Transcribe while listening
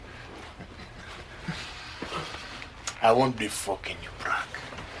I won't be fucking you, Brock.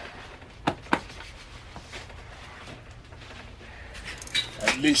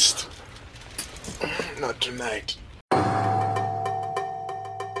 At least, not tonight.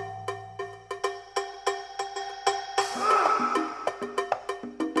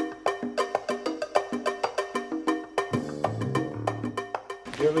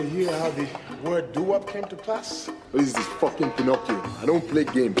 You ever hear how the word doo-wop came to pass? What is this fucking Pinocchio? I don't play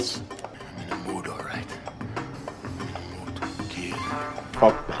games. I'm in the mood, all right. I'm in the mood to kill.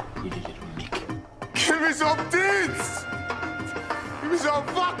 Fuck that. Pretty little Mickey. Give me some tits! Give me some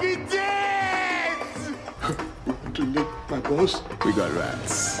fucking tits! You want to lick my boss? We got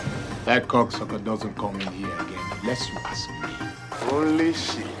rats. That cocksucker doesn't come in here again unless you ask me. Holy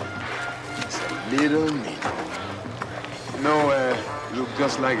shit. It's a little needle. No, you look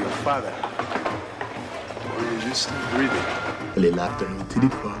just like your father. Only you still breathing. A little afternoon to the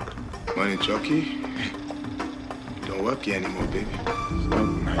frog. Money, Chucky. Don't work here anymore, baby. Stop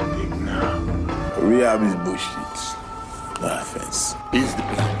my dick now. Rehab is bullshit. No offense. Here's the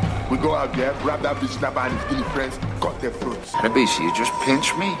plan. We go out there, grab that bitch snapper and his guinea friends, cut their throats. Hanabishi, you just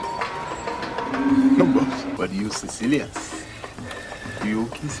pinch me. No, boss. But you Sicilians, you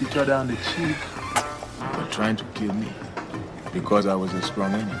kiss each other on the cheek. You're trying to kill me because I was a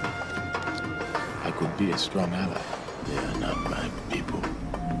strong enemy. I could be a strong ally. They are not my people.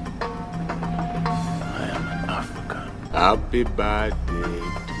 I am an African. Happy birthday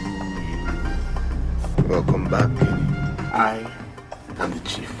to you. Welcome back, Kenny. I am the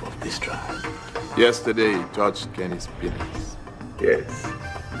chief of this tribe. Yesterday, he touched Kenny's penis. Yes,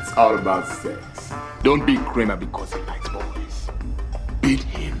 it's all about sex. Don't beat Kramer because he likes boys. Beat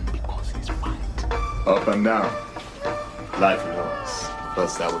him because he's white. Up and down. Life laws.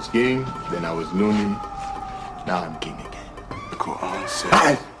 First I was king, then I was Noonie. Now I'm king again. The Quran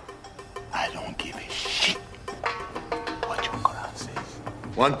says. I don't give a shit what your Quran says.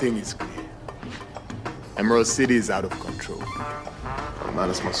 One thing is clear. Emerald City is out of control.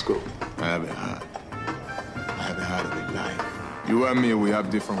 Minus my scope. I have a heart. I have a heart of a lion. You and me, we have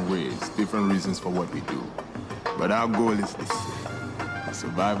different ways, different reasons for what we do. But our goal is the same. The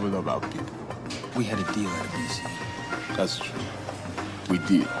survival of our people. We had a deal at BC. That's true. We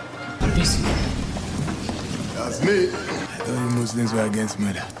did. BC. That's me. I thought you Muslims were against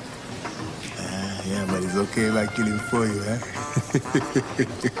murder. Yeah, but it's okay if I kill him for you, eh?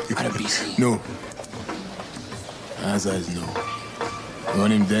 At BC. No. The answer is no. You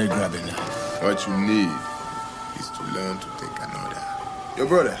want him dead, grab a knife. What you need is to learn to take an order. Your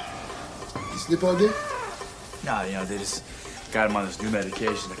brother, you sleep all day? Nah, they just got him on this new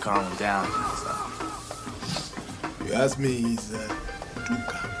medication to calm him down. You ask me, he's too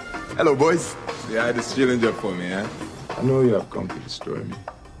calm. Hello, boys. See, I had this challenger for me, eh? I know you have come to destroy me.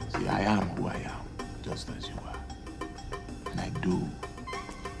 See, I am who I am, just as you are. And I do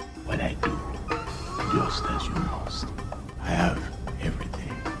what I do, just as you must. I have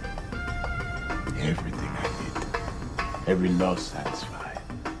everything. Everything I did. Every love satisfied.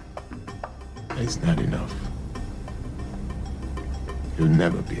 But it's not enough. It'll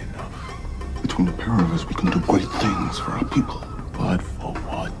never be enough. Between the pair of us, we can do great things for our people. But for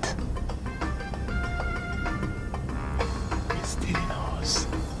what? It's still in us.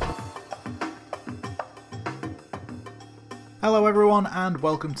 Hello everyone and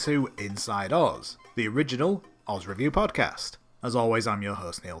welcome to Inside Oz, the original Oz Review podcast. As always, I'm your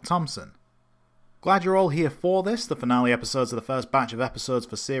host Neil Thompson. Glad you're all here for this, the finale episodes of the first batch of episodes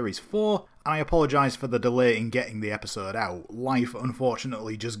for Series 4, and I apologise for the delay in getting the episode out. Life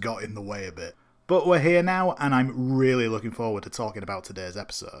unfortunately just got in the way a bit. But we're here now, and I'm really looking forward to talking about today's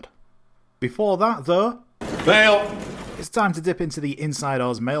episode. Before that, though... Fail! It's time to dip into the Inside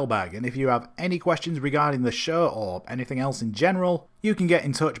Oz mailbag, and if you have any questions regarding the show or anything else in general, you can get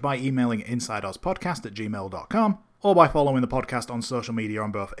in touch by emailing insideozpodcast@gmail.com, or by following the podcast on social media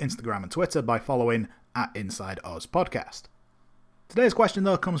on both Instagram and Twitter by following @InsideOzPodcast. Today's question,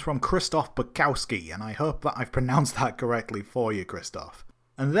 though, comes from Krzysztof Bukowski, and I hope that I've pronounced that correctly for you, Krzysztof.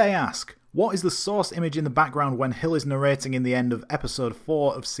 And they ask, what is the source image in the background when Hill is narrating in the end of episode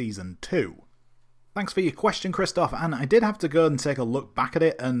 4 of season 2? Thanks for your question, Krzysztof, and I did have to go and take a look back at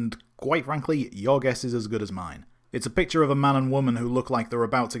it, and quite frankly, your guess is as good as mine. It's a picture of a man and woman who look like they're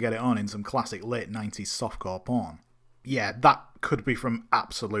about to get it on in some classic late 90s softcore porn. Yeah, that could be from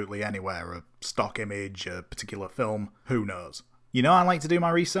absolutely anywhere, a stock image, a particular film, who knows. You know I like to do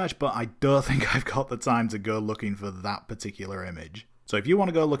my research, but I don't think I've got the time to go looking for that particular image. So if you want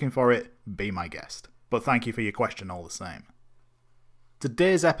to go looking for it, be my guest. But thank you for your question all the same.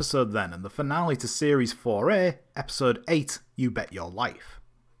 Today's episode then, and the finale to Series 4A, Episode 8, You Bet Your Life.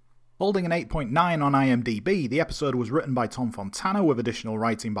 Holding an 8.9 on IMDb, the episode was written by Tom Fontana with additional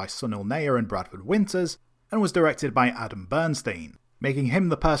writing by Sunil Nair and Bradford Winters, and was directed by Adam Bernstein, making him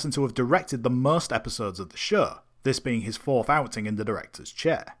the person to have directed the most episodes of the show, this being his 4th outing in the director's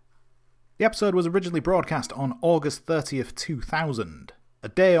chair. The episode was originally broadcast on August 30th, 2000, a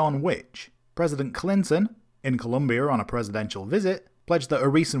day on which President Clinton, in Colombia on a presidential visit, pledged that a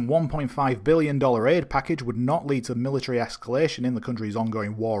recent $1.5 billion aid package would not lead to military escalation in the country's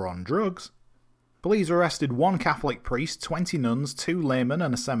ongoing war on drugs. Police arrested 1 Catholic priest, 20 nuns, 2 laymen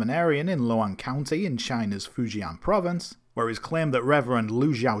and a seminarian in Luan County in China's Fujian province, where it is claimed that Reverend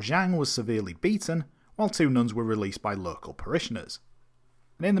Lu Xiaozhang was severely beaten, while 2 nuns were released by local parishioners.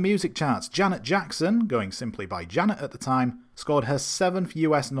 And in the music charts, Janet Jackson, going simply by Janet at the time, scored her 7th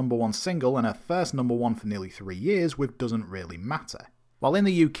US #1 single and her first #1 for nearly 3 years with Doesn't Really Matter. While in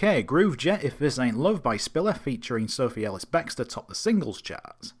the UK, Groovejet If This Ain't Love by Spiller featuring Sophie Ellis-Bextor topped the singles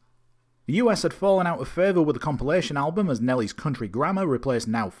charts. The US had fallen out of favour with the compilation album as Nelly's Country Grammar replaced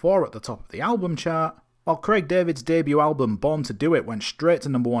Now 4 at the top of the album chart, while Craig David's debut album Born to Do It went straight to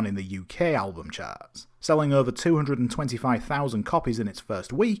 #1 in the UK album charts, selling over 225,000 copies in its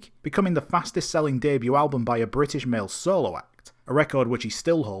first week, becoming the fastest selling debut album by a British male solo act, a record which he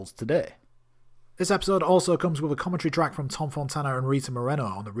still holds today. This episode also comes with a commentary track from Tom Fontana and Rita Moreno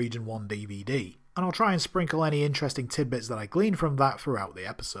on the Region 1 DVD, and I'll try and sprinkle any interesting tidbits that I glean from that throughout the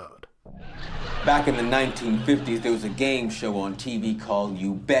episode. Back in the 1950s, there was a game show on TV called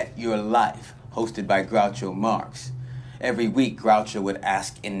You Bet Your Life, hosted by Groucho Marx. Every week, Groucho would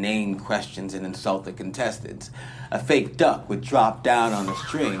ask inane questions and insult the contestants. A fake duck would drop down on a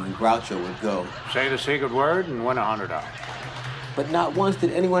string, and Groucho would go, "Say the secret word and win $100. But not once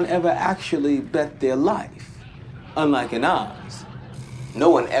did anyone ever actually bet their life. Unlike in Oz, no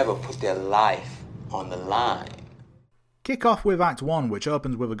one ever put their life on the line. Kick off with Act 1, which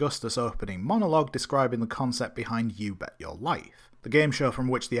opens with Augustus' opening monologue describing the concept behind You Bet Your Life, the game show from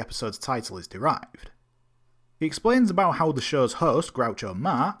which the episode's title is derived. He explains about how the show's host, Groucho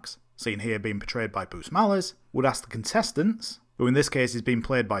Marx, seen here being portrayed by Bruce Mallis, would ask the contestants, who in this case is being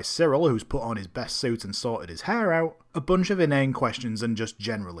played by Cyril, who's put on his best suit and sorted his hair out, a bunch of inane questions and just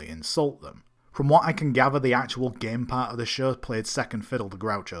generally insult them. From what I can gather, the actual game part of the show played second fiddle to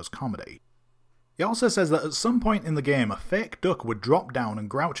Groucho's comedy. He also says that at some point in the game, a fake duck would drop down and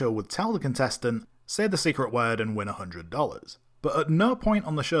Groucho would tell the contestant, say the secret word and win $100. But at no point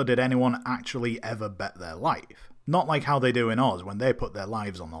on the show did anyone actually ever bet their life. Not like how they do in Oz when they put their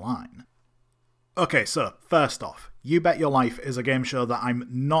lives on the line. Okay, so first off, You Bet Your Life is a game show that I'm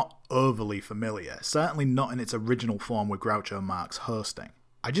not overly familiar, certainly not in its original form with Groucho Marx hosting.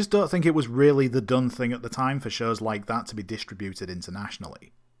 I just don't think it was really the done thing at the time for shows like that to be distributed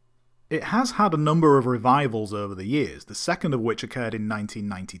internationally. It has had a number of revivals over the years, the second of which occurred in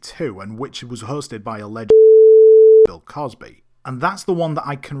 1992 and which was hosted by a legend Bill Cosby. And that's the one that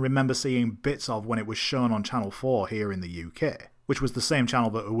I can remember seeing bits of when it was shown on Channel 4 here in the UK, which was the same channel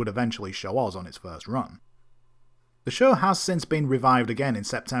that would eventually show Oz on its first run. The show has since been revived again in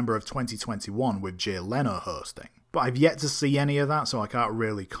September of 2021 with Jay Leno hosting, but I've yet to see any of that, so I can't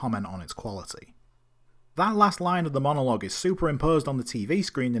really comment on its quality. That last line of the monologue is superimposed on the TV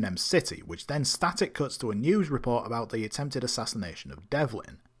screen in M-City, which then static cuts to a news report about the attempted assassination of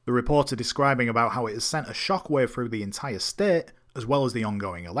Devlin, the reporter describing about how it has sent a shockwave through the entire state, as well as the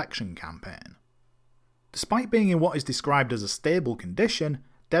ongoing election campaign. Despite being in what is described as a stable condition,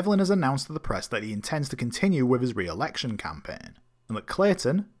 Devlin has announced to the press that he intends to continue with his re-election campaign, and that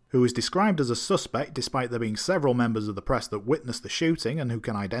Clayton, who is described as a suspect despite there being several members of the press that witnessed the shooting and who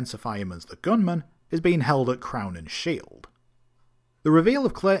can identify him as the gunman, is being held at Crown and Shield. The reveal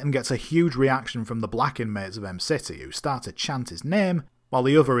of Clayton gets a huge reaction from the black inmates of M-City, who start to chant his name, while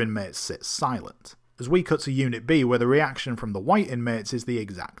the other inmates sit silent, as we cut to Unit B where the reaction from the white inmates is the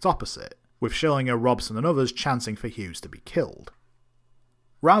exact opposite, with Schillinger, Robson and others chanting for Hughes to be killed.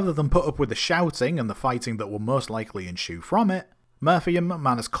 Rather than put up with the shouting and the fighting that will most likely ensue from it, Murphy and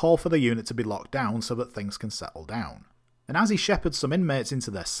McManus call for the unit to be locked down so that things can settle down. And as he shepherds some inmates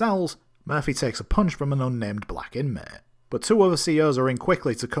into their cells, Murphy takes a punch from an unnamed black inmate, but 2 other COs are in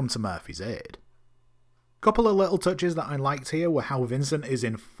quickly to come to Murphy's aid. Couple of little touches that I liked here were how Vincent is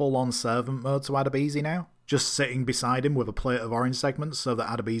in full-on servant mode to Adebisi now, just sitting beside him with a plate of orange segments so that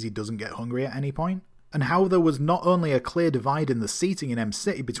Adebisi doesn't get hungry at any point, and how there was not only a clear divide in the seating in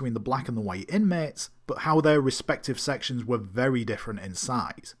M-City between the black and the white inmates, but how their respective sections were very different in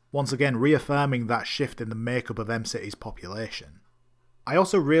size, once again reaffirming that shift in the makeup of M-City's population. I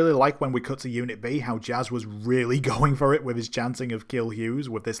also really like when we cut to Unit B how Jazz was really going for it with his chanting of Kill Hughes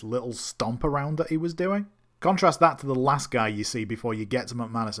with this little stomp around that he was doing. Contrast that to the last guy you see before you get to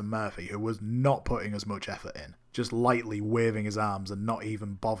McManus and Murphy, who was not putting as much effort in, just lightly waving his arms and not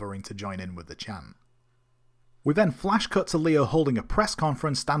even bothering to join in with the chant. We then flash cut to Leo holding a press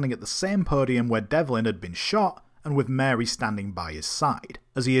conference standing at the same podium where Devlin had been shot, and with Mary standing by his side,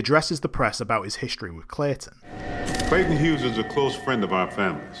 as he addresses the press about his history with Clayton. Clayton Hughes is a close friend of our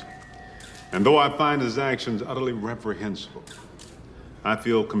families, and though I find his actions utterly reprehensible, I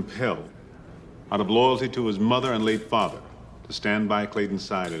feel compelled, out of loyalty to his mother and late father, to stand by Clayton's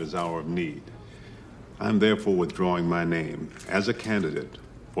side at his hour of need. I am therefore withdrawing my name as a candidate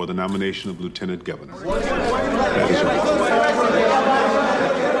for the nomination of Lieutenant Governor. That is all.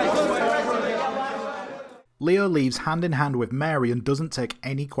 Leo leaves hand in hand with Mary and doesn't take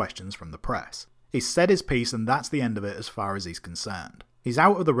any questions from the press. He's said his piece and that's the end of it as far as he's concerned. He's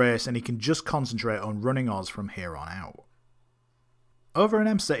out of the race and he can just concentrate on running Oz from here on out. Over in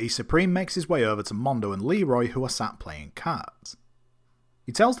M-City, Supreme makes his way over to Mondo and Leroy, who are sat playing cards.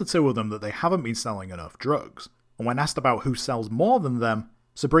 He tells the two of them that they haven't been selling enough drugs, and when asked about who sells more than them,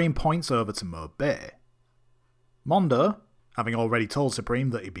 Supreme points over to Mo Bay. Mondo, having already told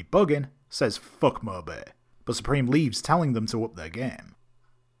Supreme that he'd be bugging, says fuck Mo Bay, but Supreme leaves telling them to up their game.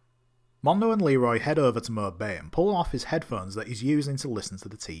 Mondo and Leroy head over to Mo Bay and pull off his headphones that he's using to listen to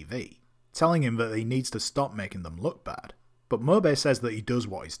the TV, telling him that he needs to stop making them look bad. But Mo Bay says that he does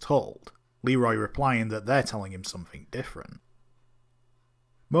what he's told, Leroy replying that they're telling him something different.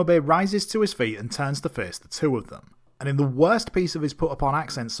 Mo Bay rises to his feet and turns to face the two of them, and in the worst piece of his put-upon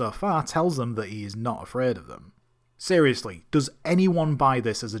accent so far tells them that he is not afraid of them. Seriously, does anyone buy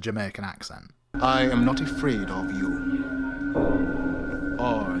this as a Jamaican accent? I am not afraid of you.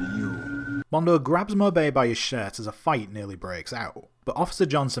 Are you? Mondo grabs Mo Bay by his shirt as a fight nearly breaks out, but Officer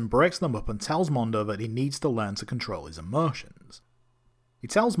Johnson breaks them up and tells Mondo that he needs to learn to control his emotions. He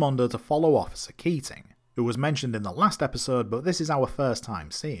tells Mondo to follow Officer Keating, who was mentioned in the last episode, but this is our first time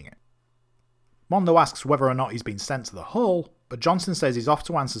seeing it. Mondo asks whether or not he's been sent to the hole, but Johnson says he's off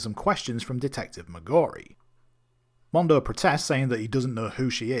to answer some questions from Detective McGorry. Mondo protests, saying that he doesn't know who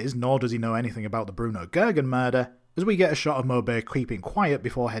she is, nor does he know anything about the Bruno Gergen murder, as we get a shot of Mo Bay keeping quiet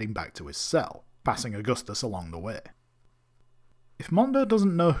before heading back to his cell, passing Augustus along the way. If Mondo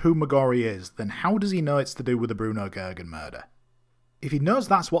doesn't know who McGorry is, then how does he know it's to do with the Bruno Gergen murder? If he knows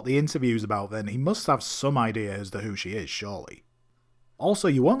that's what the interview's about, then he must have some idea as to who she is, surely. Also,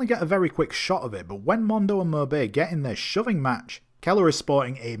 you only get a very quick shot of it, but when Mondo and Mo Bay get in their shoving match, Keller is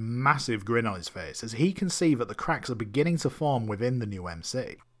sporting a massive grin on his face as he can see that the cracks are beginning to form within the new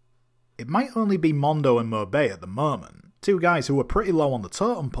MC. It might only be Mondo and Mo Bay at the moment, two guys who are pretty low on the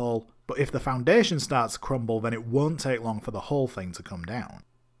totem pole, but if the foundation starts to crumble then it won't take long for the whole thing to come down.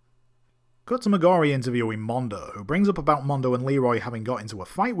 Cut to McGorry interviewing Mondo, who brings up about Mondo and Leroy having got into a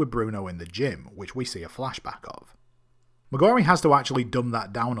fight with Bruno in the gym, which we see a flashback of. McGorry has to actually dumb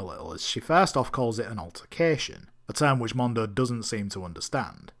that down a little, as she first off calls it an altercation, a term which Mondo doesn't seem to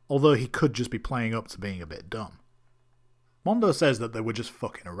understand, although he could just be playing up to being a bit dumb. Mondo says that they were just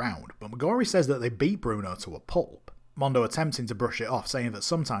fucking around, but McGorry says that they beat Bruno to a pulp, Mondo attempting to brush it off, saying that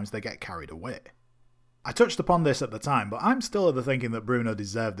sometimes they get carried away. I touched upon this at the time, but I'm still of the thinking that Bruno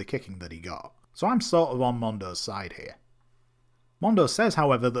deserved the kicking that he got, so I'm sort of on Mondo's side here. Mondo says,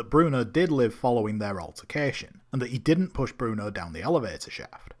 however, that Bruno did live following their altercation, and that he didn't push Bruno down the elevator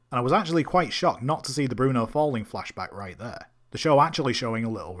shaft, and I was actually quite shocked not to see the Bruno falling flashback right there, the show actually showing a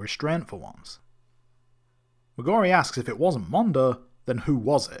little restraint for once. McGorry asks if it wasn't Mondo, then who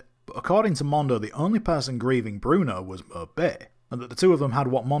was it? But according to Mondo, the only person grieving Bruno was Mo Bay, and that the two of them had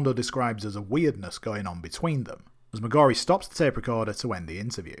what Mondo describes as a weirdness going on between them, as McGorry stops the tape recorder to end the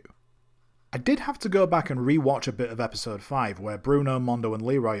interview. I did have to go back and re-watch a bit of episode 5 where Bruno, Mondo and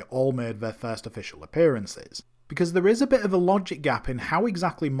Leroy all made their first official appearances, because there is a bit of a logic gap in how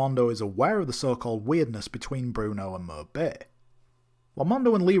exactly Mondo is aware of the so-called weirdness between Bruno and Mo Bay. While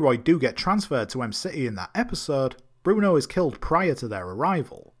Mondo and Leroy do get transferred to M-City in that episode, Bruno is killed prior to their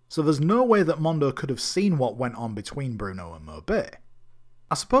arrival, so there's no way that Mondo could have seen what went on between Bruno and Mo Bay.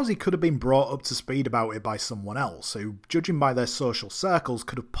 I suppose he could have been brought up to speed about it by someone else, who, judging by their social circles,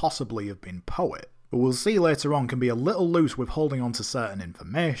 could have possibly have been Poet, who we'll see later on can be a little loose with holding on to certain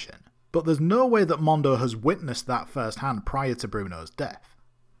information, but there's no way that Mondo has witnessed that firsthand prior to Bruno's death.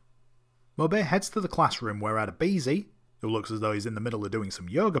 Mo Bay heads to the classroom where Adebisi, who looks as though he's in the middle of doing some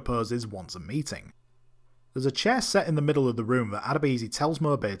yoga poses, wants a meeting. There's a chair set in the middle of the room that Adebisi tells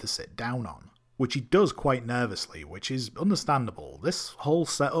Mo Bay to sit down on, which he does quite nervously, which is understandable. This whole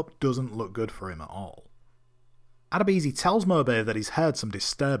setup doesn't look good for him at all. Adebisi tells Mo Bay that he's heard some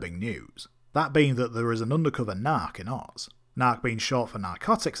disturbing news, that being that there is an undercover narc in Oz, narc being short for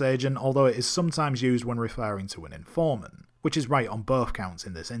narcotics agent, although it is sometimes used when referring to an informant, which is right on both counts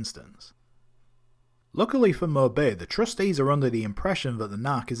in this instance. Luckily for Mobay, the trustees are under the impression that the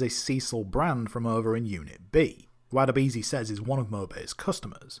narc is a Cecil Brand from over in Unit B, who Adebisi says is one of Mobay's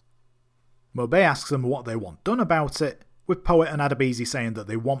customers. Mobay asks them what they want done about it, with Poet and Adebisi saying that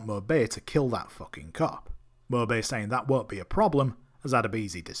they want Mobay to kill that fucking cop. Mobay saying that won't be a problem, as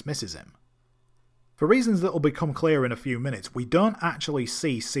Adebisi dismisses him. For reasons that will become clear in a few minutes, we don't actually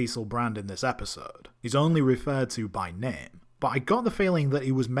see Cecil Brand in this episode. He's only referred to by name, but I got the feeling that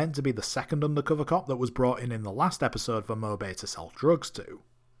he was meant to be the second undercover cop that was brought in the last episode for Mobay to sell drugs to.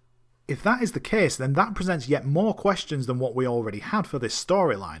 If that is the case, then that presents yet more questions than what we already had for this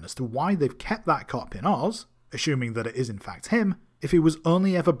storyline as to why they've kept that cop in Oz, assuming that it is in fact him, if he was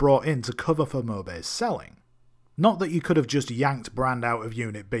only ever brought in to cover for Mobay's selling. Not that you could have just yanked Brand out of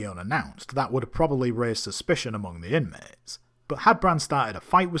Unit B unannounced, that would have probably raised suspicion among the inmates. But had Brand started a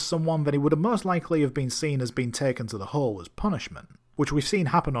fight with someone, then he would have most likely have been seen as being taken to the hole as punishment, which we've seen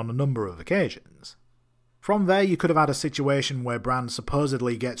happen on a number of occasions. From there you could have had a situation where Brand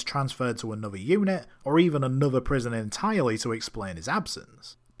supposedly gets transferred to another unit, or even another prison entirely to explain his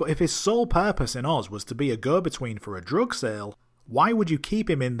absence. But if his sole purpose in Oz was to be a go-between for a drug sale, why would you keep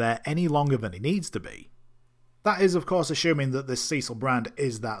him in there any longer than he needs to be? That is of course assuming that this Cecil Brand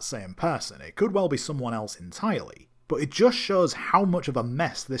is that same person. It could well be someone else entirely, but it just shows how much of a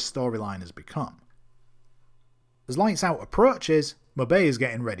mess this storyline has become. As Lights Out approaches, Mobay is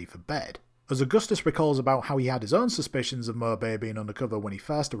getting ready for bed, as Augustus recalls about how he had his own suspicions of Mobay being undercover when he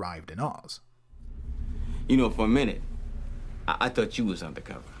first arrived in Oz. You know, for a minute, I thought you was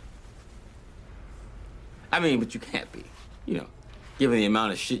undercover. I mean, but you can't be, you know, given the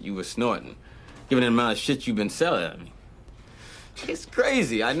amount of shit you were snorting, given the amount of shit you've been selling. I mean, it's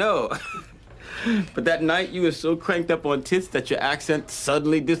crazy, I know. But that night you were so cranked up on tits that your accent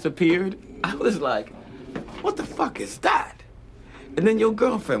suddenly disappeared. I was like, what the fuck is that? And then your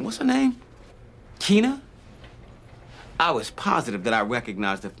girlfriend, what's her name? Keena? I was positive that I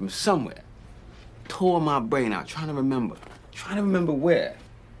recognized her from somewhere. Tore my brain out, trying to remember where.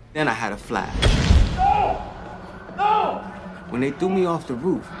 Then I had a flash. No! No! When they threw me off the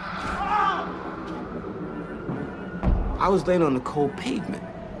roof, I was laying on the cold pavement.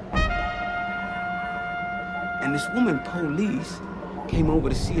 And this woman, Police, came over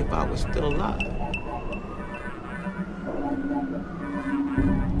to see if I was still alive.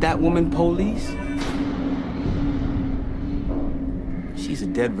 That woman, Police, she's a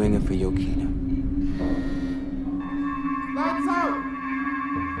dead ringer for Yokina. Lights out!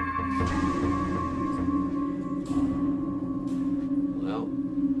 Well,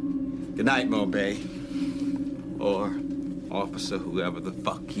 good night, Mobay. Or officer, whoever the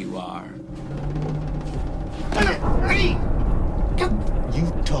fuck you are. You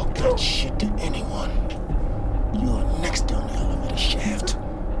talk that shit to anyone, you're next down the elevator shaft.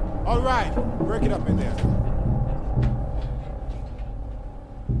 All right, break it up in there.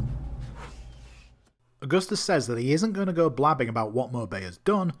 Augustus says that he isn't going to go blabbing about what Mobay has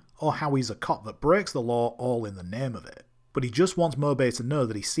done, or how he's a cop that breaks the law all in the name of it, but he just wants Mobay to know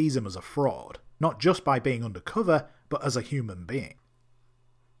that he sees him as a fraud, not just by being undercover, but as a human being.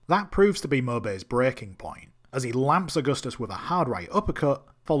 That proves to be Mobay's breaking point, as he lamps Augustus with a hard right uppercut,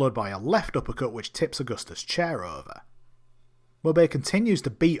 followed by a left uppercut which tips Augustus' chair over. Mobay continues to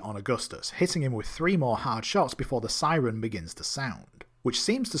beat on Augustus, hitting him with 3 more hard shots before the siren begins to sound, which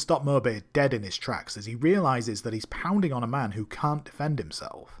seems to stop Mobay dead in his tracks as he realises that he's pounding on a man who can't defend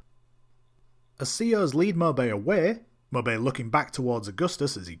himself. As COs lead Mobay away, Mobay looking back towards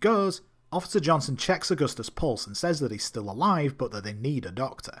Augustus as he goes, Officer Johnson checks Augustus' pulse and says that he's still alive but that they need a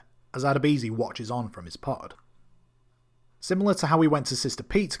doctor, as Adebisi watches on from his pod. Similar to how he went to Sister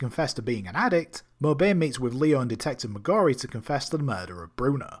Pete to confess to being an addict, Mobay meets with Leo and Detective Magori to confess to the murder of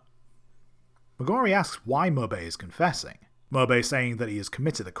Bruno. Magori asks why Mobay is confessing, Mobay saying that he has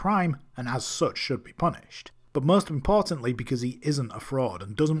committed a crime and as such should be punished, but most importantly because he isn't a fraud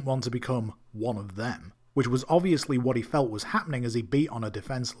and doesn't want to become one of them, which was obviously what he felt was happening as he beat on a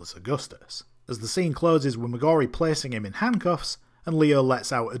defenceless Augustus, as the scene closes with Magori placing him in handcuffs and Leo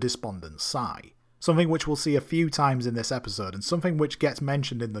lets out a despondent sigh, something which we'll see a few times in this episode and something which gets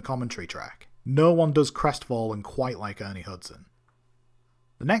mentioned in the commentary track. No one does crestfallen quite like Ernie Hudson.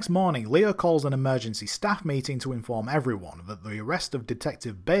 The next morning, Leo calls an emergency staff meeting to inform everyone that the arrest of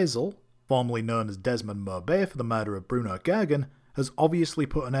Detective Basil, formerly known as Desmond Mobay for the murder of Bruno Gergen, has obviously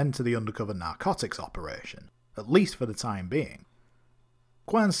put an end to the undercover narcotics operation, at least for the time being.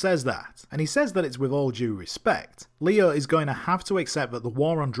 Quern says that, and he says that it's with all due respect, Leo is going to have to accept that the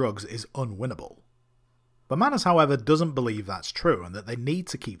war on drugs is unwinnable. McManus, however, doesn't believe that's true and that they need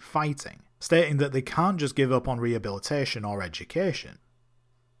to keep fighting, stating that they can't just give up on rehabilitation or education.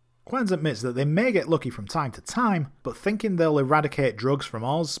 Querns admits that they may get lucky from time to time, but thinking they'll eradicate drugs from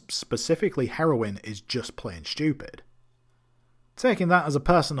Oz, specifically heroin, is just plain stupid. Taking that as a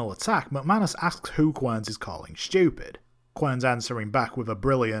personal attack, McManus asks who Querns is calling stupid, Querns answering back with a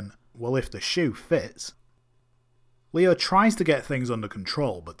brilliant, well, if the shoe fits. Leo tries to get things under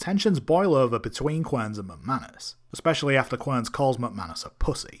control, but tensions boil over between Querns and McManus, especially after Querns calls McManus a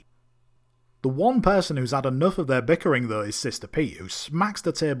pussy. The one person who's had enough of their bickering though is Sister Pete, who smacks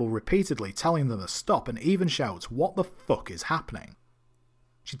the table repeatedly telling them to stop and even shouts, "What the fuck is happening?"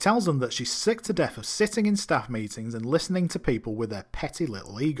 She tells them that she's sick to death of sitting in staff meetings and listening to people with their petty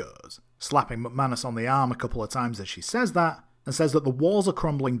little egos, slapping McManus on the arm a couple of times as she says that, and says that the walls are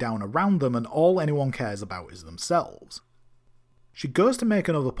crumbling down around them and all anyone cares about is themselves. She goes to make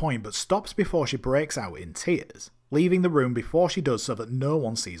another point but stops before she breaks out in tears, leaving the room before she does so that no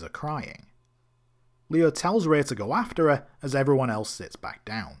one sees her crying. Leo tells Ray to go after her as everyone else sits back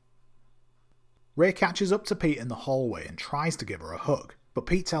down. Ray catches up to Pete in the hallway and tries to give her a hug, but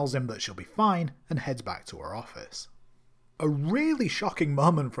Pete tells him that she'll be fine and heads back to her office. A really shocking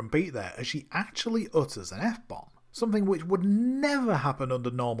moment from Pete there as she actually utters an F-bomb, something which would never happen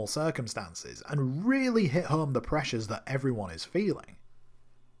under normal circumstances and really hit home the pressures that everyone is feeling.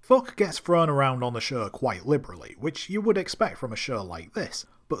 Fuck gets thrown around on the show quite liberally, which you would expect from a show like this,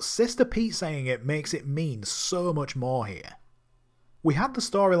 but Sister Pete saying it makes it mean so much more here. We had the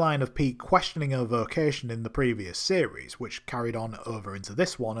storyline of Pete questioning her vocation in the previous series, which carried on over into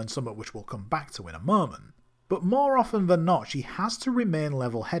this one and some of which we'll come back to in a moment, but more often than not she has to remain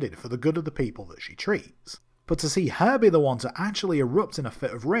level-headed for the good of the people that she treats. But to see her be the one to actually erupt in a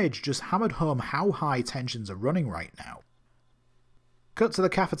fit of rage just hammered home how high tensions are running right now. Cut to the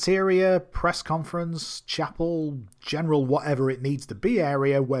cafeteria, press conference, chapel, general whatever it needs to be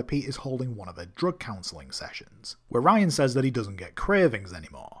area where Pete is holding one of her drug counselling sessions, where Ryan says that he doesn't get cravings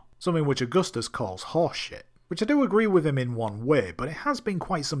anymore, something which Augustus calls horseshit, which I do agree with him in one way, but it has been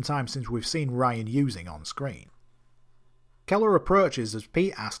quite some time since we've seen Ryan using on screen. Keller approaches as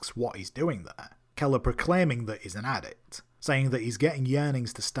Pete asks what he's doing there, Keller proclaiming that he's an addict, saying that he's getting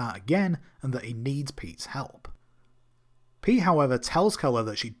yearnings to start again and that he needs Pete's help. Pete, however, tells Keller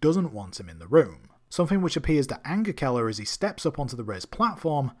that she doesn't want him in the room, something which appears to anger Keller as he steps up onto the raised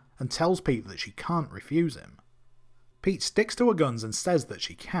platform and tells Pete that she can't refuse him. Pete sticks to her guns and says that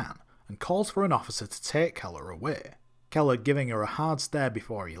she can, and calls for an officer to take Keller away, Keller giving her a hard stare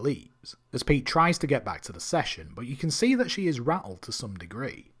before he leaves, as Pete tries to get back to the session, but you can see that she is rattled to some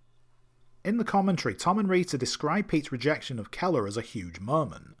degree. In the commentary, Tom and Rita describe Pete's rejection of Keller as a huge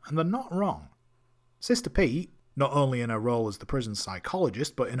moment, and they're not wrong. Sister Pete, not only in her role as the prison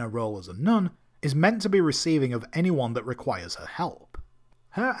psychologist but in her role as a nun, is meant to be receiving of anyone that requires her help.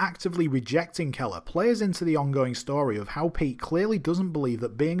 Her actively rejecting Keller plays into the ongoing story of how Pete clearly doesn't believe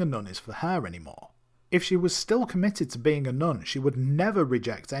that being a nun is for her anymore. If she was still committed to being a nun, she would never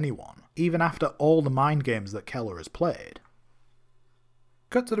reject anyone, even after all the mind games that Keller has played.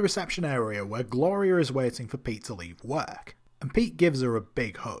 Cut to the reception area where Gloria is waiting for Pete to leave work, and Pete gives her a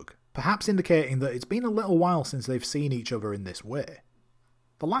big hug, perhaps indicating that it's been a little while since they've seen each other in this way.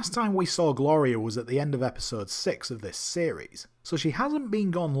 The last time we saw Gloria was at the end of episode 6 of this series, so she hasn't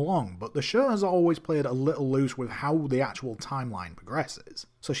been gone long, but the show has always played a little loose with how the actual timeline progresses,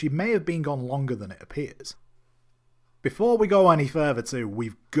 so she may have been gone longer than it appears. Before we go any further too,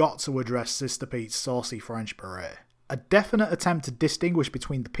 we've got to address Sister Pete's saucy French beret. A definite attempt to distinguish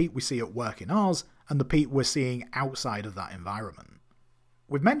between the Pete we see at work in Oz and the Pete we're seeing outside of that environment.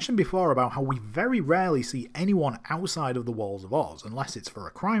 We've mentioned before about how we very rarely see anyone outside of the walls of Oz unless it's for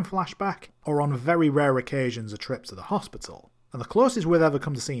a crime flashback, or on very rare occasions a trip to the hospital, and the closest we've ever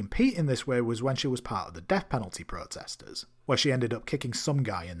come to seeing Pete in this way was when she was part of the death penalty protesters, where she ended up kicking some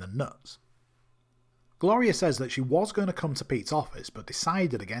guy in the nuts. Gloria says that she was going to come to Pete's office but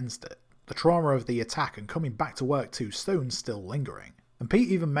decided against it, the trauma of the attack and coming back to work too soon still lingering, and Pete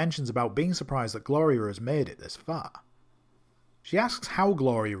even mentions about being surprised that Gloria has made it this far. She asks how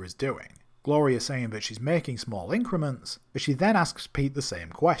Gloria is doing, Gloria saying that she's making small increments, but she then asks Pete the same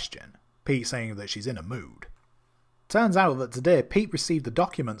question, Pete saying that she's in a mood. Turns out that today Pete received the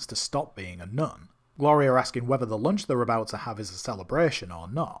documents to stop being a nun, Gloria asking whether the lunch they're about to have is a celebration or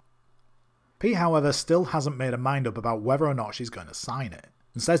not. Pete, however, still hasn't made her mind up about whether or not she's going to sign it,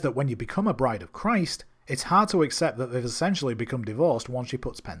 and says that when you become a bride of Christ, it's hard to accept that they've essentially become divorced once she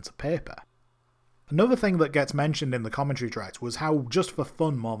puts pen to paper. Another thing that gets mentioned in the commentary tracks was how, just for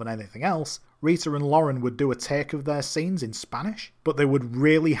fun more than anything else, Rita and Lauren would do a take of their scenes in Spanish, but they would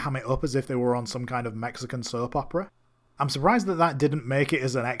really ham it up as if they were on some kind of Mexican soap opera. I'm surprised that that didn't make it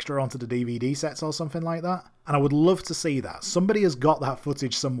as an extra onto the DVD sets or something like that, and I would love to see that. Somebody has got that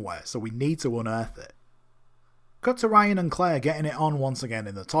footage somewhere, so we need to unearth it. Cut to Ryan and Claire getting it on once again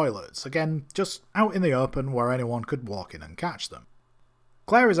in the toilets, again, just out in the open where anyone could walk in and catch them.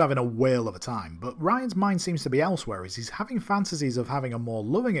 Claire is having a whale of a time, but Ryan's mind seems to be elsewhere as he's having fantasies of having a more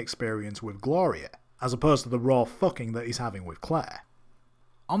loving experience with Gloria, as opposed to the raw fucking that he's having with Claire.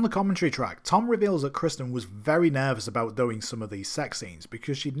 On the commentary track, Tom reveals that Kristen was very nervous about doing some of these sex scenes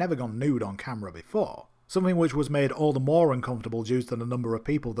because she'd never gone nude on camera before, something which was made all the more uncomfortable due to the number of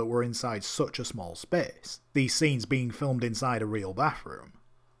people that were inside such a small space, these scenes being filmed inside a real bathroom.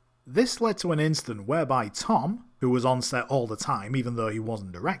 This led to an instant whereby Tom, who was on set all the time even though he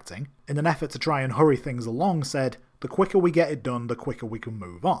wasn't directing, in an effort to try and hurry things along said, "The quicker we get it done, the quicker we can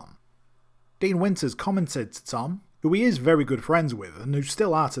move on." Dean Winters commented to Tom, who he is very good friends with and who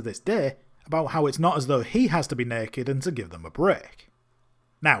still are to this day, about how it's not as though he has to be naked and to give them a break.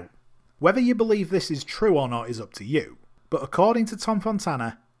 Now, whether you believe this is true or not is up to you, but according to Tom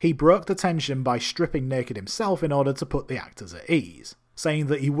Fontana, he broke the tension by stripping naked himself in order to put the actors at ease, saying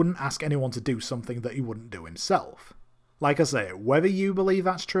that he wouldn't ask anyone to do something that he wouldn't do himself. Like I say, whether you believe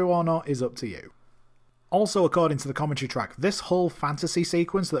that's true or not is up to you. Also, according to the commentary track, this whole fantasy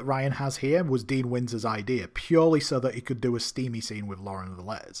sequence that Ryan has here was Dean Winters' idea, purely so that he could do a steamy scene with Lauren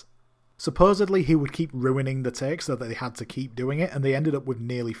Velez. Supposedly he would keep ruining the take so that they had to keep doing it, and they ended up with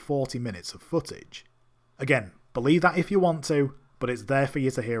nearly 40 minutes of footage. Again, believe that if you want to, but it's there for you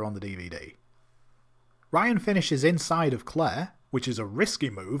to hear on the DVD. Ryan finishes inside of Claire, which is a risky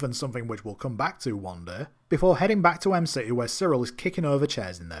move and something which we'll come back to one day, before heading back to M-City where Cyril is kicking over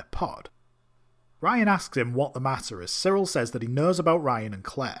chairs in their pod. Ryan asks him what the matter is. Cyril says that he knows about Ryan and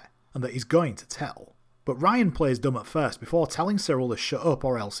Claire, and that he's going to tell. But Ryan plays dumb at first before telling Cyril to shut up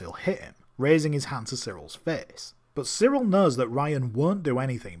or else he'll hit him, raising his hand to Cyril's face. But Cyril knows that Ryan won't do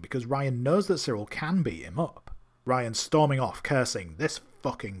anything because Ryan knows that Cyril can beat him up. Ryan storming off, cursing, "This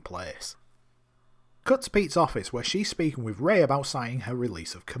fucking place." Cut to Pete's office where she's speaking with Ray about signing her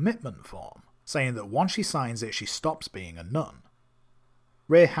release of commitment form, saying that once she signs it she stops being a nun.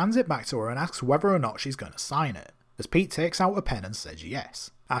 Ray hands it back to her and asks whether or not she's going to sign it, as Pete takes out a pen and says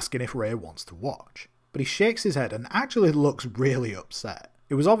yes, asking if Ray wants to watch. But he shakes his head and actually looks really upset.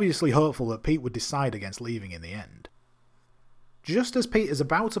 It was obviously hopeful that Pete would decide against leaving in the end. Just as Pete is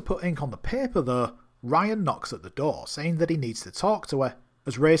about to put ink on the paper though, Ryan knocks at the door, saying that he needs to talk to her,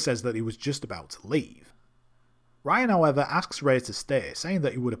 as Ray says that he was just about to leave. Ryan, however, asks Ray to stay, saying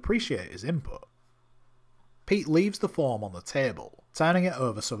that he would appreciate his input. Pete leaves the form on the table, turning it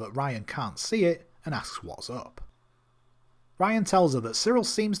over so that Ryan can't see it, and asks what's up. Ryan tells her that Cyril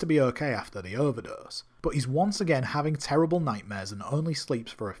seems to be okay after the overdose, but he's once again having terrible nightmares and only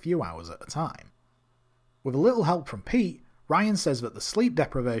sleeps for a few hours at a time. With a little help from Pete, Ryan says that the sleep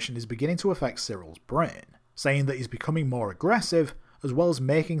deprivation is beginning to affect Cyril's brain, saying that he's becoming more aggressive, as well as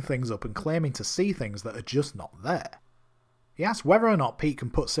making things up and claiming to see things that are just not there. He asks whether or not Pete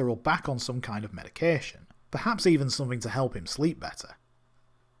can put Cyril back on some kind of medication, perhaps even something to help him sleep better.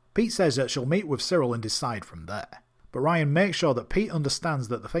 Pete says that she'll meet with Cyril and decide from there, but Ryan makes sure that Pete understands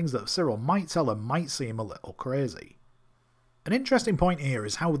that the things that Cyril might tell her might seem a little crazy. An interesting point here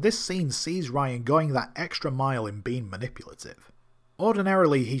is how this scene sees Ryan going that extra mile in being manipulative.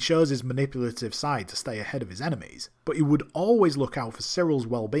 Ordinarily, he shows his manipulative side to stay ahead of his enemies, but he would always look out for Cyril's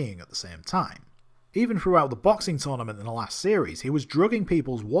well-being at the same time. Even throughout the boxing tournament in the last series, he was drugging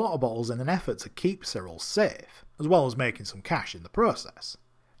people's water bottles in an effort to keep Cyril safe, as well as making some cash in the process.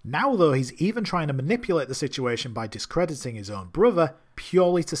 Now though, he's even trying to manipulate the situation by discrediting his own brother,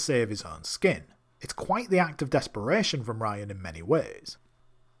 purely to save his own skin. It's quite the act of desperation from Ryan in many ways.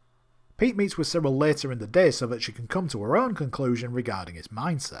 Pete meets with Cyril later in the day so that she can come to her own conclusion regarding his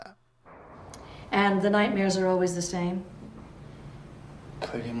mindset. And the nightmares are always the same?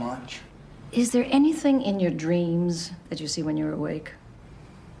 Pretty much. Is there anything in your dreams that you see when you're awake?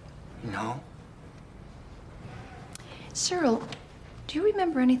 No. Cyril, do you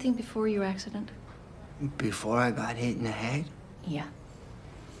remember anything before your accident? Before I got hit in the head? Yeah.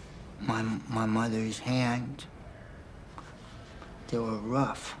 My mother's hands, they were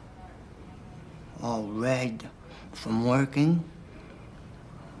rough. All red from working,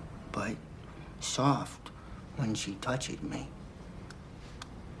 but soft when she touched me.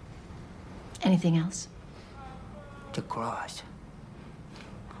 Anything else? The cross.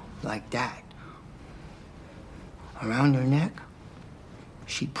 Like that. Around her neck,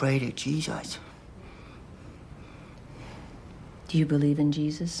 she prayed to Jesus. Do you believe in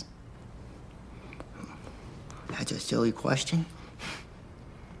Jesus? That's a silly question.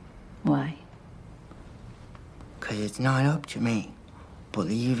 Why? 'Cause it's not up to me,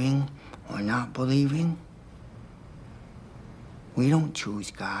 believing or not believing. We don't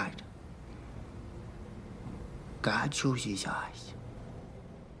choose God. God chooses us.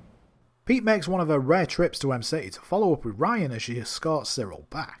 Pete makes one of her rare trips to M-City to follow up with Ryan as she escorts Cyril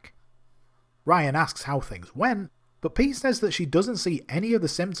back. Ryan asks how things went, but Pete says that she doesn't see any of the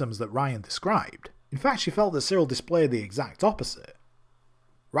symptoms that Ryan described. In fact, she felt that Cyril displayed the exact opposite.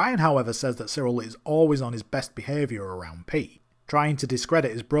 Ryan, however, says that Cyril is always on his best behaviour around Pete, trying to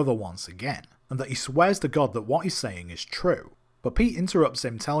discredit his brother once again, and that he swears to God that what he's saying is true, but Pete interrupts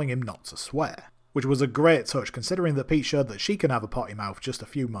him, telling him not to swear, which was a great touch considering that Pete showed that she can have a potty mouth just a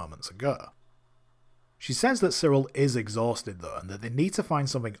few moments ago. She says that Cyril is exhausted though, and that they need to find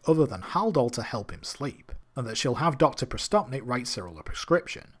something other than Haldol to help him sleep, and that she'll have Dr. Prostopnik write Cyril a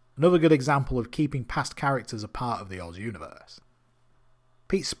prescription. Another good example of keeping past characters a part of the Oz universe.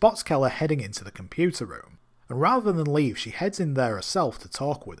 Pete spots Keller heading into the computer room, and rather than leave, she heads in there herself to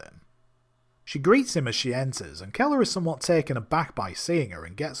talk with him. She greets him as she enters, and Keller is somewhat taken aback by seeing her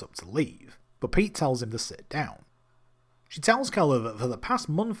and gets up to leave, but Pete tells him to sit down. She tells Keller that for the past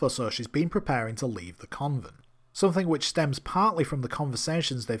month or so she's been preparing to leave the convent, something which stems partly from the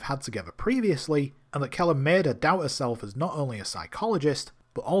conversations they've had together previously, and that Keller made her doubt herself as not only a psychologist,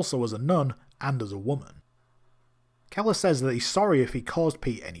 but also as a nun and as a woman. Keller says that he's sorry if he caused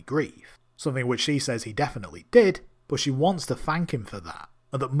Pete any grief, something which she says he definitely did, but she wants to thank him for that,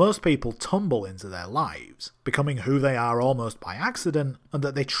 and that most people tumble into their lives, becoming who they are almost by accident, and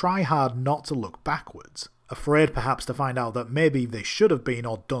that they try hard not to look backwards, afraid perhaps to find out that maybe they should have been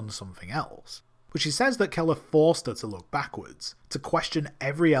or done something else. But she says that Keller forced her to look backwards, to question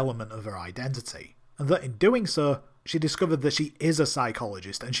every element of her identity, and that in doing so, she discovered that she is a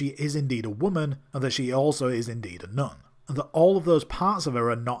psychologist and she is indeed a woman, and that she also is indeed a nun, and that all of those parts of her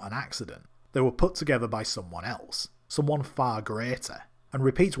are not an accident. They were put together by someone else, someone far greater, and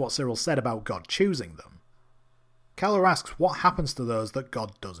repeats what Cyril said about God choosing them. Keller asks what happens to those that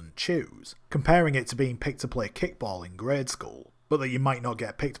God doesn't choose, comparing it to being picked to play kickball in grade school, but that you might not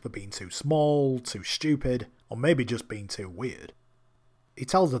get picked for being too small, too stupid, or maybe just being too weird. He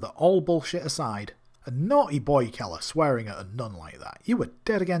tells her that all bullshit aside, a naughty boy Keller swearing at a nun like that, you were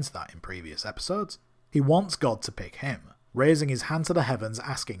dead against that in previous episodes. He wants God to pick him, raising his hand to the heavens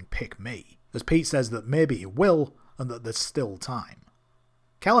asking pick me, as Pete says that maybe he will, and that there's still time.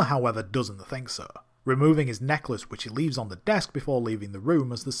 Keller, however, doesn't think so, removing his necklace which he leaves on the desk before leaving the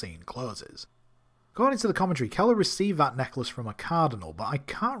room as the scene closes. According to the commentary, Keller received that necklace from a cardinal, but I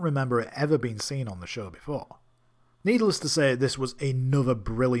can't remember it ever being seen on the show before. Needless to say, this was another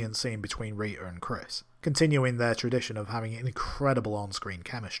brilliant scene between Rita and Chris, continuing their tradition of having incredible on-screen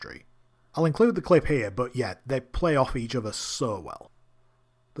chemistry. I'll include the clip here, but yeah, they play off each other so well.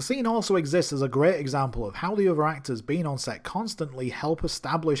 The scene also exists as a great example of how the other actors being on set constantly help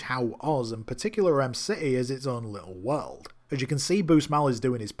establish how Oz, and particular M-City, is its own little world. As you can see, Bruce Mallis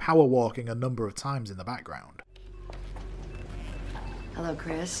doing his power walking a number of times in the background. Hello,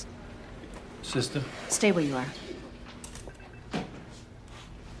 Chris. Sister? Stay where you are.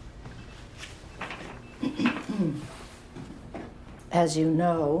 As you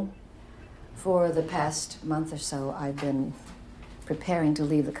know, for the past month or so, I've been preparing to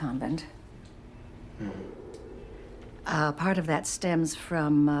leave the convent. Part of that stems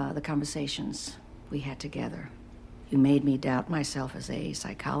from the conversations we had together. You made me doubt myself as a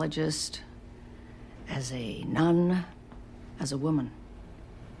psychologist, as a nun, as a woman.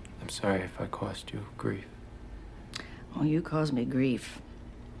 I'm sorry if I caused you grief. Well, you caused me grief.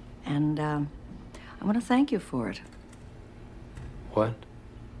 And I want to thank you for it. What?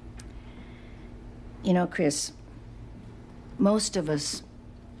 You know, Chris, most of us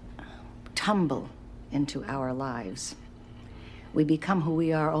tumble into our lives. We become who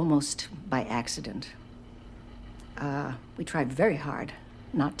we are almost by accident. We tried very hard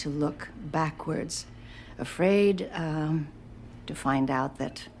not to look backwards, afraid to find out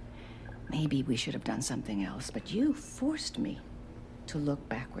that maybe we should have done something else. But you forced me to look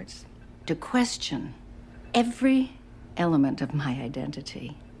backwards, to question every element of my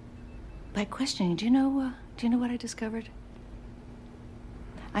identity. By questioning, do you know what I discovered?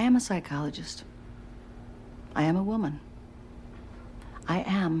 I am a psychologist. I am a woman. I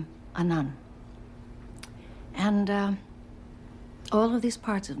am a nun. And all of these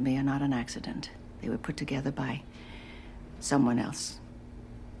parts of me are not an accident. They were put together by someone else.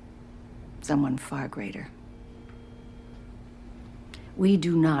 Someone far greater. We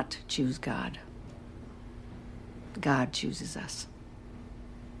do not choose God. God chooses us.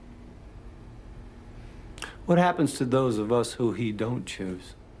 What happens to those of us who he don't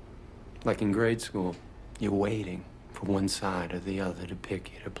choose? Like in grade school, you're waiting for one side or the other to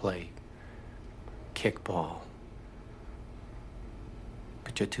pick you to play kickball.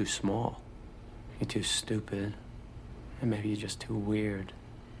 But you're too small. You're too stupid. And maybe you're just too weird.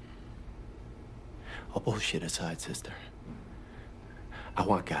 Oh, bullshit aside, sister. I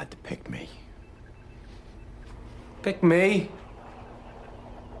want God to pick me. Pick me.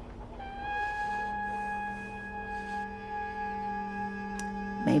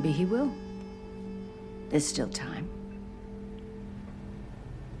 Maybe he will. There's still time.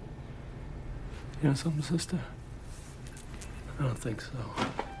 You know something, sister? I don't think so.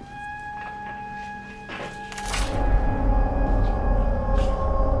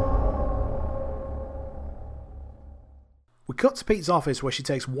 We cut to Pete's office where she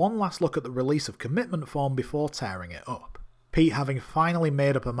takes one last look at the release of commitment form before tearing it up. Pete having finally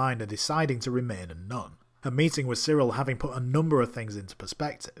made up her mind and deciding to remain a nun. Her meeting with Cyril having put a number of things into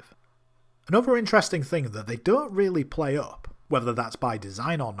perspective. Another interesting thing that they don't really play up, whether that's by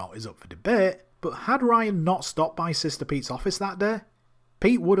design or not is up for debate, but had Ryan not stopped by Sister Pete's office that day,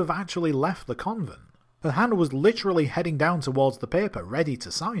 Pete would have actually left the convent. Her hand was literally heading down towards the paper, ready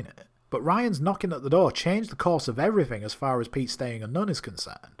to sign it. But Ryan's knocking at the door changed the course of everything as far as Pete staying a nun is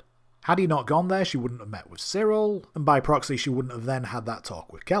concerned. Had he not gone there, she wouldn't have met with Cyril, and by proxy she wouldn't have then had that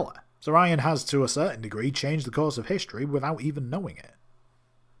talk with Keller. So Ryan has, to a certain degree, changed the course of history without even knowing it.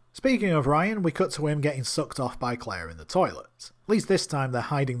 Speaking of Ryan, we cut to him getting sucked off by Claire in the toilets. At least this time they're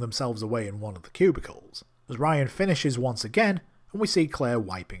hiding themselves away in one of the cubicles, as Ryan finishes once again, and we see Claire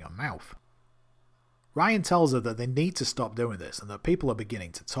wiping her mouth. Ryan tells her that they need to stop doing this and that people are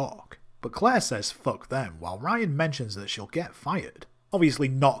beginning to talk. But Claire says fuck them, while Ryan mentions that she'll get fired. Obviously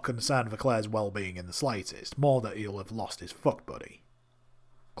not concerned for Claire's well-being in the slightest, more that he'll have lost his fuck buddy.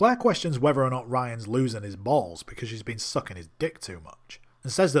 Claire questions whether or not Ryan's losing his balls because she's been sucking his dick too much,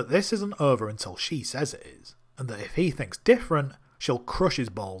 and says that this isn't over until she says it is, and that if he thinks different, she'll crush his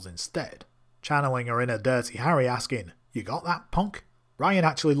balls instead. Channeling her inner Dirty Harry asking, "You got that, punk?" Ryan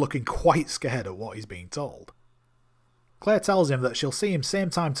actually looking quite scared at what he's being told. Claire tells him that she'll see him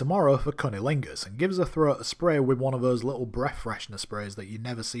same time tomorrow for cunnilingus and gives her throat a spray with one of those little breath freshener sprays that you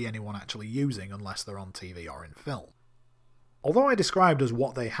never see anyone actually using unless they're on TV or in film. Although I described as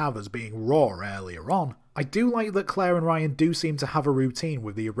what they have as being raw earlier on, I do like that Claire and Ryan do seem to have a routine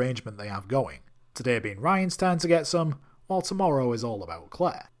with the arrangement they have going, today being Ryan's turn to get some, while tomorrow is all about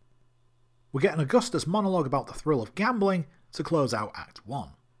Claire. We get an Augustus monologue about the thrill of gambling to close out Act 1.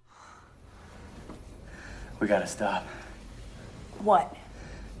 We gotta stop. What?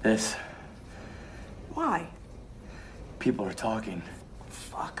 This. Why? People are talking.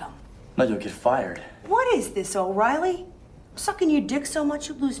 Fuck them. No, you'll get fired. What is this, O'Reilly? Sucking your dick so much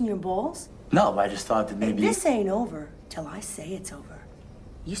you're losing your balls? No, I just thought that maybe... This ain't over till I say it's over.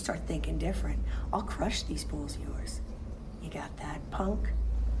 You start thinking different, I'll crush these balls of yours. You got that, punk?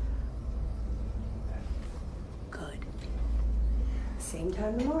 Good. Same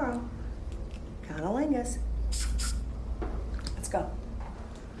time tomorrow. Cunnilingus. Let's go.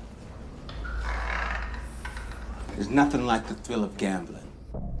 There's nothing like the thrill of gambling.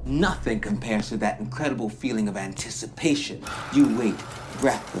 Nothing compares to that incredible feeling of anticipation. You wait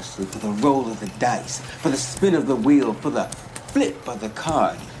breathlessly for the roll of the dice, for the spin of the wheel, for the flip of the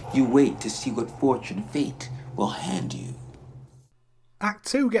card. You wait to see what fortune fate will hand you. Act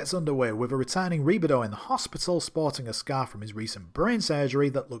 2 gets underway with a returning Rebadow in the hospital sporting a scar from his recent brain surgery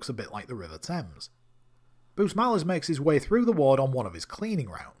that looks a bit like the River Thames. Bruce Mallows makes his way through the ward on one of his cleaning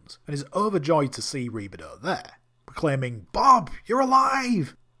rounds, and is overjoyed to see Rebadow there, proclaiming, "Bob, you're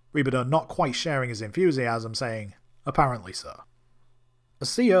alive!" Rebadow not quite sharing his enthusiasm, saying, "Apparently so." A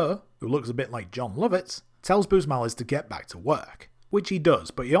CO, who looks a bit like John Lovitz, tells Bruce Mallows to get back to work, which he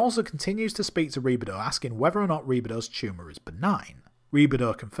does, but he also continues to speak to Rebadow asking whether or not Rebadow's tumour is benign.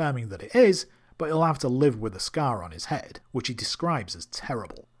 Rebadow confirming that it is, but he'll have to live with a scar on his head, which he describes as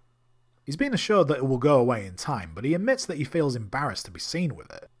terrible. He's been assured that it will go away in time, but he admits that he feels embarrassed to be seen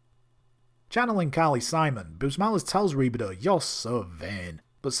with it. Channeling Carly Simon, Bruce Mallows tells Rebadow, "You're so vain,"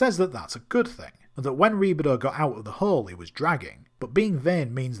 but says that that's a good thing, and that when Rebadow got out of the hole he was dragging, but being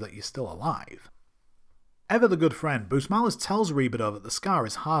vain means that you're still alive. Ever the good friend, Bruce Mallows tells Rebadow that the scar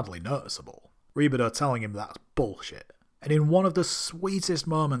is hardly noticeable, Rebadow telling him that's bullshit. And in one of the sweetest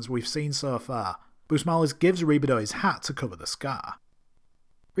moments we've seen so far, Bruce Mallows gives Rebadow his hat to cover the scar.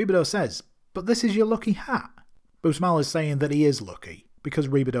 Rebadow says, "But this is your lucky hat." Bruce Mallows saying that he is lucky, because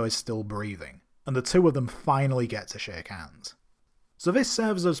Rebadow is still breathing, and the two of them finally get to shake hands. So this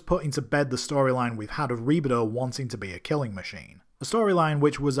serves us putting to bed the storyline we've had of Rebadow wanting to be a killing machine, a storyline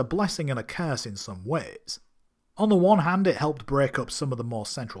which was a blessing and a curse in some ways. On the one hand, it helped break up some of the more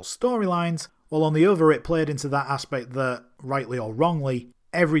central storylines, while on the other it played into that aspect that, rightly or wrongly,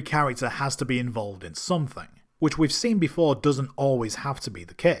 every character has to be involved in something, which we've seen before doesn't always have to be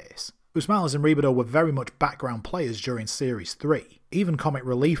the case. Busmalis and Rebadow were very much background players during Series 3, even comic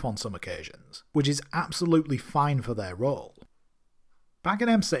relief on some occasions, which is absolutely fine for their role. Back in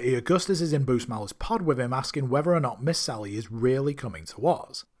M-City, Augustus is in Busmalis' pod with him asking whether or not Miss Sally is really coming to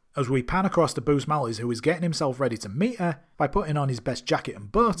Oz, as we pan across to Busmalis, who is getting himself ready to meet her by putting on his best jacket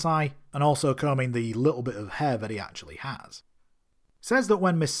and bow tie, and also combing the little bit of hair that he actually has. Says that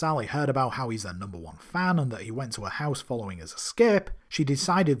when Miss Sally heard about how he's their #1 fan and that he went to her house following his escape, she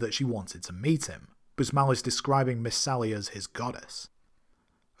decided that she wanted to meet him, Busmalis describing Miss Sally as his goddess.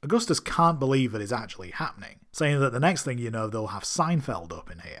 Augustus can't believe that it's actually happening, saying that the next thing you know they'll have Seinfeld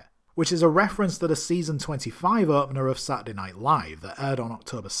up in here, which is a reference to the season 25 opener of Saturday Night Live that aired on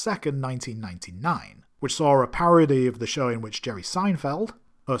October 2nd, 1999, which saw a parody of the show in which Jerry Seinfeld,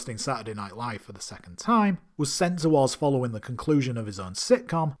 hosting Saturday Night Live for the second time, was sent to Oz following the conclusion of his own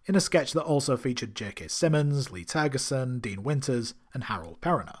sitcom in a sketch that also featured J.K. Simmons, Lee Tergesen, Dean Winters, and Harold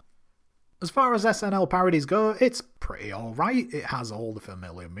Perrineau. As far as SNL parodies go, it's pretty alright. It has all the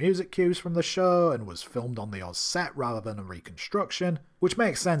familiar music cues from the show and was filmed on the Oz set rather than a reconstruction, which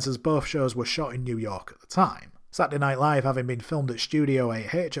makes sense as both shows were shot in New York at the time. Saturday Night Live having been filmed at Studio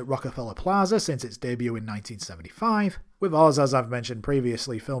 8H at Rockefeller Plaza since its debut in 1975, with Oz, as I've mentioned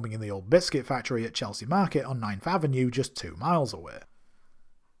previously, filming in the old biscuit factory at Chelsea Market on 9th Avenue just 2 miles away.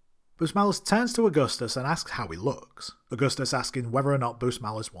 Busmalis turns to Augustus and asks how he looks, Augustus asking whether or not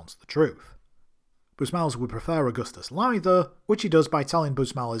Busmalis wants the truth. Busmalis would prefer Augustus lie though, which he does by telling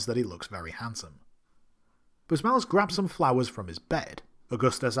Busmalis that he looks very handsome. Busmalis grabs some flowers from his bed,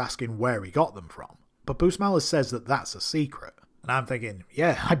 Augustus asking where he got them from, but Busmalis says that that's a secret, and I'm thinking,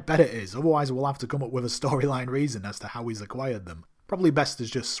 yeah, I bet it is, otherwise we'll have to come up with a storyline reason as to how he's acquired them. Probably best to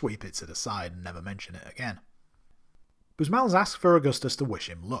just sweep it to the side and never mention it again. Busmalis asks for Augustus to wish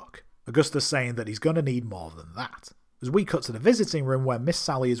him luck, Augustus saying that he's going to need more than that, as we cut to the visiting room where Miss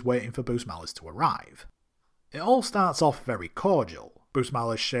Sally is waiting for Busmalis to arrive. It all starts off very cordial,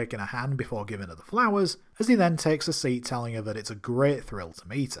 Busmalis shaking her hand before giving her the flowers, as he then takes a seat telling her that it's a great thrill to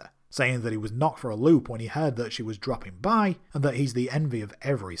meet her, saying that he was knocked for a loop when he heard that she was dropping by and that he's the envy of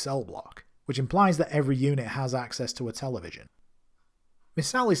every cell block, which implies that every unit has access to a television. Miss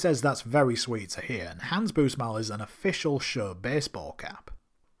Sally says that's very sweet to hear and hands Busmalis an official show baseball cap.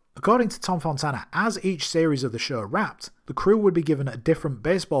 According to Tom Fontana, as each series of the show wrapped, the crew would be given a different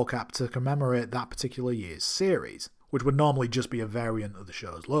baseball cap to commemorate that particular year's series, which would normally just be a variant of the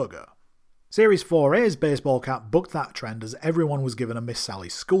show's logo. Series 4A's baseball cap bucked that trend as everyone was given a Miss Sally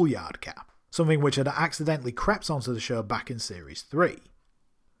schoolyard cap, something which had accidentally crept onto the show back in Series 3.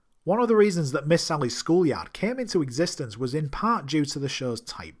 One of the reasons that Miss Sally's schoolyard came into existence was in part due to the show's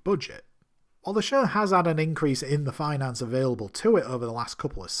tight budget. While the show has had an increase in the finance available to it over the last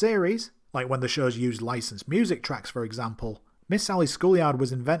couple of series, like when the show's used licensed music tracks for example, Miss Sally's schoolyard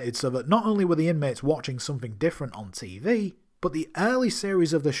was invented so that not only were the inmates watching something different on TV, but the early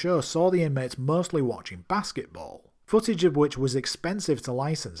series of the show saw the inmates mostly watching basketball, footage of which was expensive to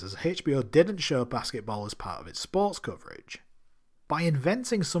license as HBO didn't show basketball as part of its sports coverage. By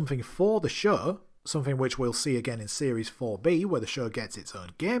inventing something for the show, something which we'll see again in Series 4B where the show gets its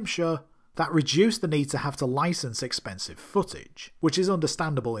own game show, that reduced the need to have to license expensive footage, which is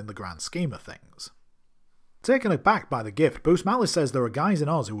understandable in the grand scheme of things. Taken aback by the gift, Busmalis says there are guys in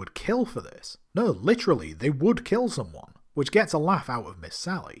Oz who would kill for this. No, literally, they would kill someone, which gets a laugh out of Miss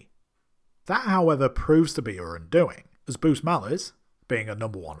Sally. That, however, proves to be her undoing, as Busmalis, being a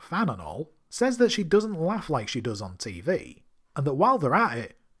 #1 fan and all, says that she doesn't laugh like she does on TV, and that while they're at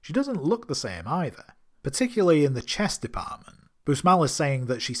it, she doesn't look the same either, particularly in the chest department. Busmalis saying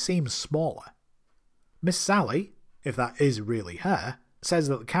that she seems smaller. Miss Sally, if that is really her, says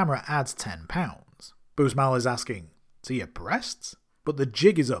that the camera adds £10. Busmalis asking, to your breasts? But the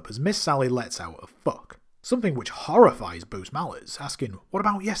jig is up as Miss Sally lets out a fuck, something which horrifies Busmalis, asking, what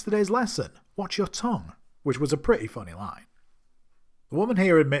about yesterday's lesson? Watch your tongue, which was a pretty funny line. The woman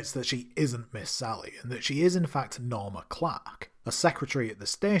here admits that she isn't Miss Sally, and that she is in fact Norma Clark, a secretary at the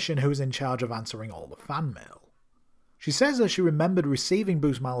station who is in charge of answering all the fan mail. She says that she remembered receiving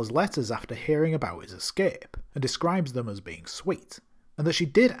Busmalis' letters after hearing about his escape, and describes them as being sweet, and that she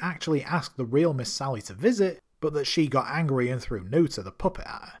did actually ask the real Miss Sally to visit, but that she got angry and threw Nuta the puppet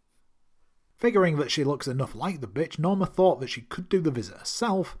at her. Figuring that she looks enough like the bitch, Norma thought that she could do the visit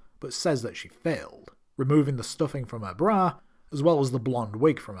herself, but says that she failed, removing the stuffing from her bra, as well as the blonde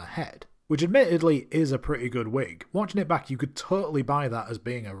wig from her head, which admittedly is a pretty good wig. Watching it back, you could totally buy that as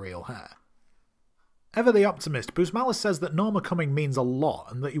being a real hair. Ever the optimist, Busmalis says that Norma coming means a lot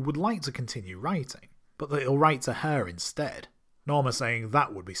and that he would like to continue writing, but that he'll write to her instead. Norma saying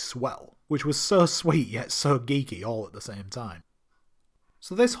that would be swell, which was so sweet yet so geeky all at the same time.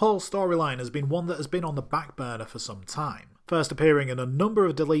 So this whole storyline has been one that has been on the back burner for some time, first appearing in a number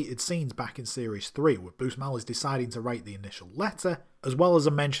of deleted scenes back in Series 3 with Busmalis deciding to write the initial letter, as well as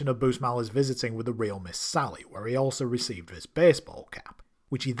a mention of Busmalis visiting with the real Miss Sally, where he also received this baseball cap,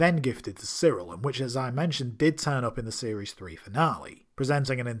 which he then gifted to Cyril, and which, as I mentioned, did turn up in the Series 3 finale,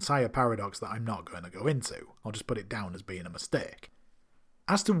 presenting an entire paradox that I'm not going to go into. I'll just put it down as being a mistake.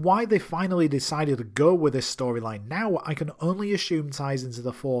 As to why they finally decided to go with this storyline now, I can only assume ties into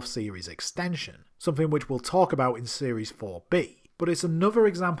the 4th series extension, something which we'll talk about in Series 4B, but it's another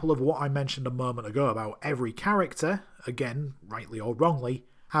example of what I mentioned a moment ago about every character, again, rightly or wrongly,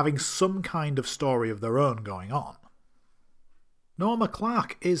 having some kind of story of their own going on. Norma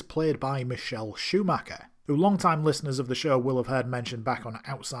Clark is played by Michelle Schumacher, who long-time listeners of the show will have heard mentioned back on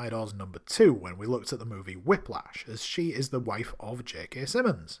Outside Oz number 2 when we looked at the movie Whiplash, as she is the wife of J.K.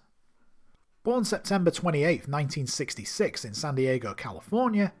 Simmons. Born September 28, 1966 in San Diego,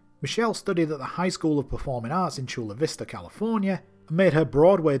 California, Michelle studied at the High School of Performing Arts in Chula Vista, California, and made her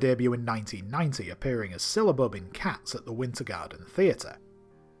Broadway debut in 1990, appearing as Syllabub in Cats at the Winter Garden Theatre.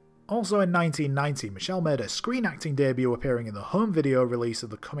 Also in 1990, Michelle made her screen acting debut appearing in the home video release of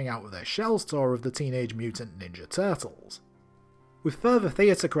the Coming Out of Their Shells tour of the Teenage Mutant Ninja Turtles. With further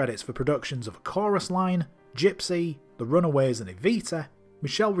theatre credits for productions of A Chorus Line, Gypsy, The Runaways and Evita,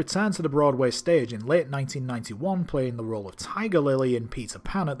 Michelle returned to the Broadway stage in late 1991 playing the role of Tiger Lily in Peter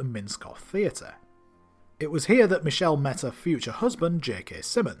Pan at the Minskoff Theatre. It was here that Michelle met her future husband J.K.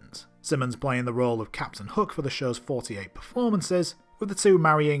 Simmons, Simmons playing the role of Captain Hook for the show's 48 performances, with the two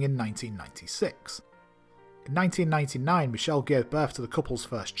marrying in 1996. In 1999, Michelle gave birth to the couple's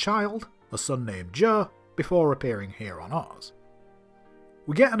first child, a son named Joe, before appearing here on Oz.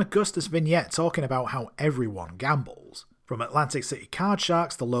 We get an Augustus vignette talking about how everyone gambles, from Atlantic City card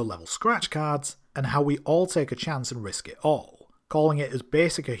sharks to low-level scratch cards, and how we all take a chance and risk it all, calling it as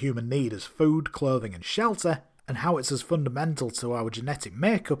basic a human need as food, clothing and shelter, and how it's as fundamental to our genetic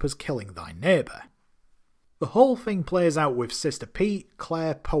makeup as killing thy neighbour. The whole thing plays out with Sister Pete,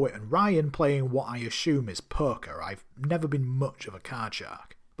 Claire, Poet and Ryan playing what I assume is poker. I've never been much of a card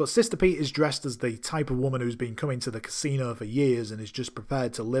shark. But Sister Pete is dressed as the type of woman who's been coming to the casino for years and is just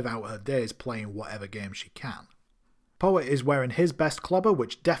prepared to live out her days playing whatever game she can. Poet is wearing his best clobber,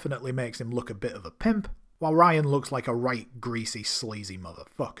 which definitely makes him look a bit of a pimp, while Ryan looks like a right greasy, sleazy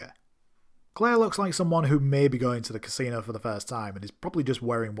motherfucker. Claire looks like someone who may be going to the casino for the first time and is probably just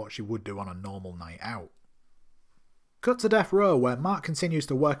wearing what she would do on a normal night out. Cut to Death Row, where Mark continues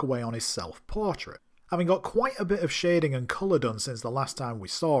to work away on his self-portrait, having got quite a bit of shading and colour done since the last time we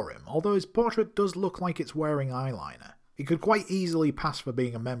saw him, although his portrait does look like it's wearing eyeliner. He could quite easily pass for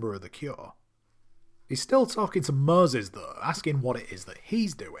being a member of The Cure. He's still talking to Moses though, asking what it is that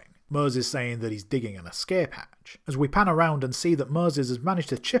he's doing, Moses saying that he's digging an escape hatch, as we pan around and see that Moses has managed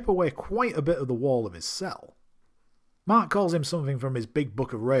to chip away quite a bit of the wall of his cell. Mark calls him something from his big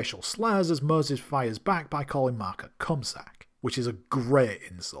book of racial slurs as Moses fires back by calling Mark a cumsack, which is a great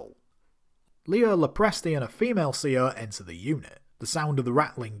insult. Leo Lopresti and a female CO enter the unit, the sound of the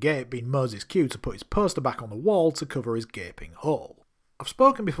rattling gate being Moses' cue to put his poster back on the wall to cover his gaping hole. I've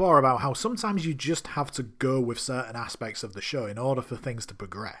spoken before about how sometimes you just have to go with certain aspects of the show in order for things to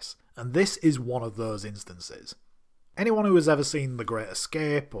progress, and this is one of those instances. Anyone who has ever seen The Great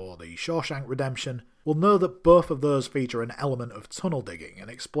Escape or The Shawshank Redemption will know that both of those feature an element of tunnel digging and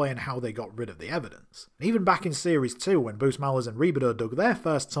explain how they got rid of the evidence. Even back in Series 2, when Busmalis and Rebadow dug their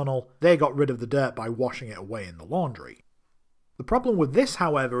first tunnel, they got rid of the dirt by washing it away in the laundry. The problem with this,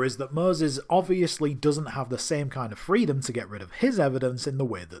 however, is that Moses obviously doesn't have the same kind of freedom to get rid of his evidence in the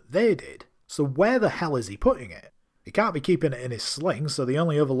way that they did. So where the hell is he putting it? He can't be keeping it in his sling, so the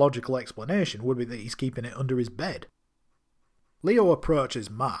only other logical explanation would be that he's keeping it under his bed. Leo approaches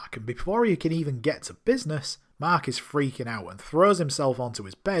Mark, and before he can even get to business, Mark is freaking out and throws himself onto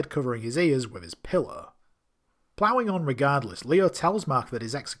his bed, covering his ears with his pillow. Ploughing on regardless, Leo tells Mark that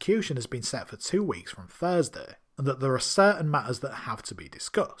his execution has been set for 2 weeks from Thursday, and that there are certain matters that have to be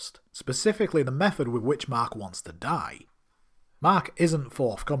discussed, specifically the method with which Mark wants to die. Mark isn't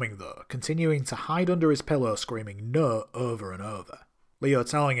forthcoming though, continuing to hide under his pillow screaming no over and over. Leo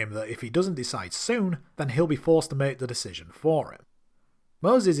telling him that if he doesn't decide soon, then he'll be forced to make the decision for him.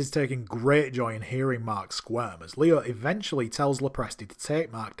 Moses is taking great joy in hearing Mark squirm as Leo eventually tells Lopresti to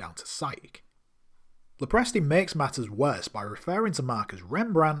take Mark down to Psych. Lopresti makes matters worse by referring to Mark as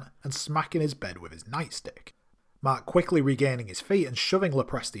Rembrandt and smacking his bed with his nightstick. Mark quickly regaining his feet and shoving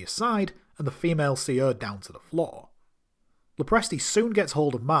Lopresti aside, and the female CO down to the floor. Lopresti soon gets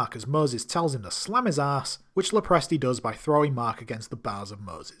hold of Mark as Moses tells him to slam his ass, which Lopresti does by throwing Mark against the bars of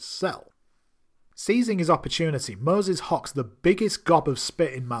Moses' cell. Seizing his opportunity, Moses hocks the biggest gob of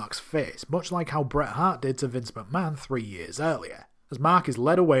spit in Mark's face, much like how Bret Hart did to Vince McMahon 3 years earlier, as Mark is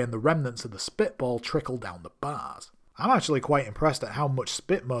led away and the remnants of the spitball trickle down the bars. I'm actually quite impressed at how much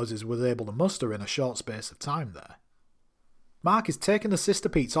spit Moses was able to muster in a short space of time there. Mark is taken to Sister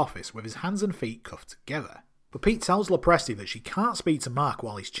Pete's office with his hands and feet cuffed together, but Pete tells Lopresti that she can't speak to Mark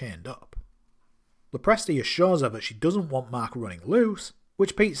while he's chained up. Lopresti assures her that she doesn't want Mark running loose,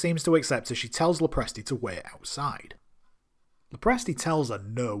 which Pete seems to accept as she tells Lopresti to wait outside. Lopresti tells her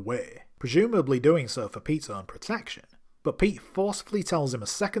no way, presumably doing so for Pete's own protection, but Pete forcefully tells him a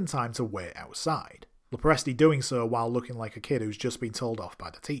second time to wait outside, Lopresti doing so while looking like a kid who's just been told off by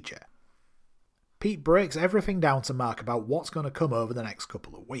the teacher. Pete breaks everything down to Mark about what's going to come over the next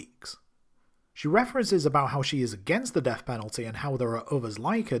couple of weeks. She references about how she is against the death penalty and how there are others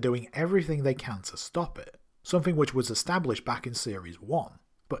like her doing everything they can to stop it, something which was established back in Series 1.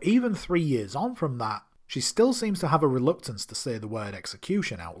 But even 3 years on from that, she still seems to have a reluctance to say the word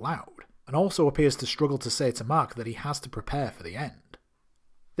execution out loud, and also appears to struggle to say to Mark that he has to prepare for the end.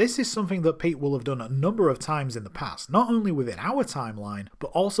 This is something that Pete will have done a number of times in the past, not only within our timeline,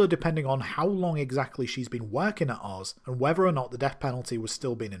 but also depending on how long exactly she's been working at Oz and whether or not the death penalty was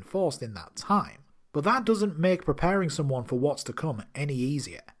still being enforced in that time. But that doesn't make preparing someone for what's to come any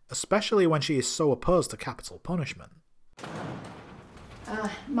easier, especially when she is so opposed to capital punishment.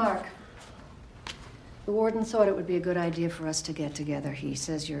 Mark, the warden thought it would be a good idea for us to get together. He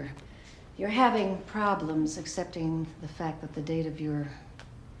says you're having problems accepting the fact that the date of your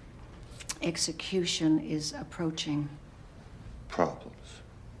execution is approaching. Problems?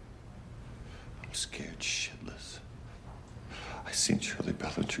 I'm scared shitless. I seen Shirley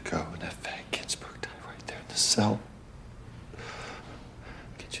Bellinger go and that fat Ginsburg die right there in the cell.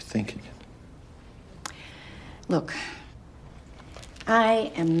 Get you thinking. Look,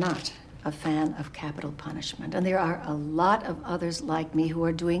 I am not a fan of capital punishment, and there are a lot of others like me who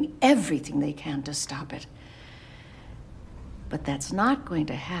are doing everything they can to stop it. But that's not going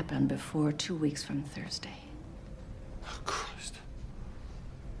to happen before 2 weeks from Thursday. Oh, Christ.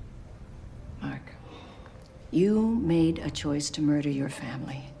 Mark, you made a choice to murder your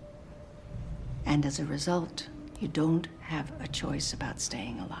family. And as a result, you don't have a choice about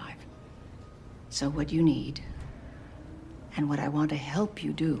staying alive. So what you need, and what I want to help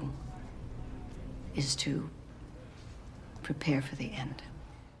you do, is to prepare for the end.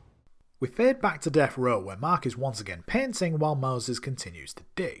 We fade back to Death Row, where Mark is once again painting while Moses continues to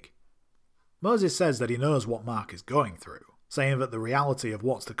dig. Moses says that he knows what Mark is going through, saying that the reality of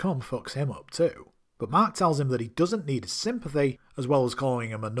what's to come fucks him up too. But Mark tells him that he doesn't need his sympathy, as well as calling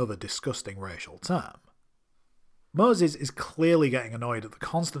him another disgusting racial term. Moses is clearly getting annoyed at the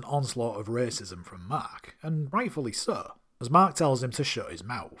constant onslaught of racism from Mark, and rightfully so, as Mark tells him to shut his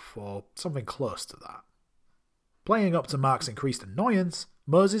mouth, or something close to that. Playing up to Mark's increased annoyance,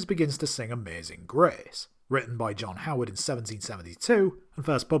 Moses begins to sing Amazing Grace, written by John Howard in 1772 and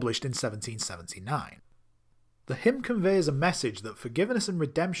first published in 1779. The hymn conveys a message that forgiveness and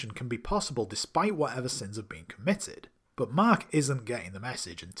redemption can be possible despite whatever sins have been committed, but Mark isn't getting the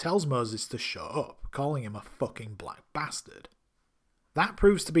message and tells Moses to shut up, calling him a fucking black bastard. That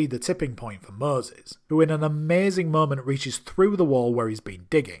proves to be the tipping point for Moses, who in an amazing moment reaches through the wall where he's been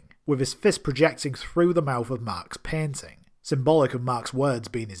digging, with his fist projecting through the mouth of Mark's painting, symbolic of Mark's words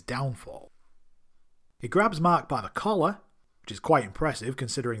being his downfall. He grabs Mark by the collar, which is quite impressive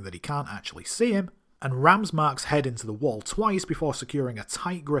considering that he can't actually see him, and rams Mark's head into the wall twice before securing a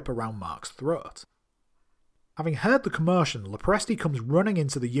tight grip around Mark's throat. Having heard the commotion, Lopresti comes running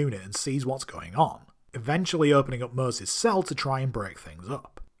into the unit and sees what's going on, eventually opening up Moses' cell to try and break things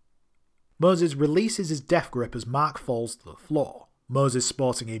up. Moses releases his death grip as Mark falls to the floor, Moses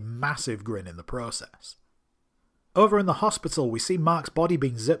sporting a massive grin in the process. Over in the hospital, we see Mark's body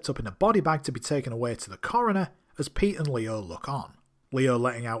being zipped up in a body bag to be taken away to the coroner as Pete and Leo look on, Leo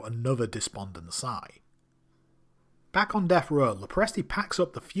letting out another despondent sigh. Back on death row, Lopresti packs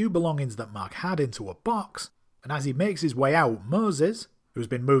up the few belongings that Mark had into a box, and as he makes his way out, Moses, who's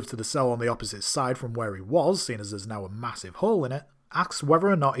been moved to the cell on the opposite side from where he was, seeing as there's now a massive hole in it, asks whether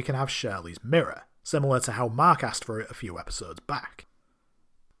or not he can have Shirley's mirror, similar to how Mark asked for it a few episodes back.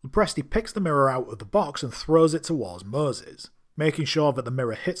 Lopresti picks the mirror out of the box and throws it towards Moses, making sure that the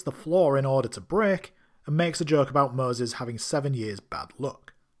mirror hits the floor in order to break, and makes a joke about Moses having 7 years bad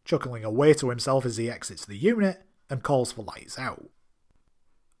luck. chuckling away to himself as he exits the unit and calls for lights out.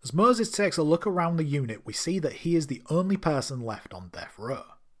 As Moses takes a look around the unit, we see that he is the only person left on death row.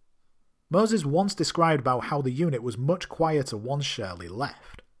 Moses once described about how the unit was much quieter once Shirley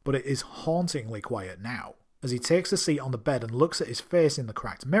left, but it is hauntingly quiet now, as he takes a seat on the bed and looks at his face in the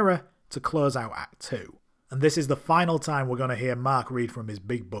cracked mirror to close out Act 2. And this is the final time we're going to hear Mark read from his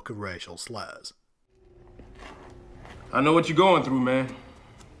big book of racial slurs. I know what you're going through, man.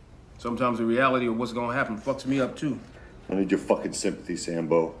 Sometimes the reality of what's gonna happen fucks me up, too. I need your fucking sympathy,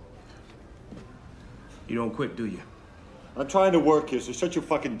 Sambo. You don't quit, do you? I'm trying to work here, so shut your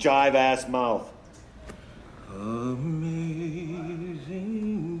fucking jive-ass mouth. Amazing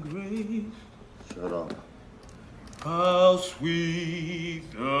grace. Shut up. How sweet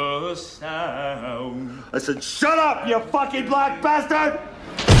the sound. I said, shut up, you fucking black bastard!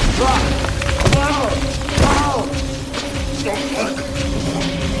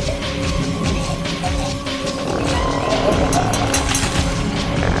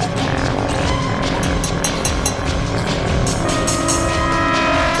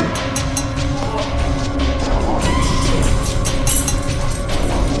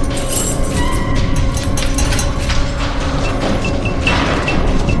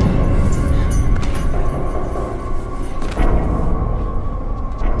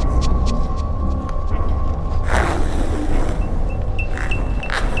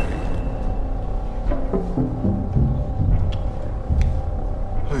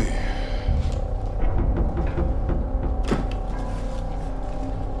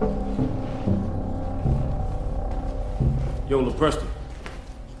 Yo, LaPreston,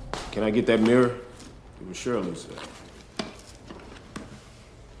 can I get that mirror? It was Shirley said.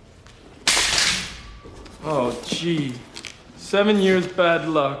 Oh, gee. 7 years bad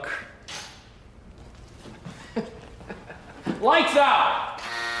luck. Lights out!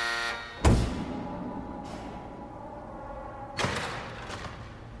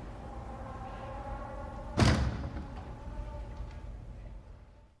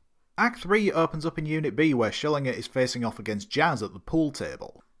 Act 3 opens up in Unit B where Schillinger is facing off against Jazz at the pool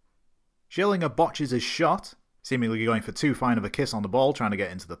table. Schillinger botches his shot, seemingly going for too fine of a kiss on the ball trying to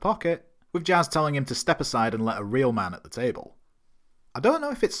get into the pocket, with Jazz telling him to step aside and let a real man at the table. I don't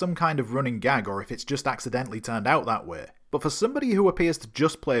know if it's some kind of running gag or if it's just accidentally turned out that way, but for somebody who appears to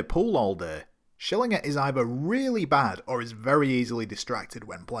just play pool all day, Schillinger is either really bad or is very easily distracted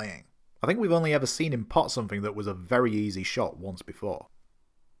when playing. I think we've only ever seen him pot something that was a very easy shot once before.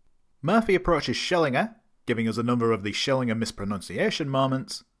 Murphy approaches Schillinger, giving us a number of the Schillinger mispronunciation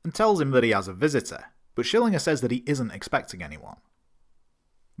moments, and tells him that he has a visitor, but Schillinger says that he isn't expecting anyone.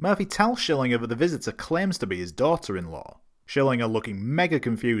 Murphy tells Schillinger that the visitor claims to be his daughter-in-law, Schillinger looking mega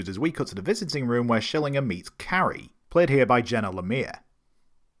confused as we cut to the visiting room where Schillinger meets Carrie, played here by Jenna Lemire.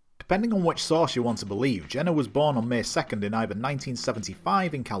 Depending on which source you want to believe, Jenna was born on May 2nd in either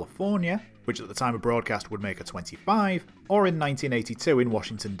 1975 in California, which at the time of broadcast would make her 25, or in 1982 in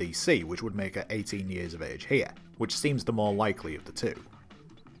Washington DC, which would make her 18 years of age here, which seems the more likely of the two.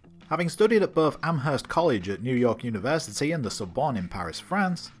 Having studied at both Amherst College at New York University and the Sorbonne in Paris,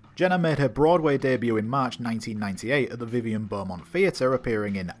 France, Jenna made her Broadway debut in March 1998 at the Vivian Beaumont Theatre,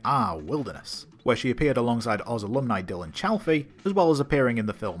 appearing in Wilderness, where she appeared alongside Oz alumni Dylan Chalfie, as well as appearing in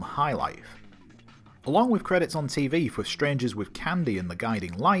the film High Life. Along with credits on TV for Strangers with Candy and The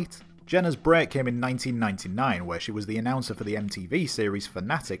Guiding Light, Jenna's break came in 1999, where she was the announcer for the MTV series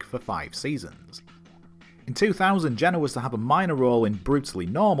Fanatic for 5 seasons. In 2000, Jenna was to have a minor role in Brutally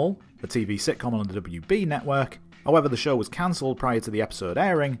Normal, a TV sitcom on the WB network. However, the show was cancelled prior to the episode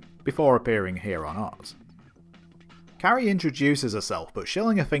airing, before appearing here on Oz. Carrie introduces herself, but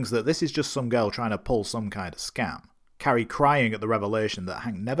Schillinger thinks that this is just some girl trying to pull some kind of scam, Carrie crying at the revelation that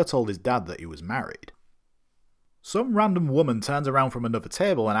Hank never told his dad that he was married. Some random woman turns around from another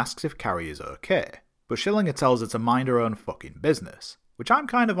table and asks if Carrie is okay, but Schillinger tells her to mind her own fucking business, which I'm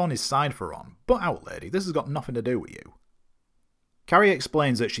kind of on his side for but out lady, this has got nothing to do with you. Carrie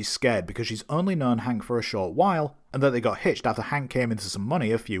explains that she's scared because she's only known Hank for a short while, and that they got hitched after Hank came into some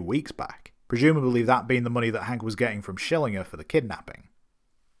money a few weeks back, presumably that being the money that Hank was getting from Schillinger for the kidnapping.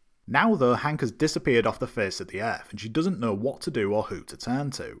 Now though, Hank has disappeared off the face of the earth, and she doesn't know what to do or who to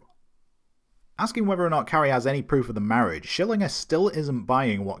turn to. Asking whether or not Carrie has any proof of the marriage, Schillinger still isn't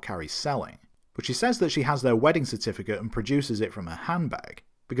buying what Carrie's selling, but she says that she has their wedding certificate and produces it from her handbag,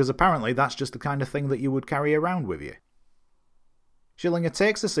 because apparently that's just the kind of thing that you would carry around with you. Schillinger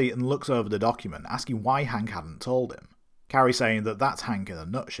takes a seat and looks over the document, asking why Hank hadn't told him, Carrie saying that that's Hank in a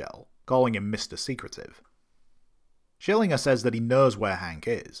nutshell, calling him Mr. Secretive. Schillinger says that he knows where Hank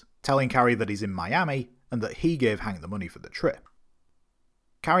is, telling Carrie that he's in Miami, and that he gave Hank the money for the trip.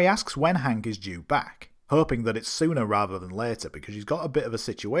 Carrie asks when Hank is due back, hoping that it's sooner rather than later because she's got a bit of a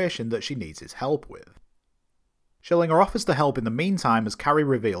situation that she needs his help with. Schillinger offers to help in the meantime as Carrie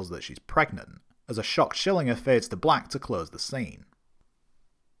reveals that she's pregnant, as a shocked Schillinger fades to black to close the scene.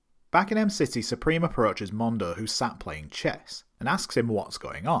 Back in M-City, Supreme approaches Mondo, who's sat playing chess, and asks him what's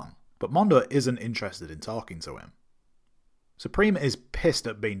going on, but Mondo isn't interested in talking to him. Supreme is pissed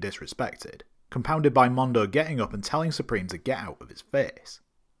at being disrespected, compounded by Mondo getting up and telling Supreme to get out of his face.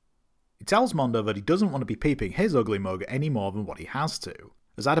 He tells Mondo that he doesn't want to be peeping his ugly mug any more than what he has to,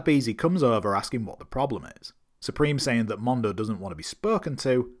 as Adebisi comes over asking what the problem is, Supreme saying that Mondo doesn't want to be spoken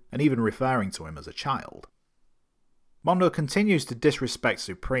to, and even referring to him as a child. Mondo continues to disrespect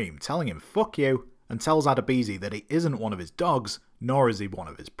Supreme, telling him fuck you, and tells Adebisi that he isn't one of his dogs, nor is he one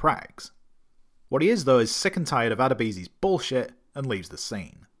of his prags. What he is though is sick and tired of Adebisi's bullshit, and leaves the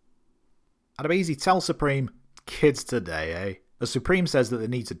scene. Adebisi tells Supreme, kids today, eh? As Supreme says that they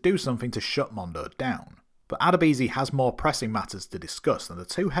need to do something to shut Mondo down. But Adebisi has more pressing matters to discuss, and the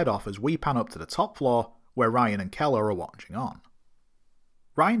two head off as we pan up to the top floor, where Ryan and Keller are watching on.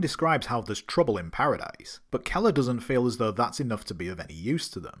 Ryan describes how there's trouble in paradise, but Keller doesn't feel as though that's enough to be of any use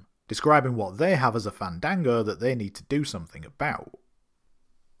to them, describing what they have as a fandango that they need to do something about.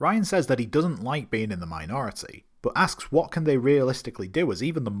 Ryan says that he doesn't like being in the minority, but asks what can they realistically do as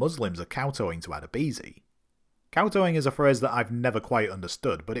even the Muslims are kowtowing to Adebisi. Kowtowing is a phrase that I've never quite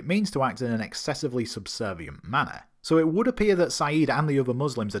understood, but it means to act in an excessively subservient manner, so it would appear that Saeed and the other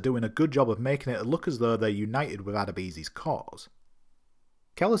Muslims are doing a good job of making it look as though they're united with Adebisi's cause.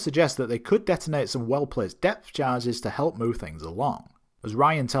 Keller suggests that they could detonate some well-placed depth charges to help move things along, as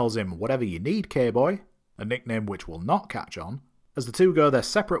Ryan tells him whatever you need, K-Boy, a nickname which will not catch on, as the two go their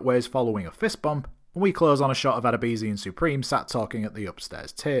separate ways following a fist bump, and we close on a shot of Adebisi and Supreme sat talking at the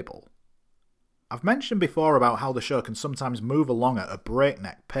upstairs table. I've mentioned before about how the show can sometimes move along at a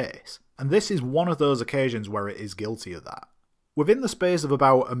breakneck pace, and this is one of those occasions where it is guilty of that. Within the space of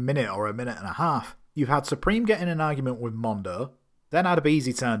about a minute or a minute and a half, you've had Supreme get in an argument with Mondo, then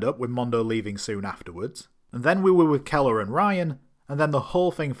Adebisi turned up with Mondo leaving soon afterwards, and then we were with Keller and Ryan, and then the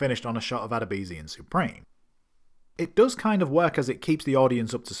whole thing finished on a shot of Adebisi and Supreme. It does kind of work as it keeps the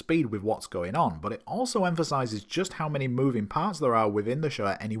audience up to speed with what's going on, but it also emphasises just how many moving parts there are within the show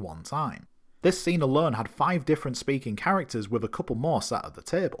at any one time. This scene alone had 5 different speaking characters with a couple more sat at the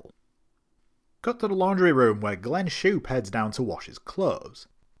table. Cut to the laundry room where Glenn Shoup heads down to wash his clothes.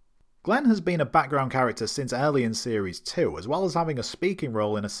 Glenn has been a background character since early in Series 2, as well as having a speaking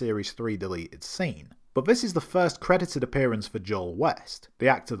role in a Series 3 deleted scene, but this is the first credited appearance for Joel West, the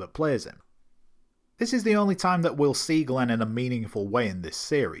actor that plays him. This is the only time that we'll see Glenn in a meaningful way in this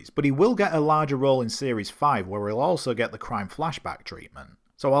series, but he will get a larger role in Series 5 where he'll also get the crime flashback treatment,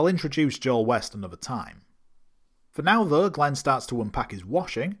 so I'll introduce Joel West another time. For now though, Glenn starts to unpack his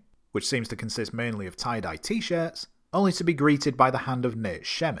washing, which seems to consist mainly of tie-dye t-shirts, only to be greeted by the hand of Nate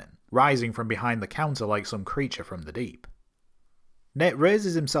Shemin, rising from behind the counter like some creature from the deep. Nate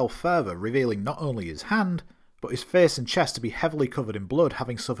raises himself further, revealing not only his hand, but his face and chest to be heavily covered in blood,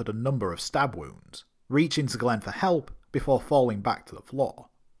 having suffered a number of stab wounds, reaching to Glenn for help before falling back to the floor.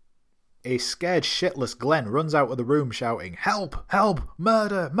 A scared shitless Glenn runs out of the room shouting, "Help! Help!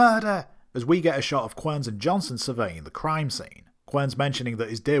 Murder! Murder!" as we get a shot of Querns and Johnson surveying the crime scene, Querns mentioning that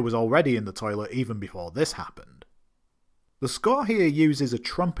his deer was already in the toilet even before this happened. The score here uses a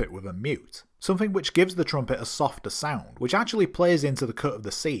trumpet with a mute, something which gives the trumpet a softer sound, which actually plays into the cut of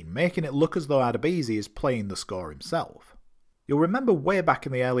the scene, making it look as though Adebisi is playing the score himself. You'll remember way back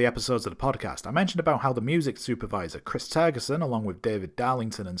in the early episodes of the podcast, I mentioned about how the music supervisor, Chris Tergerson, along with David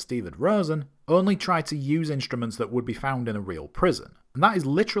Darlington and Steven Rosen, only tried to use instruments that would be found in a real prison. And that is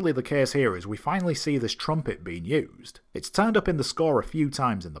literally the case here as we finally see this trumpet being used. It's turned up in the score a few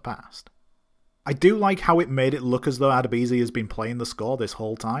times in the past. I do like how it made it look as though Adebisi has been playing the score this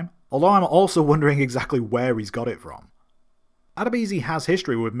whole time, although I'm also wondering exactly where he's got it from. Adebisi has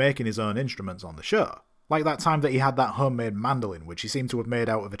history with making his own instruments on the show, like that time that he had that homemade mandolin which he seemed to have made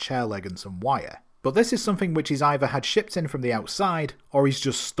out of a chair leg and some wire. But this is something which he's either had shipped in from the outside, or he's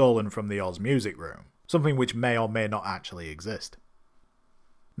just stolen from the Oz Music Room, something which may or may not actually exist.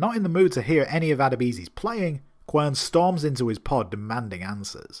 Not in the mood to hear any of Adebisi's playing, Quern storms into his pod demanding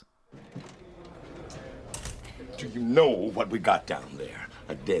answers. Do you know what we got down there?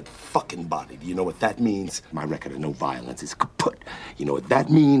 A dead fucking body. Do you know what that means? My record of no violence is kaput. You know what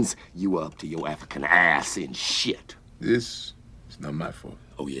that means? You up to your African ass in shit. This is not my fault.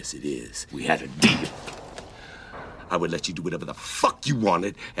 Oh, yes, it is. We had a deal. I would let you do whatever the fuck you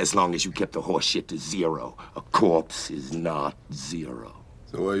wanted as long as you kept the horse shit to 0. A corpse is not 0.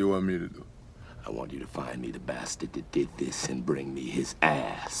 So what do you want me to do? I want you to find me the bastard that did this and bring me his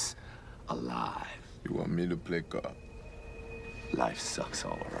ass alive. You want me to play cop? Life sucks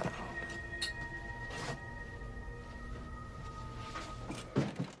all around.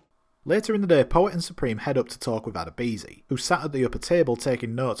 Later in the day, Poet and Supreme head up to talk with Adebisi, who sat at the upper table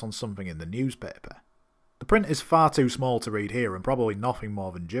taking notes on something in the newspaper. The print is far too small to read here and probably nothing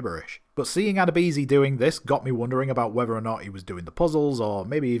more than gibberish, but seeing Adebisi doing this got me wondering about whether or not he was doing the puzzles or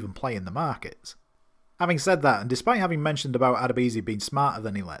maybe even playing the markets. Having said that, and despite having mentioned about Adebisi being smarter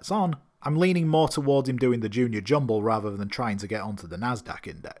than he lets on, I'm leaning more towards him doing the junior jumble rather than trying to get onto the Nasdaq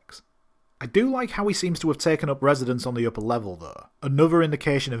index. I do like how he seems to have taken up residence on the upper level though, another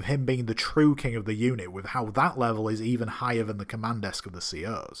indication of him being the true king of the unit with how that level is even higher than the command desk of the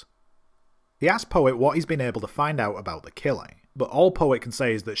COs. He asks Poet what he's been able to find out about the killing, but all Poet can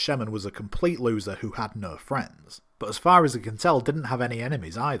say is that Shemin was a complete loser who had no friends, but as far as he can tell didn't have any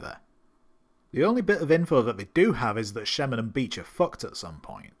enemies either. The only bit of info that they do have is that Shemin and Beecher fucked at some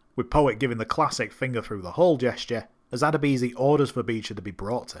point, with Poet giving the classic finger through the hole gesture as Adebisi orders for Beecher to be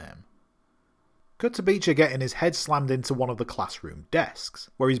brought to him. Cut to Beecher getting his head slammed into one of the classroom desks,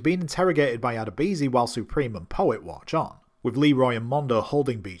 where he's being interrogated by Adebisi while Supreme and Poet watch on, with Leroy and Mondo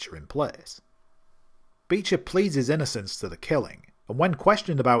holding Beecher in place. Beecher pleads his innocence to the killing, and when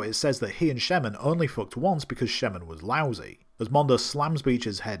questioned about it says that he and Shemin only fucked once because Shemin was lousy, as Mondo slams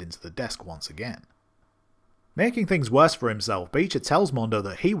Beecher's head into the desk once again. Making things worse for himself, Beecher tells Mondo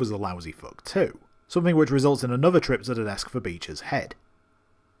that he was a lousy fuck too, something which results in another trip to the desk for Beecher's head.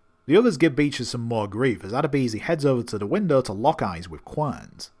 The others give Beecher some more grief as Adebisi heads over to the window to lock eyes with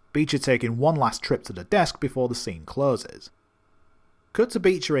Querns, Beecher taking one last trip to the desk before the scene closes. Cut to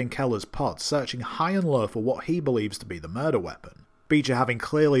Beecher in Keller's pod searching high and low for what he believes to be the murder weapon, Beecher having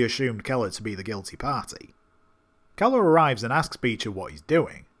clearly assumed Keller to be the guilty party. Keller arrives and asks Beecher what he's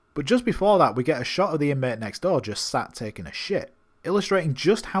doing, but just before that we get a shot of the inmate next door just sat taking a shit, illustrating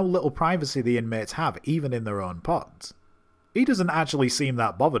just how little privacy the inmates have even in their own pods. He doesn't actually seem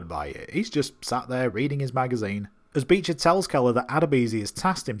that bothered by it, he's just sat there reading his magazine, as Beecher tells Keller that Adebisi has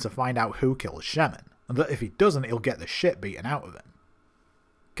tasked him to find out who killed Shemin, and that if he doesn't he'll get the shit beaten out of him.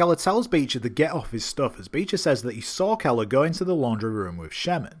 Keller tells Beecher to get off his stuff as Beecher says that he saw Keller go into the laundry room with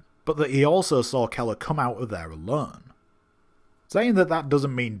Shemin, but that he also saw Keller come out of there alone. Saying that that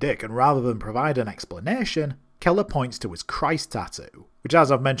doesn't mean dick, and rather than provide an explanation, Keller points to his Christ tattoo, which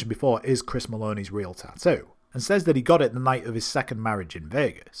as I've mentioned before is Chris Maloney's real tattoo, and says that he got it the night of his second marriage in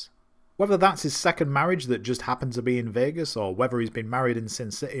Vegas. Whether that's his second marriage that just happened to be in Vegas, or whether he's been married in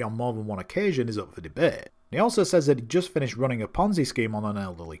Sin City on more than one occasion is up for debate. He also says that he just finished running a Ponzi scheme on an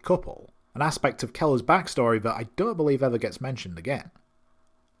elderly couple, an aspect of Keller's backstory that I don't believe ever gets mentioned again.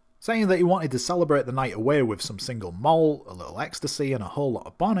 Saying that he wanted to celebrate the night away with some single malt, a little ecstasy and a whole lot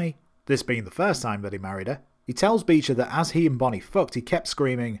of Bonnie, this being the first time that he married her, he tells Beecher that as he and Bonnie fucked he kept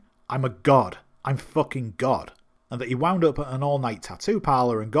screaming, "I'm a god, I'm fucking God," and that he wound up at an all-night tattoo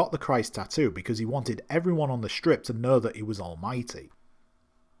parlour and got the Christ tattoo because he wanted everyone on the strip to know that he was almighty.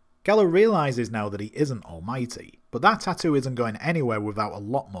 Keller realises now that he isn't almighty, but that tattoo isn't going anywhere without a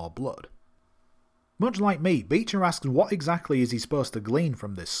lot more blood. Much like me, Beecher asks what exactly is he supposed to glean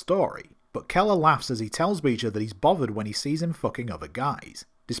from this story, but Keller laughs as he tells Beecher that he's bothered when he sees him fucking other guys,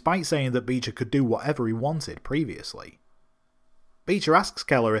 despite saying that Beecher could do whatever he wanted previously. Beecher asks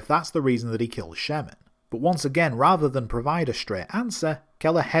Keller if that's the reason that he killed Shemin, but once again, rather than provide a straight answer,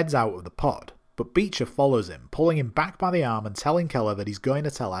 Keller heads out of the pod, but Beecher follows him, pulling him back by the arm and telling Keller that he's going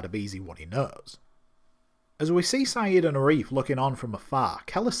to tell Adebisi what he knows. As we see Saeed and Arif looking on from afar,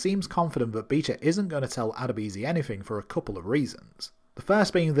 Keller seems confident that Beecher isn't going to tell Adebisi anything for a couple of reasons. The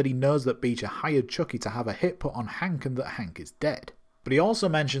first being that he knows that Beecher hired Chucky to have a hit put on Hank and that Hank is dead. But he also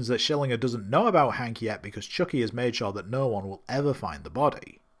mentions that Schillinger doesn't know about Hank yet because Chucky has made sure that no one will ever find the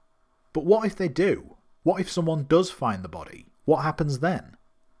body. But what if they do? What if someone does find the body? What happens then?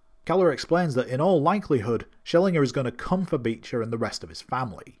 Keller explains that in all likelihood, Schillinger is going to come for Beecher and the rest of his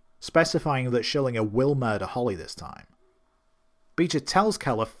family, specifying that Schillinger will murder Holly this time. Beecher tells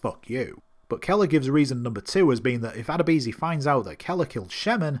Keller fuck you, but Keller gives reason number 2 as being that if Adebisi finds out that Keller killed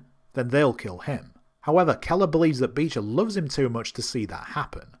Shemin, then they'll kill him. However, Keller believes that Beecher loves him too much to see that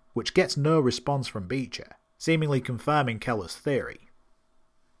happen, which gets no response from Beecher, seemingly confirming Keller's theory.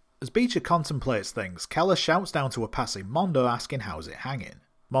 As Beecher contemplates things, Keller shouts down to a passing Mondo asking how's it hanging,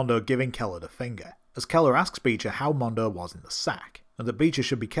 Mondo giving Keller the finger, as Keller asks Beecher how Mondo was in the sack, and that Beecher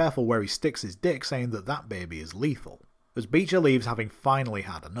should be careful where he sticks his dick, saying that that baby is lethal, as Beecher leaves having finally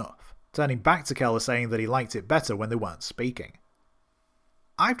had enough, turning back to Keller saying that he liked it better when they weren't speaking.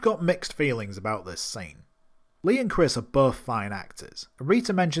 I've got mixed feelings about this scene. Lee and Chris are both fine actors, and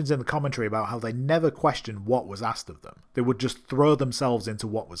Rita mentions in the commentary about how they never questioned what was asked of them. They would just throw themselves into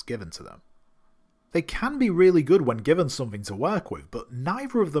what was given to them. They can be really good when given something to work with, but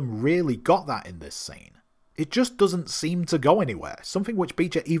neither of them really got that in this scene. It just doesn't seem to go anywhere, something which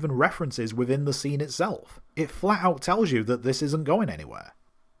Beecher even references within the scene itself. It flat out tells you that this isn't going anywhere.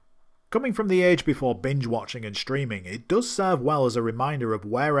 Coming from the age before binge watching and streaming, it does serve well as a reminder of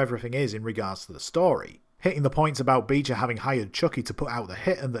where everything is in regards to the story, hitting the points about Beecher having hired Chucky to put out the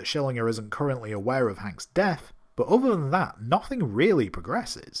hit and that Schillinger isn't currently aware of Hank's death, but other than that, nothing really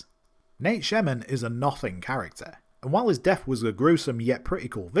progresses. Nate Sherman is a nothing character, and while his death was a gruesome yet pretty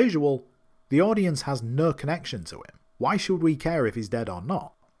cool visual, the audience has no connection to him. Why should we care if he's dead or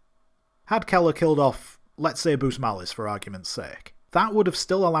not? Had Keller killed off, let's say Bruce Mallis for argument's sake, that would have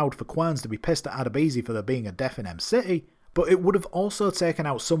still allowed for Querns to be pissed at Adebisi for there being a death in M-City, but it would have also taken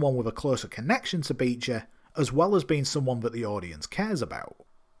out someone with a closer connection to Beecher, as well as being someone that the audience cares about.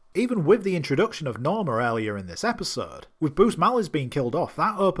 Even with the introduction of Norma earlier in this episode, with Bruce Mallis being killed off,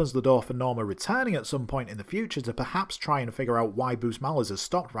 that opens the door for Norma returning at some point in the future to perhaps try and figure out why Bruce Mallis has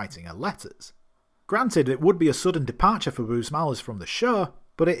stopped writing her letters. Granted, it would be a sudden departure for Bruce Mallis from the show,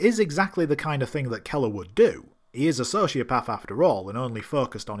 but it is exactly the kind of thing that Keller would do. He is a sociopath after all, and only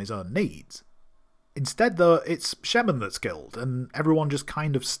focused on his own needs. Instead though, it's Sherman that's killed, and everyone just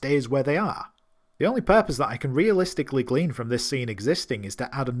kind of stays where they are. The only purpose that I can realistically glean from this scene existing is to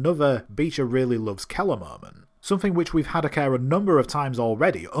add another Beecher really loves Keller moment, something which we've had occur a number of times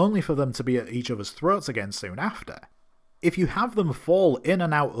already, only for them to be at each other's throats again soon after. If you have them fall in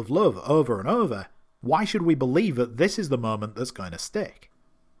and out of love over and over, why should we believe that this is the moment that's going to stick?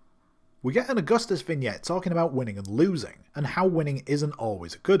 We get an Augustus vignette talking about winning and losing, and how winning isn't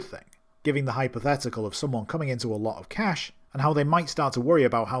always a good thing, giving the hypothetical of someone coming into a lot of cash, and how they might start to worry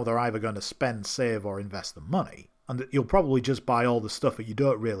about how they're either going to spend, save, or invest the money, and that you'll probably just buy all the stuff that you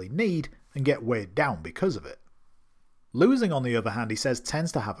don't really need and get weighed down because of it. Losing, on the other hand, he says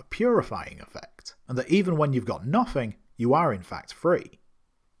tends to have a purifying effect, and that even when you've got nothing, you are in fact free.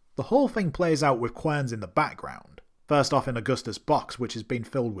 The whole thing plays out with Querns in the background, first off in Augustus' box which has been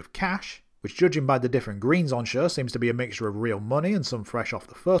filled with cash, which judging by the different greens on show seems to be a mixture of real money and some fresh off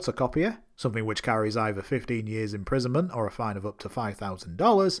the photocopier, something which carries either 15 years imprisonment or a fine of up to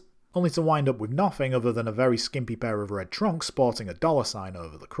 $5,000, only to wind up with nothing other than a very skimpy pair of red trunks sporting a $sign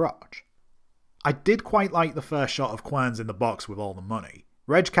over the crotch. I did quite like the first shot of Querns in the box with all the money.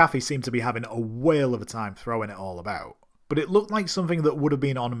 Reg Caffey seemed to be having a whale of a time throwing it all about, but it looked like something that would have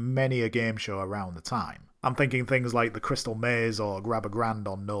been on many a game show around the time. I'm thinking things like the Crystal Maze or Grab a Grand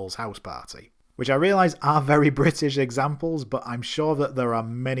on Noel's House Party, which I realise are very British examples, but I'm sure that there are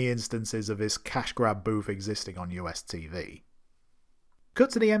many instances of this cash grab booth existing on US TV.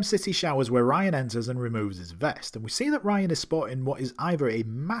 Cut to the M-City showers where Ryan enters and removes his vest, and we see that Ryan is sporting what is either a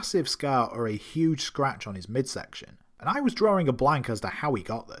massive scar or a huge scratch on his midsection, and I was drawing a blank as to how he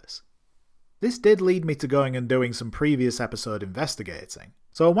got this. This did lead me to going and doing some previous episode investigating,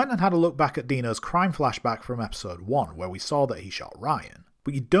 so I went and had a look back at Dino's crime flashback from episode 1 where we saw that he shot Ryan,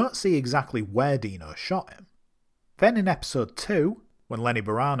 but you don't see exactly where Dino shot him. Then in episode 2, when Lenny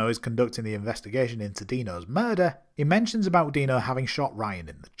Barano is conducting the investigation into Dino's murder, he mentions about Dino having shot Ryan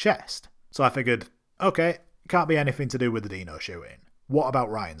in the chest, so I figured, okay, can't be anything to do with the Dino shooting. What about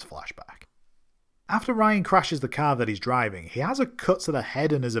Ryan's flashback? After Ryan crashes the car that he's driving, he has a cut to the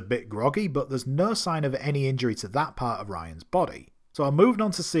head and is a bit groggy, but there's no sign of any injury to that part of Ryan's body. So I moved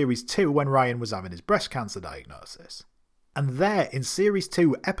on to Series 2 when Ryan was having his breast cancer diagnosis. And there, in Series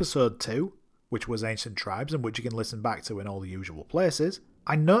 2, Episode 2, which was Ancient Tribes and which you can listen back to in all the usual places,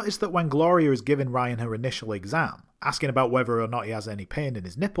 I noticed that when Gloria is giving Ryan her initial exam, asking about whether or not he has any pain in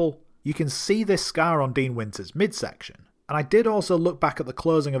his nipple, you can see this scar on Dean Winter's midsection. And I did also look back at the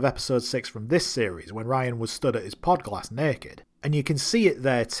closing of episode 6 from this series when Ryan was stood at his pod glass naked, and you can see it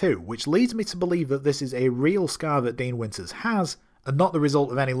there too, which leads me to believe that this is a real scar that Dean Winters has, and not the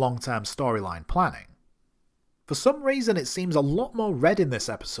result of any long-term storyline planning. For some reason it seems a lot more red in this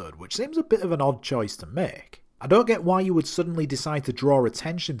episode, which seems a bit of an odd choice to make. I don't get why you would suddenly decide to draw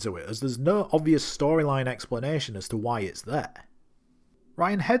attention to it, as there's no obvious storyline explanation as to why it's there.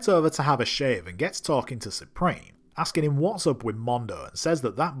 Ryan heads over to have a shave and gets talking to Supreme, asking him what's up with Mondo, and says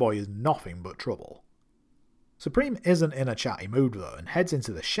that that boy is nothing but trouble. Supreme isn't in a chatty mood though, and heads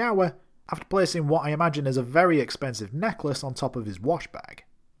into the shower after placing what I imagine is a very expensive necklace on top of his wash bag.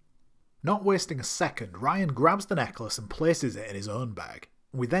 Not wasting a second, Ryan grabs the necklace and places it in his own bag,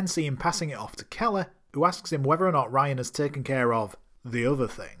 and we then see him passing it off to Keller, who asks him whether or not Ryan has taken care of the other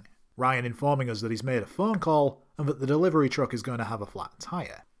thing, Ryan informing us that he's made a phone call and that the delivery truck is going to have a flat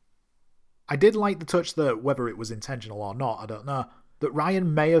tyre. I did like the touch that, whether it was intentional or not, I don't know, that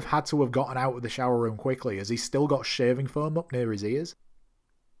Ryan may have had to have gotten out of the shower room quickly as he's still got shaving foam up near his ears.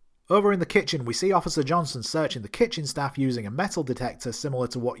 Over in the kitchen, we see Officer Johnson searching the kitchen staff using a metal detector similar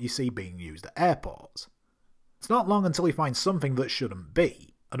to what you see being used at airports. It's not long until he finds something that shouldn't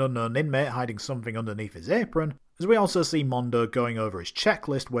be, an unknown inmate hiding something underneath his apron, as we also see Mondo going over his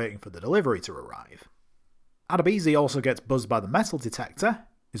checklist waiting for the delivery to arrive. Adebisi also gets buzzed by the metal detector,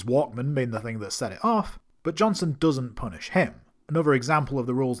 his Walkman being the thing that set it off, but Johnson doesn't punish him, another example of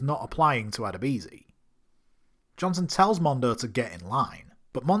the rules not applying to Adebisi. Johnson tells Mondo to get in line,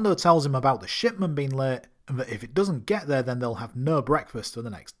 but Mondo tells him about the shipment being late and that if it doesn't get there then they'll have no breakfast for the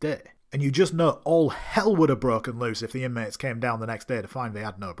next day. And you just know all hell would have broken loose if the inmates came down the next day to find they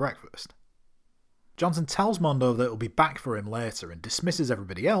had no breakfast. Johnson tells Mondo that it'll be back for him later and dismisses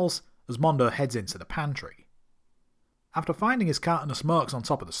everybody else as Mondo heads into the pantry. After finding his carton of smokes on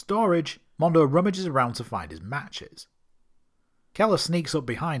top of the storage, Mondo rummages around to find his matches. Keller sneaks up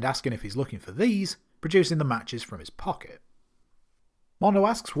behind asking if he's looking for these, producing the matches from his pocket. Mondo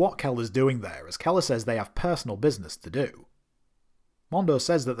asks what Keller's doing there, as Keller says they have personal business to do. Mondo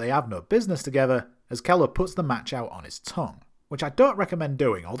says that they have no business together, as Keller puts the match out on his tongue, which I don't recommend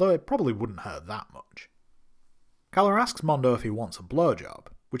doing, although it probably wouldn't hurt that much. Keller asks Mondo if he wants a blowjob,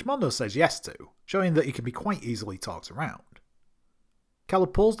 which Mondo says yes to, showing that he can be quite easily talked around. Keller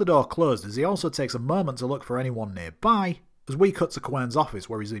pulls the door closed as he also takes a moment to look for anyone nearby, as we cut to Quern's office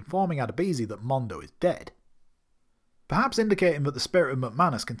where he's informing Adebisi that Mondo is dead. Perhaps indicating that the spirit of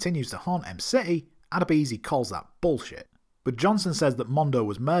McManus continues to haunt M-City, Adebisi calls that bullshit, but Johnson says that Mondo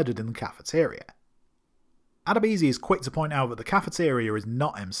was murdered in the cafeteria. Adebisi is quick to point out that the cafeteria is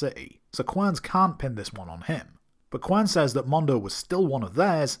not M-City, so Querns can't pin this one on him, but Quern says that Mondo was still one of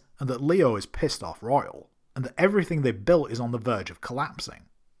theirs and that Leo is pissed off Royal, and that everything they built is on the verge of collapsing.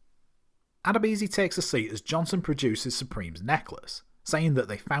 Adebisi takes a seat as Johnson produces Supreme's necklace, saying that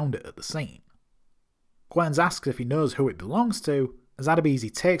they found it at the scene. Querns asks if he knows who it belongs to, as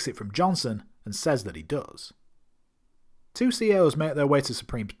Adebisi takes it from Johnson and says that he does. Two COs make their way to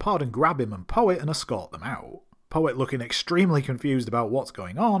Supreme's pod and grab him and Poet and escort them out, Poet looking extremely confused about what's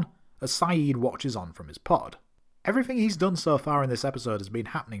going on, as Saeed watches on from his pod. Everything he's done so far in this episode has been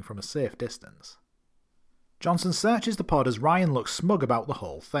happening from a safe distance. Johnson searches the pod as Ryan looks smug about the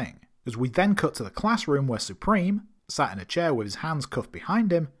whole thing, as we then cut to the classroom where Supreme, sat in a chair with his hands cuffed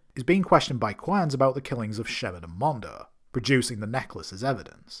behind him, is being questioned by Querns about the killings of Shepard and Mondo, producing the necklace as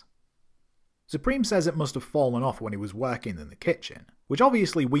evidence. Supreme says it must have fallen off when he was working in the kitchen, which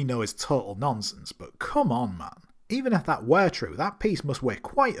obviously we know is total nonsense, but come on man, even if that were true, that piece must weigh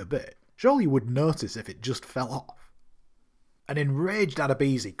quite a bit, surely you would notice if it just fell off. An enraged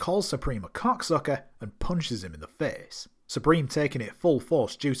Adebisi calls Supreme a cocksucker and punches him in the face, Supreme taking it full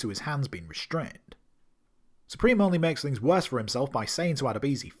force due to his hands being restrained. Supreme only makes things worse for himself by saying to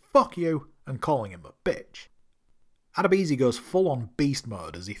Adebisi, "Fuck you," and calling him a bitch. Adebisi goes full on beast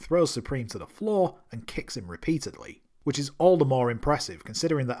mode as he throws Supreme to the floor and kicks him repeatedly, which is all the more impressive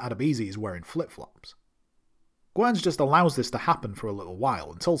considering that Adebisi is wearing flip-flops. Querns just allows this to happen for a little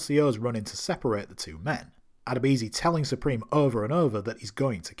while until COs run in to separate the two men, Adebisi telling Supreme over and over that he's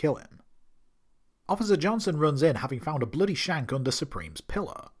going to kill him. Officer Johnson runs in having found a bloody shank under Supreme's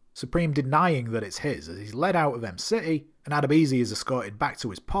pillow, Supreme denying that it's his as he's led out of M-City and Adebisi is escorted back to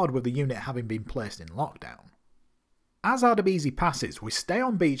his pod with the unit having been placed in lockdown. As Adebisi passes, we stay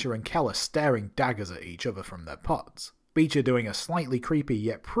on Beecher and Keller staring daggers at each other from their pods, Beecher doing a slightly creepy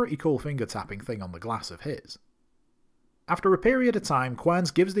yet pretty cool finger tapping thing on the glass of his. After a period of time,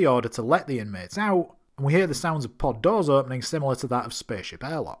 Querns gives the order to let the inmates out, and we hear the sounds of pod doors opening similar to that of spaceship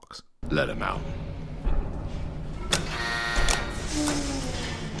airlocks. Let him out.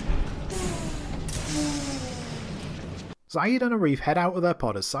 Saeed and Arif head out of their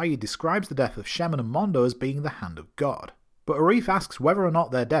pod as Saeed describes the death of Shemin and Mondo as being the hand of God, but Arif asks whether or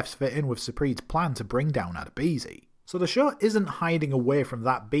not their deaths fit in with Supreme's plan to bring down Adebisi. So the show isn't hiding away from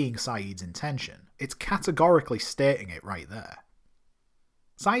that being Saeed's intention, it's categorically stating it right there.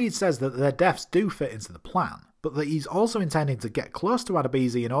 Saeed says that their deaths do fit into the plan, but that he's also intending to get close to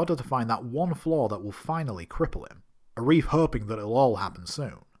Adebisi in order to find that one flaw that will finally cripple him, Arif hoping that it'll all happen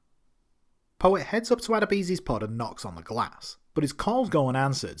soon. Poet heads up to Adebisi's pod and knocks on the glass, but his calls go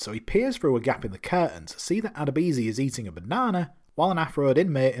unanswered, so he peers through a gap in the curtain to see that Adebisi is eating a banana while an afroed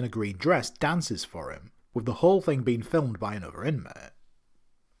inmate in a green dress dances for him, with the whole thing being filmed by another inmate.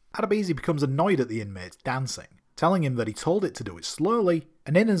 Adebisi becomes annoyed at the inmate's dancing, telling him that he told it to do it slowly,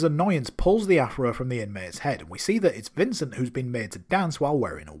 and in his annoyance pulls the afro from the inmate's head and we see that it's Vincent who's been made to dance while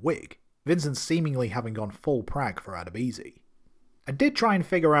wearing a wig, Vincent seemingly having gone full prag for Adebisi. I did try and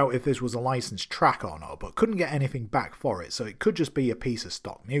figure out if this was a licensed track or not, but couldn't get anything back for it, so it could just be a piece of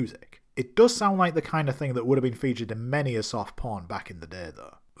stock music. It does sound like the kind of thing that would have been featured in many a soft porn back in the day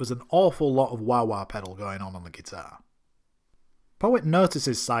though. There's an awful lot of wah-wah pedal going on the guitar. Poet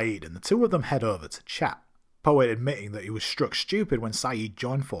notices Saeed and the two of them head over to chat, Poet admitting that he was struck stupid when Saeed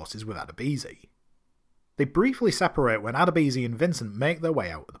joined forces with Adebisi. They briefly separate when Adebisi and Vincent make their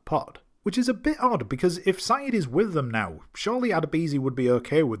way out of the pod, which is a bit odd because if Saeed is with them now, surely Adebisi would be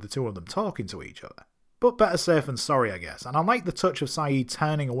okay with the two of them talking to each other. But better safe than sorry, I guess, and I like the touch of Saeed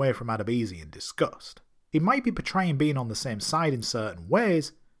turning away from Adebisi in disgust. He might be portraying being on the same side in certain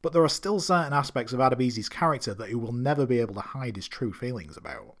ways, but there are still certain aspects of Adebisi's character that he will never be able to hide his true feelings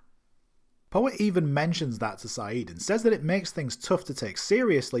about. Poet even mentions that to Saeed and says that it makes things tough to take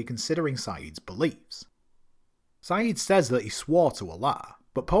seriously considering Saeed's beliefs. Saeed says that he swore to Allah,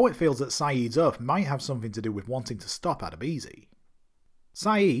 but Poet feels that Saeed's oath might have something to do with wanting to stop Adebisi.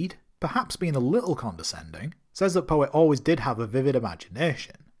 Saeed, perhaps being a little condescending, says that Poet always did have a vivid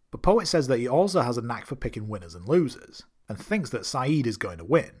imagination, but Poet says that he also has a knack for picking winners and losers, and thinks that Saeed is going to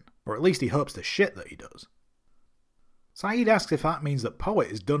win, or at least he hopes to shit that he does. Saeed asks if that means that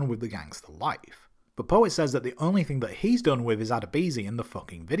Poet is done with the gangster life, but Poet says that the only thing that he's done with is Adebisi and the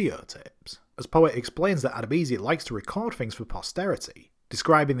fucking videotapes, as Poet explains that Adebisi likes to record things for posterity,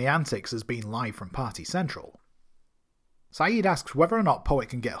 describing the antics as being live from Party Central. Saeed asks whether or not Poet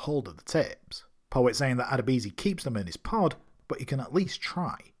can get hold of the tapes, Poet saying that Adebisi keeps them in his pod, but he can at least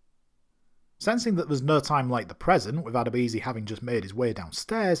try. Sensing that there's no time like the present, with Adebisi having just made his way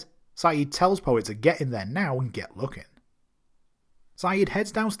downstairs, Saeed tells Poet to get in there now and get looking. Saeed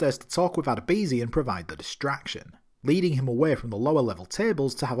heads downstairs to talk with Adebisi and provide the distraction, leading him away from the lower level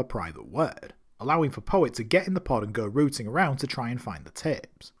tables to have a private word, allowing for Poet to get in the pod and go rooting around to try and find the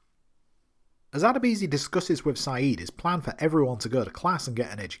tapes. As Adebisi discusses with Saeed his plan for everyone to go to class and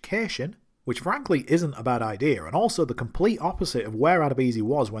get an education, which frankly isn't a bad idea and also the complete opposite of where Adebisi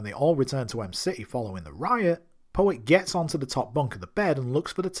was when they all returned to M City following the riot, Poet gets onto the top bunk of the bed and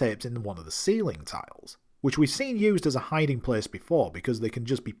looks for the tapes in one of the ceiling tiles, which we've seen used as a hiding place before because they can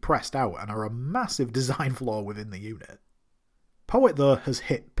just be pressed out and are a massive design flaw within the unit. Poet though has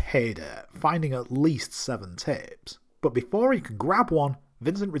hit pay dirt, finding at least 7 tapes, but before he can grab one,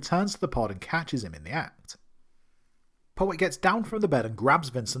 Vincent returns to the pod and catches him in the act. Poet gets down from the bed and grabs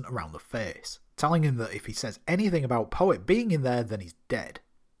Vincent around the face, telling him that if he says anything about Poet being in there then he's dead,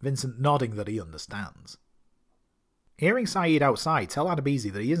 Vincent nodding that he understands. Hearing Saeed outside tell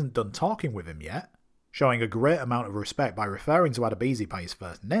Adebisi that he isn't done talking with him yet, showing a great amount of respect by referring to Adebisi by his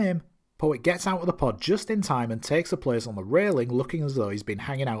first name, Poet gets out of the pod just in time and takes a place on the railing looking as though he's been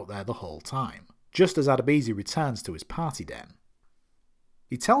hanging out there the whole time, just as Adebisi returns to his party den.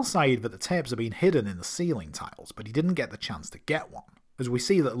 He tells Saeed that the tapes are being hidden in the ceiling tiles, but he didn't get the chance to get one, as we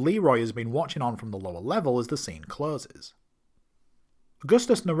see that Leroy has been watching on from the lower level as the scene closes.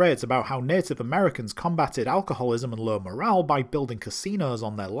 Augustus narrates about how Native Americans combated alcoholism and low morale by building casinos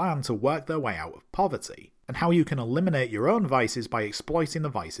on their land to work their way out of poverty, and how you can eliminate your own vices by exploiting the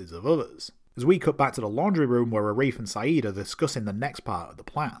vices of others, as we cut back to the laundry room where Arif and Saeed are discussing the next part of the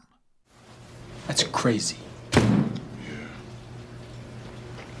plan. That's crazy.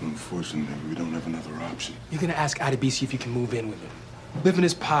 Unfortunately, we don't have another option. You're gonna ask Adebisi if you can move in with him. Live in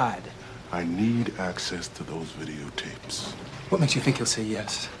his pod. I need access to those videotapes. What makes you think he'll say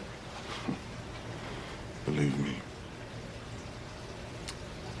yes? Believe me,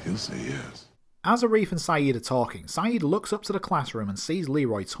 he'll say yes. As Arif and Saeed are talking, Saeed looks up to the classroom and sees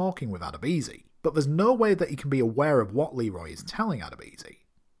Leroy talking with Adebisi, but there's no way that he can be aware of what Leroy is telling Adebisi.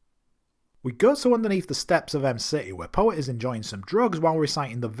 We go to underneath the steps of M City where Poet is enjoying some drugs while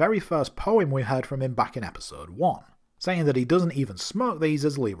reciting the very first poem we heard from him back in episode 1, saying that he doesn't even smoke these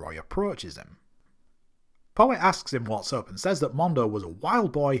as Leroy approaches him. Poet asks him what's up and says that Mondo was a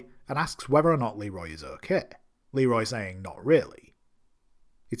wild boy and asks whether or not Leroy is okay, Leroy saying not really.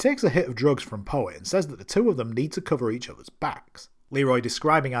 He takes a hit of drugs from Poet and says that the two of them need to cover each other's backs, Leroy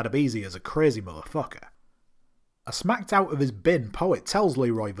describing Adebisi as a crazy motherfucker. A smacked out of his bin, Poet tells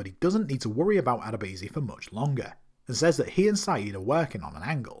Leroy that he doesn't need to worry about Adebisi for much longer, and says that he and Saeed are working on an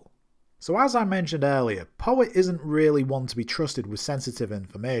angle. So as I mentioned earlier, Poet isn't really one to be trusted with sensitive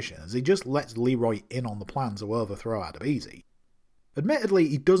information, as he just lets Leroy in on the plan to overthrow Adebisi. Admittedly,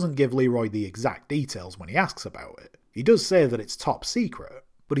 he doesn't give Leroy the exact details when he asks about it. He does say that it's top secret,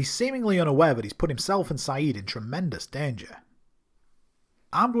 but he's seemingly unaware that he's put himself and Saeed in tremendous danger.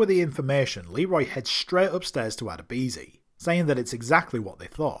 Armed with the information, Leroy heads straight upstairs to Adebisi, saying that it's exactly what they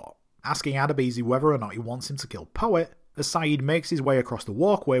thought, asking Adebisi whether or not he wants him to kill Poet, as Saeed makes his way across the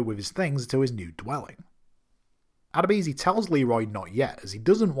walkway with his things to his new dwelling. Adebisi tells Leroy not yet, as he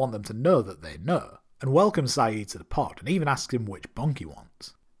doesn't want them to know that they know, and welcomes Sayid to the pod and even asks him which bunk he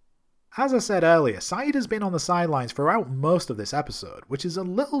wants. As I said earlier, Sayid has been on the sidelines throughout most of this episode, which is a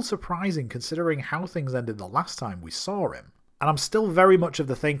little surprising considering how things ended the last time we saw him, and I'm still very much of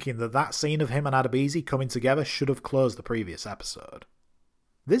the thinking that that scene of him and Adebisi coming together should have closed the previous episode.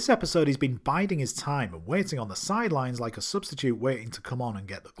 This episode he's been biding his time and waiting on the sidelines like a substitute waiting to come on and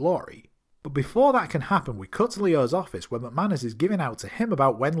get the glory. But before that can happen, we cut to Leo's office where McManus is giving out to him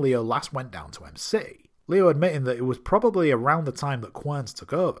about when Leo last went down to M-City, Leo admitting that it was probably around the time that Querns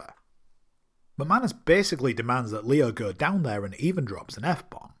took over. McManus basically demands that Leo go down there and even drops an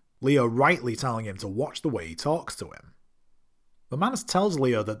F-bomb, Leo rightly telling him to watch the way he talks to him. McManus tells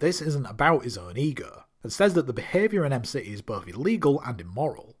Leo that this isn't about his own ego, and says that the behaviour in M-City is both illegal and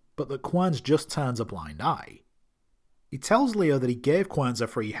immoral, but that Querns just turns a blind eye. He tells Leo that he gave Querns a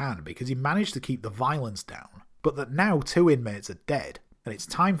free hand because he managed to keep the violence down, but that now 2 inmates are dead, and it's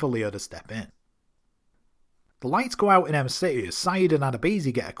time for Leo to step in. The lights go out in M-City as Sayid and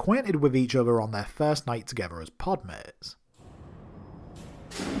Adebisi get acquainted with each other on their first night together as podmates.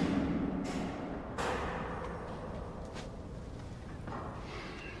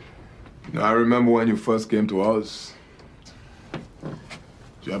 Now, I remember when you first came to us.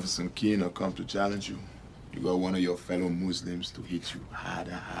 Jefferson Keener come to challenge you. You got one of your fellow Muslims to hit you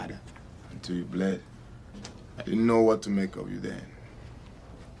harder, until you bled. I didn't know what to make of you then.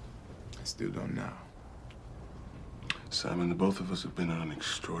 I still don't now. Simon, the both of us have been on an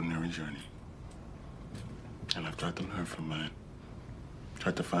extraordinary journey. And I've tried to learn from mine.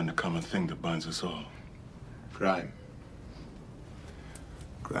 Tried to find a common thing that binds us all. Crime.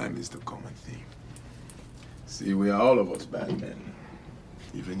 Crime is the common thing. See, we are all of us bad men.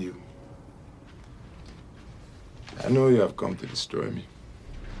 Even you. I know you have come to destroy me.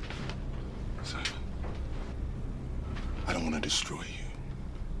 Simon, I don't want to destroy you.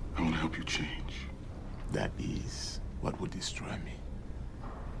 I want to help you change. That is what would destroy me.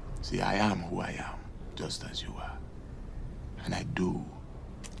 See, I am who I am, just as you are. And I do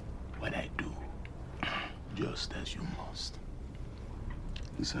what I do, just as you must.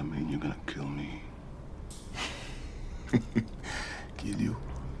 Does that mean you're gonna kill me? Kill you?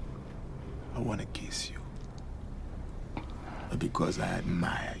 I want to kiss you. But because I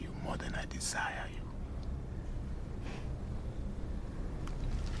admire you more than I desire you.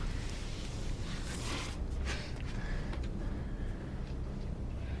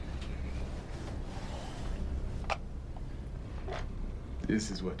 This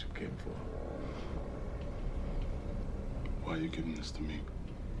is what you came for. Why are you giving this to me?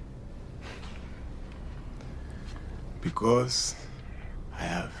 Because I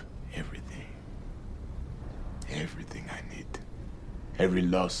have everything. Everything I need. Every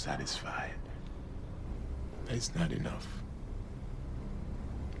loss satisfied. But it's not enough.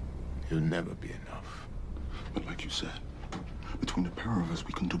 It'll never be enough. But like you said, between the pair of us,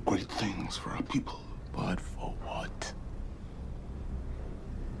 we can do great things for our people. But for what?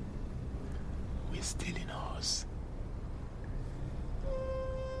 We're still in ours.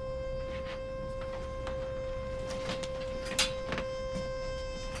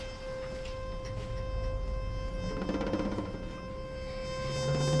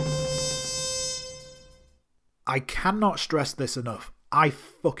 I cannot stress this enough. I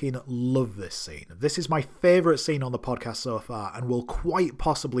fucking love this scene. This is my favourite scene on the podcast so far and will quite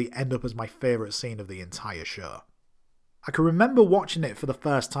possibly end up as my favourite scene of the entire show. I can remember watching it for the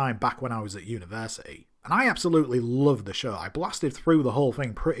first time back when I was at university, and I absolutely loved the show. I blasted through the whole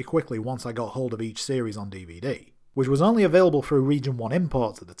thing pretty quickly once I got hold of each series on DVD, which was only available through Region 1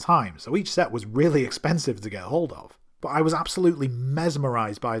 imports at the time, so each set was really expensive to get hold of. But I was absolutely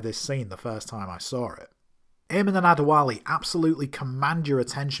mesmerised by this scene the first time I saw it. Eamon and Adewale absolutely command your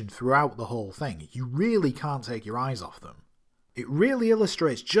attention throughout the whole thing. You really can't take your eyes off them. It really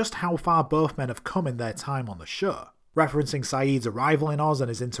illustrates just how far both men have come in their time on the show, referencing Sayid's arrival in Oz and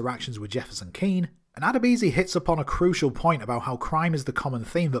his interactions with Jefferson Keane, and Adebisi hits upon a crucial point about how crime is the common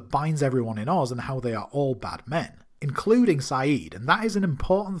theme that binds everyone in Oz and how they are all bad men, including Sayid, and that is an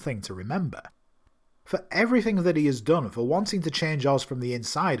important thing to remember. For everything that he has done for wanting to change Oz from the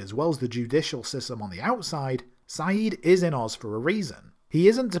inside as well as the judicial system on the outside, Sayid is in Oz for a reason. He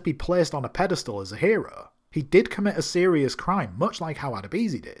isn't to be placed on a pedestal as a hero. He did commit a serious crime, much like how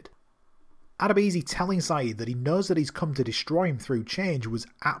Adebisi did. Adebisi telling Sayid that he knows that he's come to destroy him through change was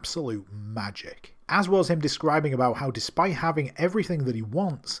absolute magic, as was him describing about how despite having everything that he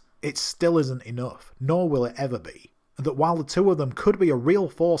wants, it still isn't enough, nor will it ever be, and that while the two of them could be a real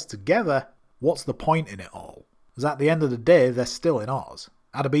force together, what's the point in it all? As at the end of the day, they're still in Oz.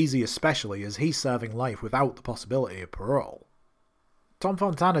 Adebisi especially, as he's serving life without the possibility of parole. Tom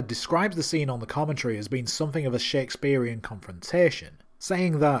Fontana describes the scene on the commentary as being something of a Shakespearean confrontation,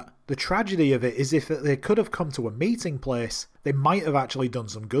 saying that the tragedy of it is if they could have come to a meeting place, they might have actually done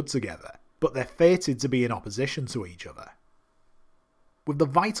some good together, but they're fated to be in opposition to each other. With the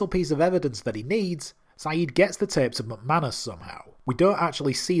vital piece of evidence that he needs, Saeed gets the tape to McManus somehow. We don't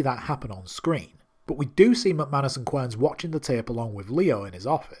actually see that happen on screen, but we do see McManus and Querns watching the tape along with Leo in his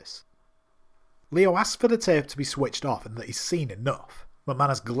office. Leo asks for the tape to be switched off and that he's seen enough,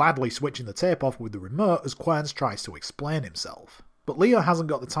 McManus gladly switching the tape off with the remote as Querns tries to explain himself. But Leo hasn't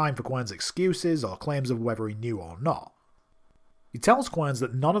got the time for Querns' excuses or claims of whether he knew or not. He tells Querns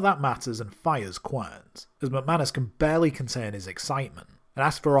that none of that matters and fires Querns, as McManus can barely contain his excitement, and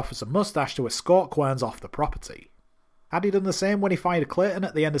asks for Officer Mustache to escort Querns off the property. Had he done the same when he fired Clayton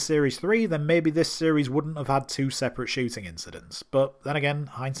at the end of Series 3, then maybe this series wouldn't have had 2 separate shooting incidents, but then again,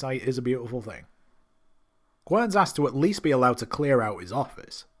 hindsight is a beautiful thing. Querns asks to at least be allowed to clear out his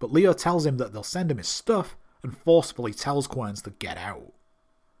office, but Leo tells him that they'll send him his stuff and forcefully tells Querns to get out.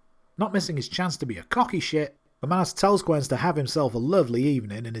 Not missing his chance to be a cocky shit, McManus tells Querns to have himself a lovely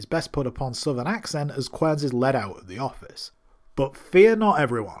evening in his best put upon southern accent as Querns is led out of the office. But fear not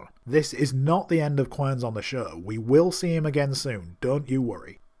everyone, this is not the end of Querns on the show, we will see him again soon, don't you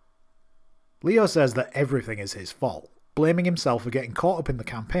worry. Leo says that everything is his fault, blaming himself for getting caught up in the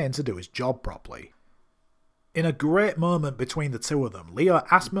campaign to do his job properly. In a great moment between the two of them, Leo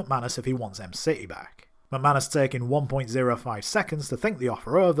asks McManus if he wants M-City back, McManus taking 1.05 seconds to think the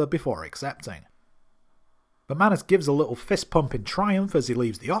offer over before accepting. McManus gives a little fist pump in triumph as he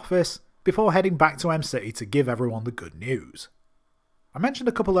leaves the office, before heading back to M-City to give everyone the good news. I mentioned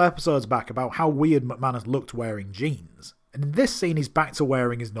a couple of episodes back about how weird McManus looked wearing jeans, and in this scene he's back to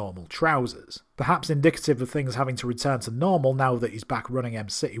wearing his normal trousers, perhaps indicative of things having to return to normal now that he's back running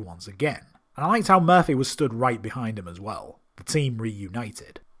M-City once again. And I liked how Murphy was stood right behind him as well, the team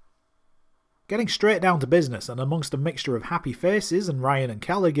reunited. Getting straight down to business and amongst a mixture of happy faces and Ryan and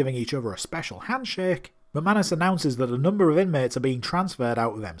Keller giving each other a special handshake, McManus announces that a number of inmates are being transferred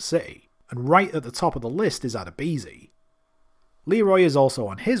out of M-City, and right at the top of the list is Adebisi. Leroy is also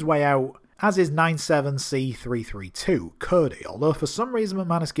on his way out, as is 97C332, Cody, although for some reason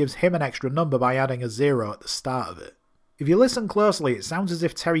McManus gives him an extra number by adding a 0 at the start of it. If you listen closely, it sounds as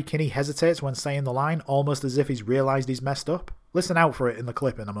if Terry Kinney hesitates when saying the line, almost as if he's realised he's messed up. Listen out for it in the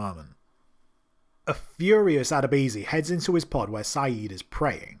clip in a moment. A furious Adebisi heads into his pod where Saeed is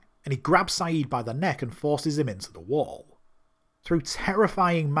praying, and he grabs Saeed by the neck and forces him into the wall. Through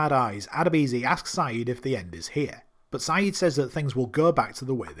terrifying mad eyes, Adebisi asks Saeed if the end is here, but Saeed says that things will go back to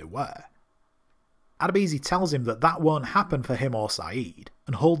the way they were. Adebisi tells him that that won't happen for him or Saeed,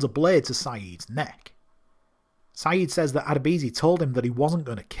 and holds a blade to Saeed's neck. Saeed says that Adebisi told him that he wasn't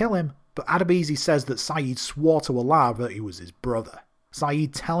going to kill him, but Adebisi says that Saeed swore to Allah that he was his brother,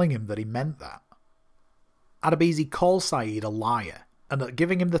 Saeed telling him that he meant that. Adebisi calls Saeed a liar, and that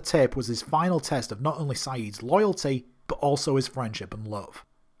giving him the tape was his final test of not only Saeed's loyalty, but also his friendship and love,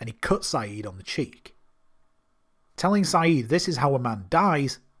 and he cut Saeed on the cheek. Telling Saeed this is how a man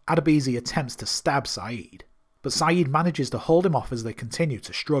dies, Adebisi attempts to stab Saeed, but Saeed manages to hold him off as they continue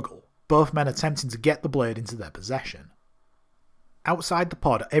to struggle, both men attempting to get the blade into their possession. Outside the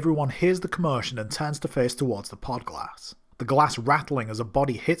pod, everyone hears the commotion and turns to face towards the pod glass, the glass rattling as a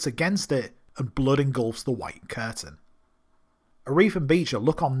body hits against it and blood engulfs the white curtain. Arif and Beecher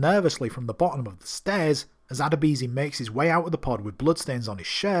look on nervously from the bottom of the stairs as Adebisi makes his way out of the pod with bloodstains on his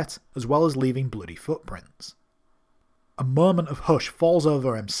shirt, as well as leaving bloody footprints. A moment of hush falls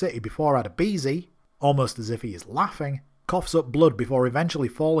over M-City before Adebisi, almost as if he is laughing, coughs up blood before eventually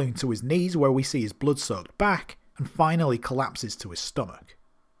falling to his knees where we see his blood-soaked back, and finally collapses to his stomach.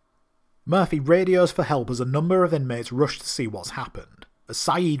 Murphy radios for help as a number of inmates rush to see what's happened, as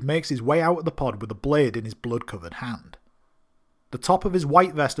Saeed makes his way out of the pod with a blade in his blood-covered hand. The top of his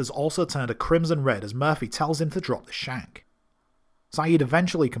white vest has also turned a crimson red as Murphy tells him to drop the shank. Saeed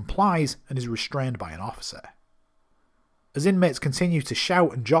eventually complies and is restrained by an officer. As inmates continue to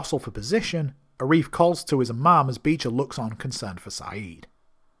shout and jostle for position, Arif calls to his imam as Beecher looks on concerned for Saeed.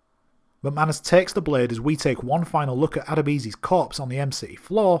 McManus takes the blade as we take one final look at Adebisi's corpse on the M-City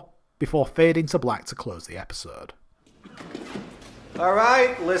floor, before fading to black to close the episode.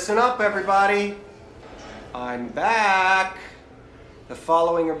 Alright, listen up everybody. I'm back. The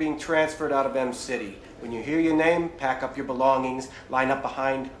following are being transferred out of M-City. When you hear your name, pack up your belongings, line up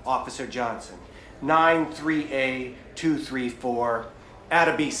behind Officer Johnson. 93A234,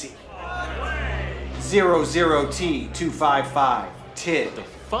 Adebisi. 00T255, Tid. What the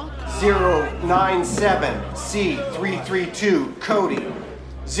fuck? 097C332, Cody.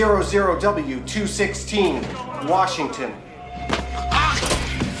 00W216, Washington.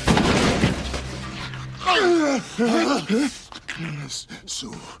 So,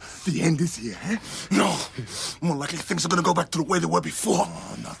 the end is here, eh? No. More likely things are gonna go back to the way they were before.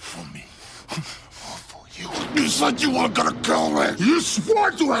 Oh, not for me. All for you. You said you weren't gonna kill me. You swore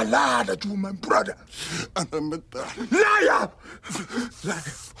to Allah that you were my brother. And I meant that. Liar! Liar.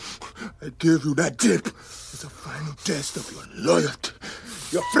 I gave you that dip as a final test of your loyalty,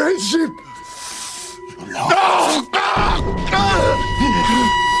 your friendship, your love. No,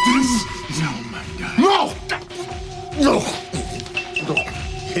 my God. No! No! No.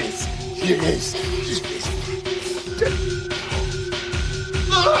 Yes. Yes.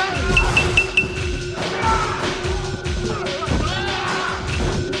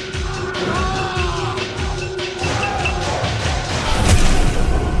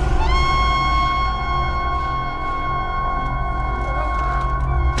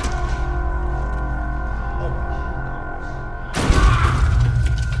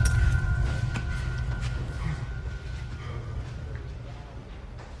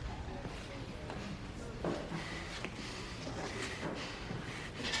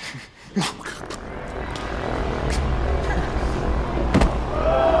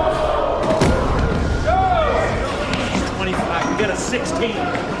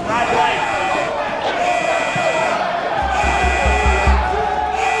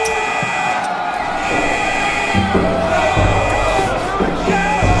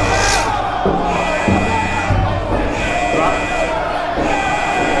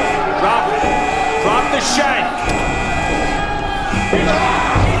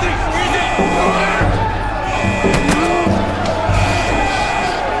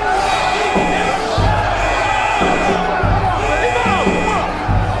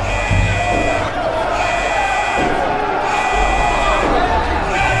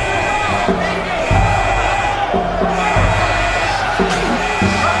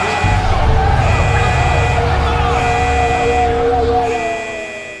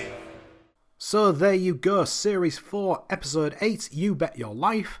 So there you go, Series 4, Episode 8, You Bet Your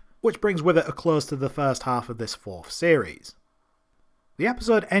Life, which brings with it a close to the first half of this fourth series. The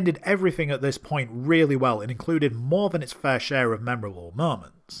episode ended everything at this point really well and included more than its fair share of memorable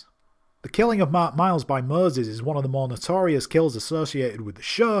moments. The killing of Mark Miles by Moses is one of the more notorious kills associated with the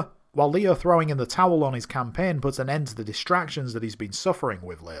show, while Leo throwing in the towel on his campaign puts an end to the distractions that he's been suffering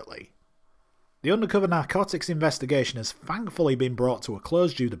with lately. The undercover narcotics investigation has thankfully been brought to a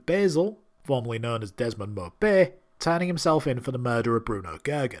close due to Basil, formerly known as Desmond Maupay, turning himself in for the murder of Bruno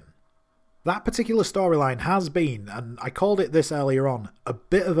Gergen. That particular storyline has been, and I called it this earlier on, a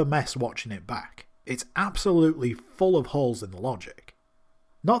bit of a mess watching it back. It's absolutely full of holes in the logic.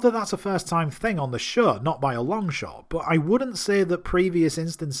 Not that that's a first time thing on the show, not by a long shot, but I wouldn't say that previous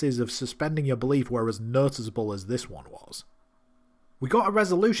instances of suspending your belief were as noticeable as this one was. We got a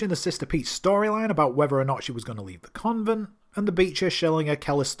resolution to Sister Pete's storyline about whether or not she was going to leave the convent, and the Beecher Schillinger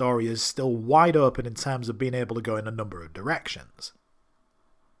Keller story is still wide open in terms of being able to go in a number of directions.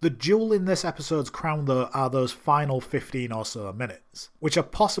 The jewel in this episode's crown though are those final 15 or so minutes, which are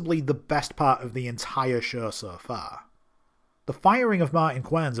possibly the best part of the entire show so far. The firing of Martin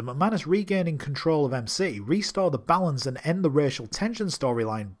Querns and McManus regaining control of MC restore the balance and end the racial tension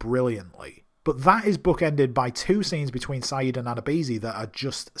storyline brilliantly. But that is bookended by two scenes between Sayid and Adebisi that are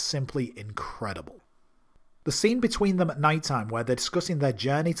just simply incredible. The scene between them at nighttime where they're discussing their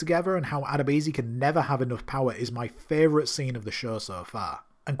journey together and how Adebisi can never have enough power is my favourite scene of the show so far,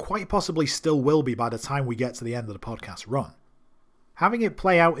 and quite possibly still will be by the time we get to the end of the podcast run. Having it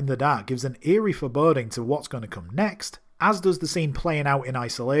play out in the dark gives an eerie foreboding to what's going to come next, as does the scene playing out in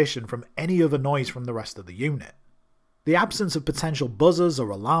isolation from any other noise from the rest of the unit. The absence of potential buzzers or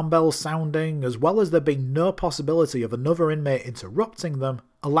alarm bells sounding, as well as there being no possibility of another inmate interrupting them,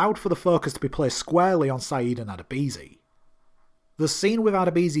 allowed for the focus to be placed squarely on Sayid and Adebisi. The scene with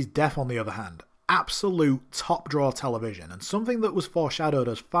Adebisi's death, on the other hand, absolute top-draw television, and something that was foreshadowed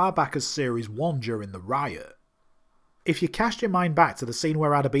as far back as Series 1 during the riot. If you cast your mind back to the scene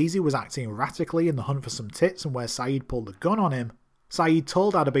where Adebisi was acting erratically in the hunt for some tits and where Sayid pulled the gun on him, Sayid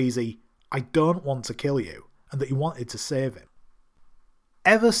told Adebisi, "I don't want to kill you," and that he wanted to save him.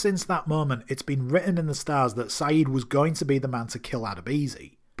 Ever since that moment, it's been written in the stars that Sayid was going to be the man to kill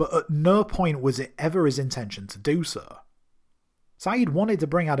Adebisi, but at no point was it ever his intention to do so. Sayid wanted to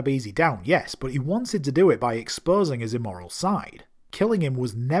bring Adebisi down, yes, but he wanted to do it by exposing his immoral side. Killing him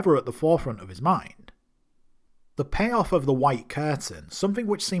was never at the forefront of his mind. The payoff of the White Curtain, something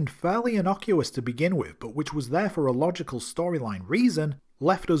which seemed fairly innocuous to begin with, but which was there for a logical storyline reason,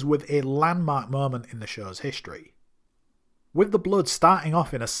 left us with a landmark moment in the show's history. With the blood starting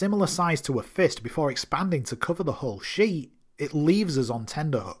off in a similar size to a fist before expanding to cover the whole sheet, it leaves us on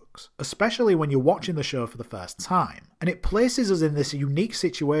tenterhooks, especially when you're watching the show for the first time, and it places us in this unique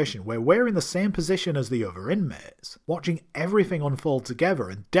situation where we're in the same position as the other inmates, watching everything unfold together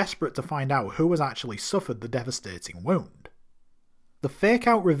and desperate to find out who has actually suffered the devastating wound. The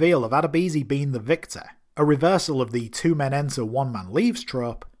fake-out reveal of Adebisi being the victor, a reversal of the two men enter, one man leaves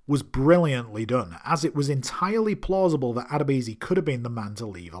trope, was brilliantly done, as it was entirely plausible that Adebisi could have been the man to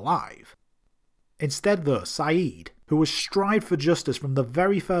leave alive. Instead though, Saeed, who has strived for justice from the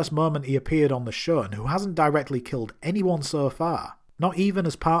very first moment he appeared on the show and who hasn't directly killed anyone so far, not even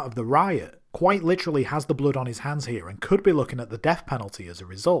as part of the riot, quite literally has the blood on his hands here and could be looking at the death penalty as a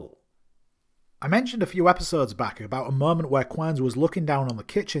result. I mentioned a few episodes back about a moment where Querns was looking down on the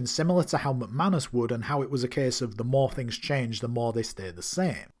kitchen similar to how McManus would, and how it was a case of the more things change, the more they stay the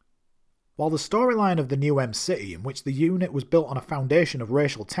same. While the storyline of the new M City, in which the unit was built on a foundation of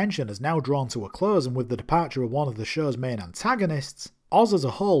racial tension, is now drawn to a close, and with the departure of one of the show's main antagonists, Oz as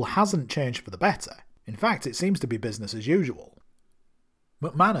a whole hasn't changed for the better. In fact, it seems to be business as usual.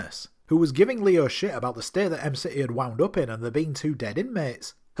 McManus, who was giving Leo shit about the state that M City had wound up in and there being 2 dead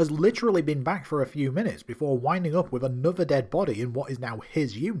inmates, has literally been back for a few minutes before winding up with another dead body in what is now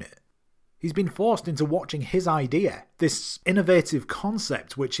his unit. He's been forced into watching his idea, this innovative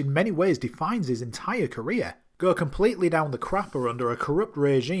concept which in many ways defines his entire career, go completely down the crapper under a corrupt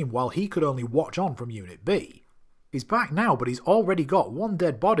regime while he could only watch on from Unit B. He's back now, but he's already got 1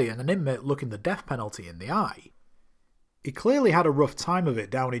 dead body and an inmate looking the death penalty in the eye. He clearly had a rough time of it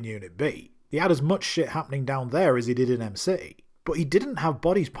down in Unit B. He had as much shit happening down there as he did in M City, but he didn't have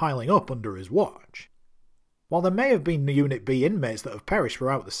bodies piling up under his watch. While there may have been Unit B inmates that have perished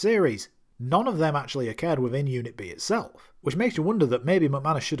throughout the series, none of them actually occurred within Unit B itself, which makes you wonder that maybe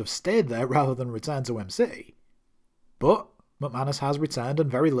McManus should have stayed there rather than return to M City. But McManus has returned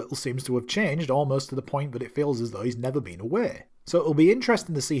and very little seems to have changed, almost to the point that it feels as though he's never been away. So it'll be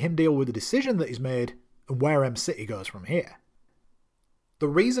interesting to see him deal with the decision that he's made and where M City goes from here. The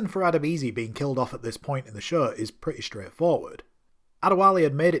reason for Adebisi being killed off at this point in the show is pretty straightforward. Adewale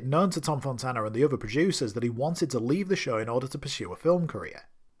had made it known to Tom Fontana and the other producers that he wanted to leave the show in order to pursue a film career.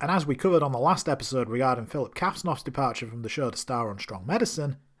 And as we covered on the last episode regarding Philip Kafsnoff's departure from the show to star on Strong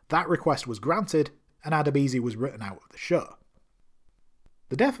Medicine, that request was granted and Adebisi was written out of the show.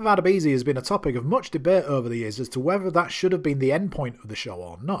 The death of Adebisi has been a topic of much debate over the years as to whether that should have been the end point of the show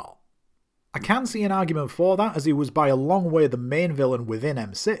or not. I can see an argument for that, as he was by a long way the main villain within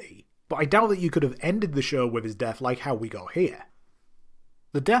M City, but I doubt that you could have ended the show with his death like how we got here.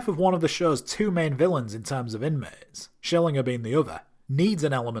 The death of one of the show's 2 main villains in terms of inmates, Schillinger being the other, needs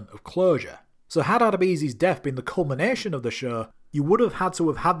an element of closure. So had Adebisi's death been the culmination of the show, you would have had to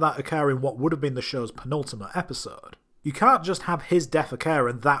have had that occur in what would have been the show's penultimate episode. You can't just have his death occur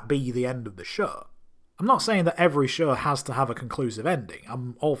and that be the end of the show. I'm not saying that every show has to have a conclusive ending.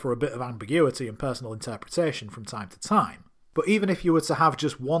 I'm all for a bit of ambiguity and personal interpretation from time to time. But even if you were to have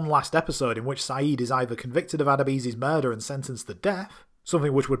just one last episode in which Saeed is either convicted of Adebisi's murder and sentenced to death,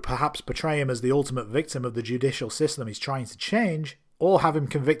 something which would perhaps portray him as the ultimate victim of the judicial system he's trying to change, or have him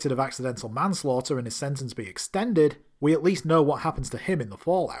convicted of accidental manslaughter and his sentence be extended, we at least know what happens to him in the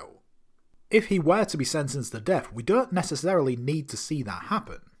fallout. If he were to be sentenced to death, we don't necessarily need to see that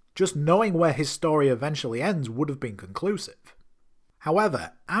happen. Just knowing where his story eventually ends would have been conclusive.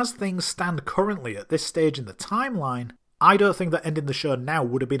 However, as things stand currently at this stage in the timeline, I don't think that ending the show now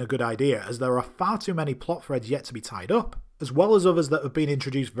would have been a good idea, as there are far too many plot threads yet to be tied up, as well as others that have been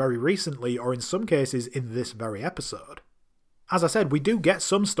introduced very recently or in some cases in this very episode. As I said, we do get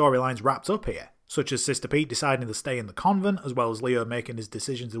some storylines wrapped up here, such as Sister Pete deciding to stay in the convent, as well as Leo making his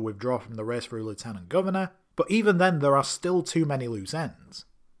decision to withdraw from the race for Lieutenant Governor, but even then there are still too many loose ends.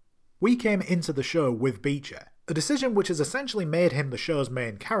 We came into the show with Beecher, a decision which has essentially made him the show's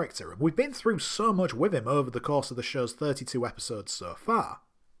main character, and we've been through so much with him over the course of the show's 32 episodes so far.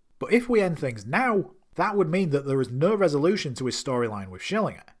 But if we end things now, that would mean that there is no resolution to his storyline with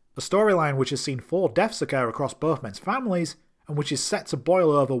Schillinger, a storyline which has seen 4 deaths occur across both men's families, and which is set to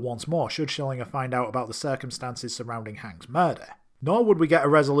boil over once more should Schillinger find out about the circumstances surrounding Hank's murder. Nor would we get a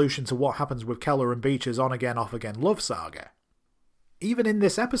resolution to what happens with Keller and Beecher's on-again, off-again love saga. Even in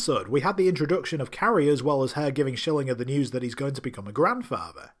this episode, we had the introduction of Carrie as well as her giving Schillinger the news that he's going to become a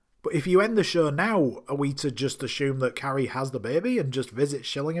grandfather. But if you end the show now, are we to just assume that Carrie has the baby and just visit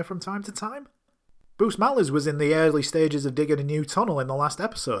Schillinger from time to time? Bruce Mallers was in the early stages of digging a new tunnel in the last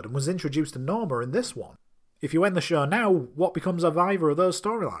episode and was introduced to Norma in this one. If you end the show now, what becomes of either of those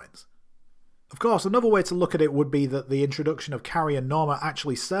storylines? Of course, another way to look at it would be that the introduction of Carrie and Norma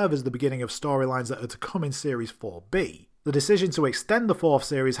actually serve as the beginning of storylines that are to come in Series 4B. the decision to extend the 4th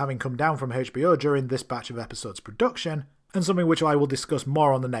series having come down from HBO during this batch of episodes production, and something which I will discuss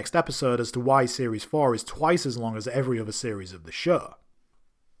more on the next episode as to why Series 4 is twice as long as every other series of the show.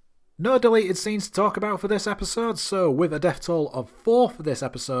 No deleted scenes to talk about for this episode, so with a death toll of 4 for this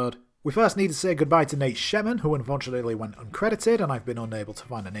episode, we first need to say goodbye to Nate Shetman, who unfortunately went uncredited and I've been unable to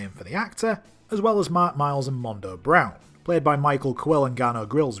find a name for the actor, as well as Mark Miles and Mondo Brown, played by Michael Quill and Garno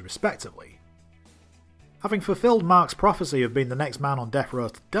Grills respectively. Having fulfilled Mark's prophecy of being the next man on death row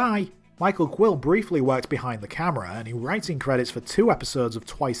to die, Michael Quill briefly worked behind the camera, earning writing credits for 2 episodes of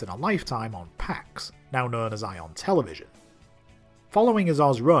Twice in a Lifetime on PAX, now known as Ion Television. Following his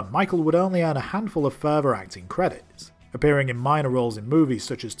Oz run, Michael would only earn a handful of further acting credits, appearing in minor roles in movies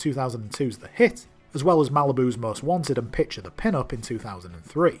such as 2002's The Hit, as well as Malibu's Most Wanted and Picture the Pin-Up in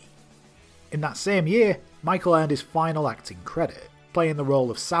 2003. In that same year, Michael earned his final acting credit, playing the role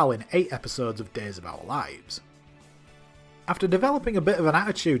of Sal in 8 episodes of Days of Our Lives. After developing a bit of an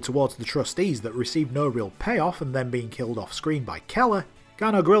attitude towards the trustees that received no real payoff and then being killed off screen by Keller,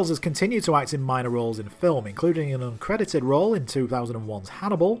 Garno Grills has continued to act in minor roles in film, including an uncredited role in 2001's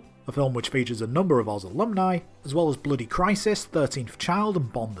Hannibal, a film which features a number of Oz alumni, as well as Bloody Crisis, 13th Child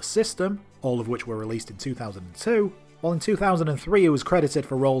and Bond the System, all of which were released in 2002, while in 2003 he was credited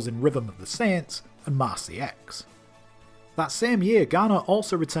for roles in Rhythm of the Saints and Marcy X. That same year, Garno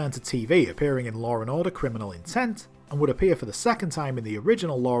also returned to TV, appearing in Law & Order Criminal Intent, and would appear for the second time in the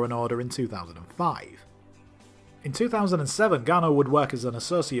original Law & Order in 2005. In 2007, Garno would work as an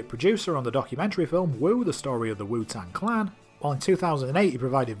associate producer on the documentary film Wu, the Story of the Wu-Tang Clan, while in 2008 he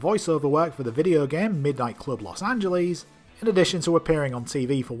provided voiceover work for the video game Midnight Club Los Angeles, in addition to appearing on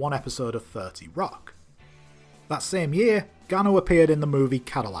TV for 1 episode of 30 Rock. That same year, Garno appeared in the movie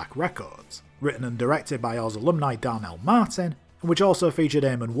Cadillac Records, written and directed by Oz alumni Darnell Martin, and which also featured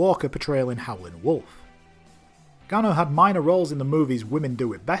Eamon Walker portraying Howlin' Wolf. Garno had minor roles in the movies Women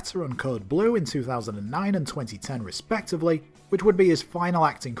Do It Better and Code Blue in 2009 and 2010 respectively, which would be his final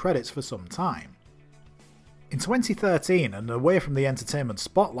acting credits for some time. In 2013, and away from the entertainment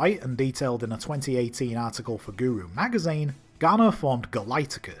spotlight and detailed in a 2018 article for Guru magazine, Garno formed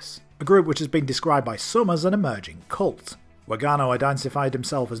Galacticus, a group which has been described by some as an emerging cult, where Garno identified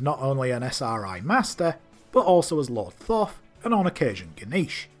himself as not only an SRI master, but also as Lord Thoth and on occasion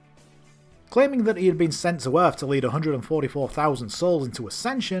Ganesh. Claiming that he had been sent to Earth to lead 144,000 souls into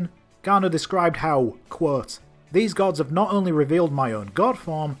ascension, Garno described how, quote, "These gods have not only revealed my own god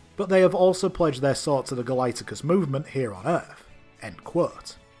form, but they have also pledged their sword to the Galacticus movement here on Earth," end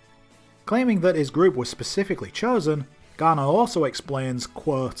quote. Claiming that his group was specifically chosen, Garno also explains,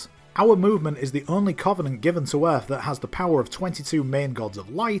 quote, "Our movement is the only covenant given to Earth that has the power of 22 main gods of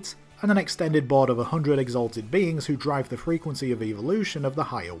light, and an extended board of 100 exalted beings who drive the frequency of evolution of the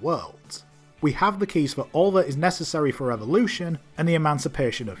higher worlds. We have the keys for all that is necessary for evolution and the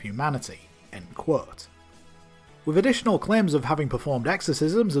emancipation of humanity," end quote. With additional claims of having performed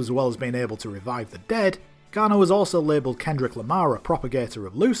exorcisms as well as being able to revive the dead, Garno has also labelled Kendrick Lamar a propagator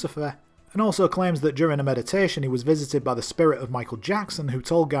of Lucifer, and also claims that during a meditation he was visited by the spirit of Michael Jackson, who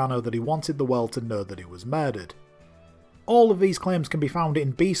told Garno that he wanted the world to know that he was murdered. All of these claims can be found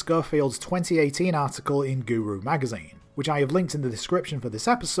in B. Schofield's 2018 article in Guru magazine, which I have linked in the description for this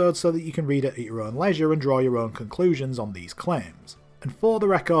episode so that you can read it at your own leisure and draw your own conclusions on these claims. And for the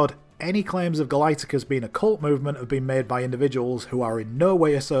record, any claims of Galacticus being a cult movement have been made by individuals who are in no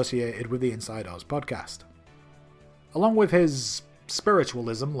way associated with the Inside Oz podcast. Along with his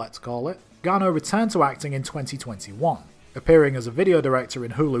spiritualism, let's call it, Garno returned to acting in 2021, appearing as a video director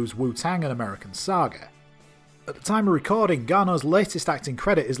in Hulu's Wu-Tang and American Saga. At the time of recording, Garno's latest acting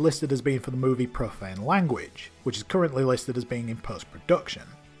credit is listed as being for the movie Profane Language, which is currently listed as being in post-production.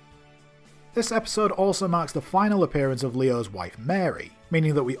 This episode also marks the final appearance of Leo's wife Mary,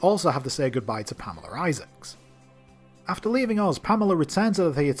 meaning that we also have to say goodbye to Pamela Isaacs. After leaving Oz, Pamela returned to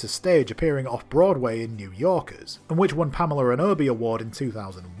the theatre stage, appearing off-Broadway in New Yorkers, and which won Pamela an Obie Award in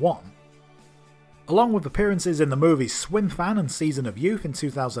 2001. Along with appearances in the movies Swim Fan and Season of Youth in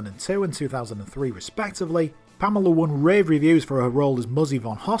 2002 and 2003 respectively, Pamela won rave reviews for her role as Muzzy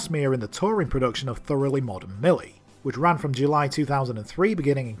von Hosmere in the touring production of Thoroughly Modern Millie, which ran from July 2003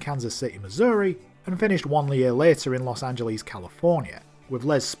 beginning in Kansas City, Missouri, and finished 1 year later in Los Angeles, California, with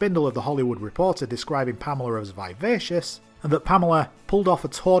Les Spindle of The Hollywood Reporter describing Pamela as vivacious, and that Pamela pulled off a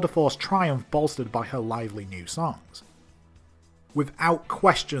tour de force triumph bolstered by her lively new songs. Without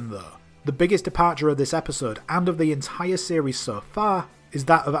question though, the biggest departure of this episode and of the entire series so far is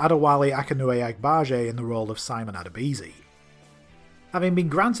that of Adewale Akinnuoye Agbaje in the role of Simon Adebisi. Having been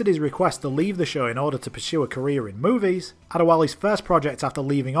granted his request to leave the show in order to pursue a career in movies, Adewale's first project after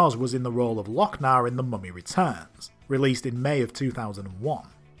leaving Oz was in the role of Lochnar in The Mummy Returns, released in May of 2001.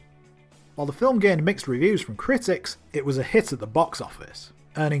 While the film gained mixed reviews from critics, it was a hit at the box office,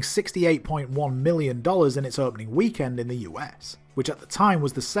 earning $68.1 million in its opening weekend in the US, which at the time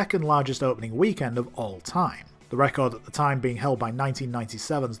was the second largest opening weekend of all time, the record at the time being held by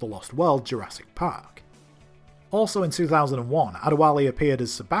 1997's The Lost World: Jurassic Park. Also in 2001, Adewale appeared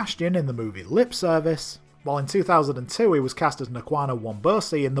as Sebastian in the movie Lip Service, while in 2002 he was cast as Nakwana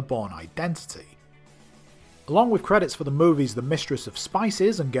Wombosi in The Bourne Identity. Along with credits for the movies The Mistress of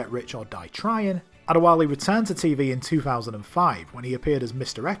Spices and Get Rich or Die Trying, Adewale returned to TV in 2005 when he appeared as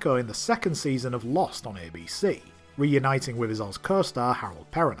Mr. Echo in the second season of Lost on ABC, reuniting with his Oz co-star Harold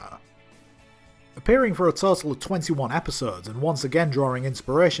Perrineau. Appearing for a total of 21 episodes and once again drawing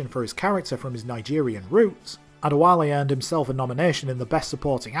inspiration for his character from his Nigerian roots, Adewale earned himself a nomination in the Best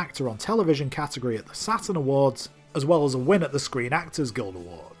Supporting Actor on Television category at the Saturn Awards, as well as a win at the Screen Actors Guild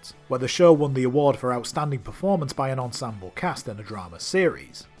Awards, where the show won the award for Outstanding Performance by an Ensemble Cast in a Drama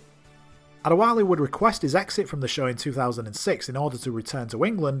Series. Adewale would request his exit from the show in 2006 in order to return to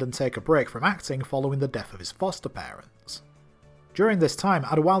England and take a break from acting following the death of his foster parents. During this time,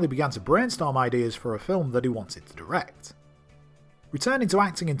 Adewale began to brainstorm ideas for a film that he wanted to direct. Returning to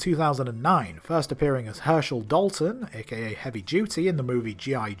acting in 2009, first appearing as Herschel Dalton, aka Heavy Duty, in the movie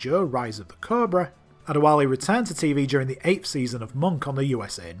G.I. Joe: Rise of the Cobra, Adewale returned to TV during the 8th season of Monk on the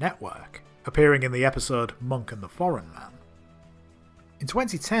USA Network, appearing in the episode Monk and the Foreign Man. In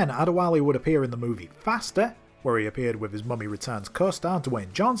 2010, Adewale would appear in the movie Faster, where he appeared with his Mummy Returns co-star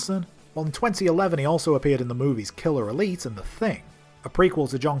Dwayne Johnson, while in 2011 he also appeared in the movies Killer Elite and The Thing, a prequel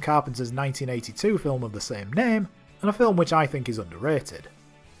to John Carpenter's 1982 film of the same name, and a film which I think is underrated.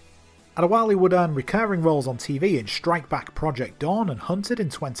 Adewale would earn recurring roles on TV in Strike Back Project Dawn and Hunted in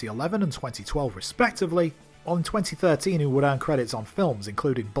 2011 and 2012 respectively, while in 2013 he would earn credits on films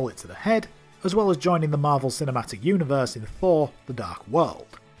including Bullet to the Head, as well as joining the Marvel Cinematic Universe in Thor: The Dark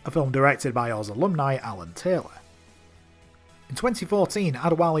World, a film directed by Oz alumni Alan Taylor. In 2014,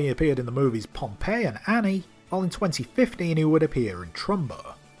 Adewale appeared in the movies Pompeii and Annie, while in 2015 he would appear in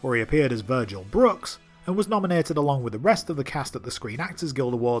Trumbo, where he appeared as Virgil Brooks, and was nominated along with the rest of the cast at the Screen Actors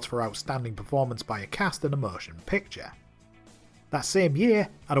Guild Awards for Outstanding Performance by a Cast in a Motion Picture. That same year,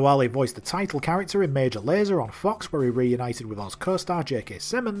 Adewale voiced the title character in Major Lazer on Fox, where he reunited with Oz co-star J.K.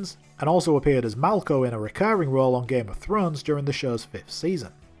 Simmons, and also appeared as Malco in a recurring role on Game of Thrones during the show's 5th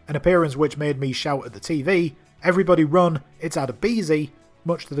season, an appearance which made me shout at the TV, "Everybody run, it's Adebisi,"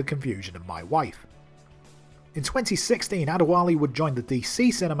 much to the confusion of my wife. In 2016, Adewale would join the DC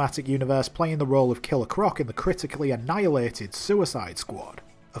Cinematic Universe playing the role of Killer Croc in the critically annihilated Suicide Squad,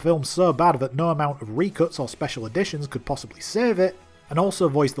 a film so bad that no amount of recuts or special editions could possibly save it, and also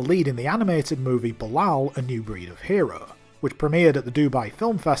voiced the lead in the animated movie Bilal: A New Breed of Hero, which premiered at the Dubai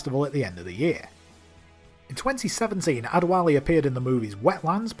Film Festival at the end of the year. In 2017, Adewale appeared in the movies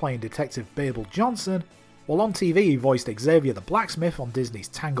Wetlands playing Detective Babel Johnson, while on TV he voiced Xavier the Blacksmith on Disney's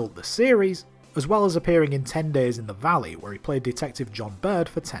Tangled the series, as well as appearing in 10 Days in the Valley, where he played Detective John Bird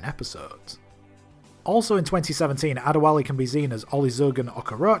for 10 episodes. Also in 2017, Adewale can be seen as Olusegun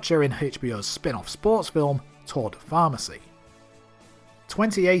Okorocha in HBO's spin-off sports film Tour de Pharmacy.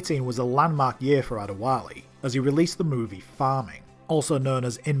 2018 was a landmark year for Adewale, as he released the movie Farming, also known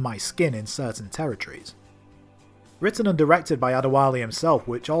as In My Skin in certain territories. Written and directed by Adewale himself,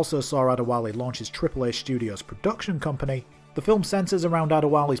 which also saw Adewale launch his AAA Studios production company, the film centres around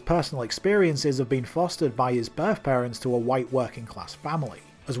Adewale's personal experiences of being fostered by his birth parents to a white working class family,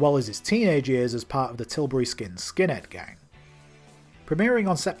 as well as his teenage years as part of the Tilbury Skins skinhead gang. Premiering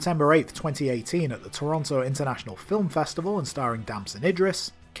on September 8, 2018 at the Toronto International Film Festival and starring Damson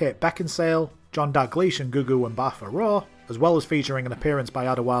Idris, Kate Beckinsale, John Dalglish and Gugu Mbatha-Raw, as well as featuring an appearance by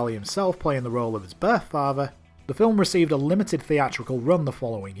Adewale himself playing the role of his birth father, the film received a limited theatrical run the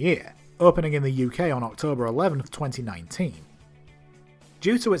following year, opening in the UK on October 11, 2019.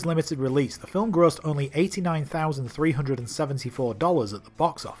 Due to its limited release, the film grossed only $89,374 at the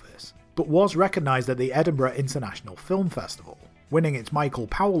box office, but was recognised at the Edinburgh International Film Festival, winning its Michael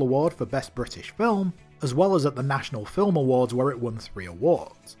Powell Award for Best British Film, as well as at the National Film Awards where it won 3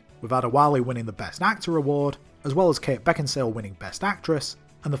 awards, with Adewale winning the Best Actor award, as well as Kate Beckinsale winning Best Actress,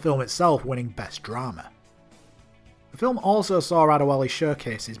 and the film itself winning Best Drama. The film also saw Adewale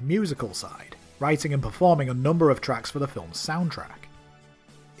showcase his musical side, writing and performing a number of tracks for the film's soundtrack.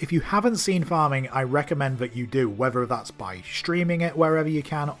 If you haven't seen Farming, I recommend that you do, whether that's by streaming it wherever you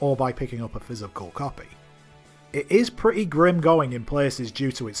can or by picking up a physical copy. It is pretty grim going in places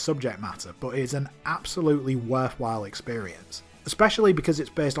due to its subject matter, but it is an absolutely worthwhile experience, especially because it's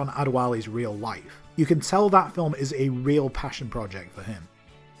based on Adewale's real life. You can tell that film is a real passion project for him.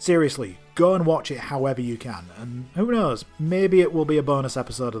 Seriously, go and watch it however you can, and who knows, maybe it will be a bonus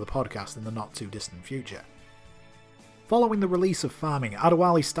episode of the podcast in the not too distant future. Following the release of Farming,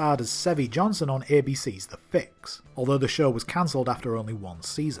 Adewale starred as Sevi Johnson on ABC's The Fix, although the show was cancelled after only one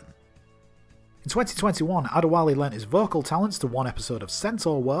season. In 2021, Adewale lent his vocal talents to one episode of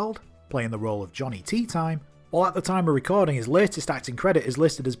Centaur World, playing the role of Johnny Tea Time, while at the time of recording his latest acting credit is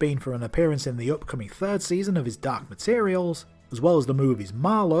listed as being for an appearance in the upcoming third season of his Dark Materials, as well as the movies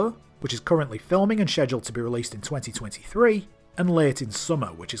Marlowe, which is currently filming and scheduled to be released in 2023, and Late in Summer,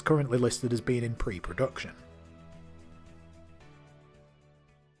 which is currently listed as being in pre-production.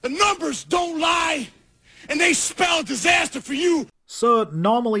 The numbers don't lie, and they spell disaster for you. So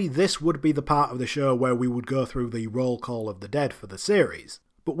normally this would be the part of the show where we would go through the roll call of the dead for the series,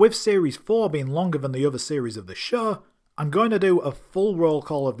 but with Series 4 being longer than the other series of the show, I'm going to do a full roll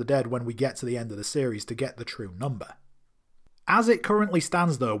call of the dead when we get to the end of the series to get the true number. As it currently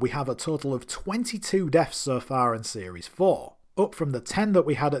stands though, we have a total of 22 deaths so far in Series 4, up from the 10 that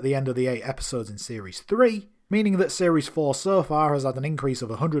we had at the end of the 8 episodes in Series 3, meaning that Series 4 so far has had an increase of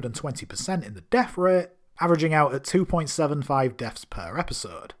 120% in the death rate, averaging out at 2.75 deaths per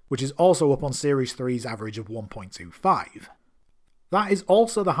episode, which is also up on Series 3's average of 1.25. That is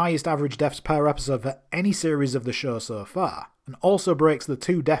also the highest average deaths per episode for any series of the show so far, and also breaks the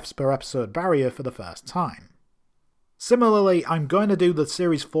 2 deaths per episode barrier for the first time. Similarly, I'm going to do the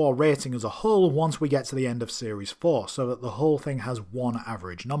Series 4 rating as a whole once we get to the end of Series 4, so that the whole thing has one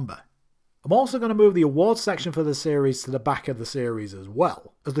average number. I'm also going to move the awards section for the series to the back of the series as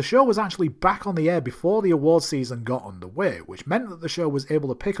well, as the show was actually back on the air before the awards season got underway, which meant that the show was able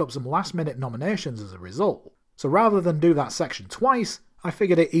to pick up some last-minute nominations as a result. So rather than do that section twice, I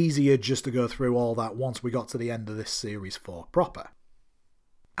figured it easier just to go through all that once we got to the end of this Series 4 proper.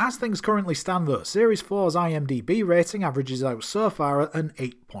 As things currently stand though, Series 4's IMDb rating averages out so far at an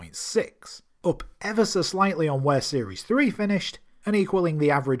 8.6, up ever so slightly on where Series 3 finished, and equaling the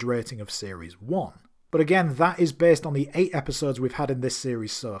average rating of Series 1. But again, that is based on the 8 episodes we've had in this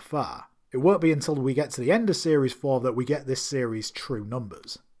series so far. It won't be until we get to the end of Series 4 that we get this series' true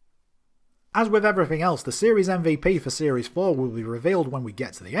numbers. As with everything else, the series MVP for Series 4 will be revealed when we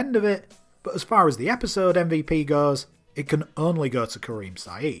get to the end of it, but as far as the episode MVP goes, it can only go to Kareem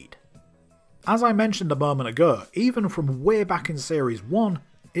Saeed. As I mentioned a moment ago, even from way back in Series 1,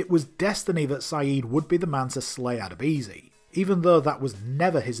 it was destiny that Saeed would be the man to slay Adebisi, even though that was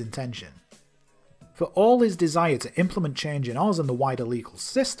never his intention. For all his desire to implement change in Oz and the wider legal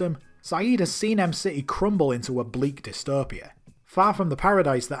system, Saeed has seen M-City crumble into a bleak dystopia, far from the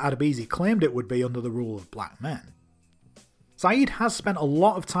paradise that Adebisi claimed it would be under the rule of black men. Saeed has spent a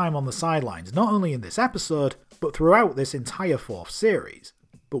lot of time on the sidelines, not only in this episode, but throughout this entire 4th series,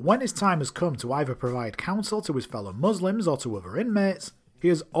 but when his time has come to either provide counsel to his fellow Muslims or to other inmates, he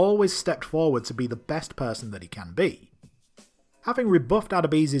has always stepped forward to be the best person that he can be. Having rebuffed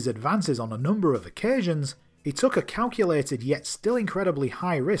Adebisi's advances on a number of occasions, he took a calculated yet still incredibly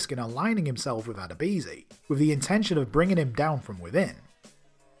high risk in aligning himself with Adebisi, with the intention of bringing him down from within.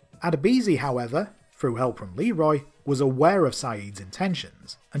 Adebisi, however, through help from Leroy, was aware of Saeed's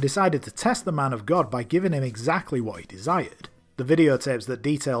intentions, and decided to test the man of God by giving him exactly what he desired, the videotapes that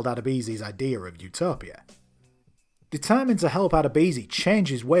detailed Adebisi's idea of utopia. Determined to help Adebisi change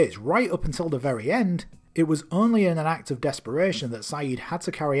his ways right up until the very end, it was only in an act of desperation that Saeed had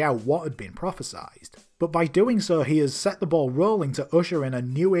to carry out what had been prophesied, but by doing so he has set the ball rolling to usher in a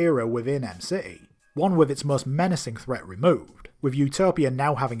new era within M-City, one with its most menacing threat removed, with Utopia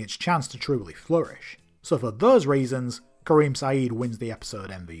now having its chance to truly flourish. So for those reasons, Kareem Saeed wins the episode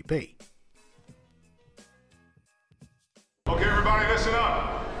MVP. Okay, everybody, listen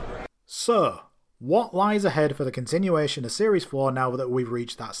up. So, what lies ahead for the continuation of Series 4 now that we've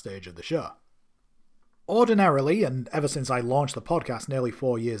reached that stage of the show? Ordinarily, and ever since I launched the podcast nearly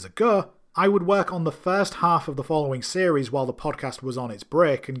 4 years ago, I would work on the first half of the following series while the podcast was on its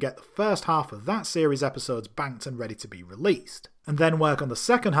break and get the first half of that series' episodes banked and ready to be released, and then work on the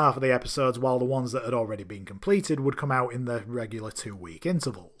second half of the episodes while the ones that had already been completed would come out in the regular 2-week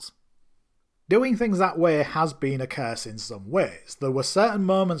intervals. Doing things that way has been a curse in some ways. There were certain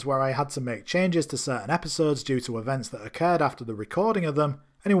moments where I had to make changes to certain episodes due to events that occurred after the recording of them,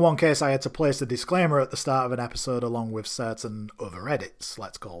 and in one case I had to place a disclaimer at the start of an episode along with certain other edits,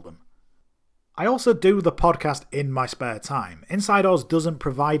 let's call them. I also do the podcast in my spare time. Inside Oz doesn't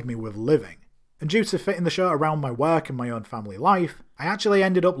provide me with living, and due to fitting the show around my work and my own family life, I actually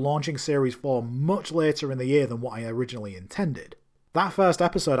ended up launching Series 4 much later in the year than what I originally intended. That first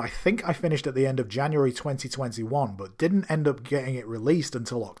episode I think I finished at the end of January 2021, but didn't end up getting it released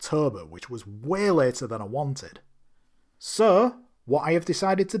until October, which was way later than I wanted. So, what I have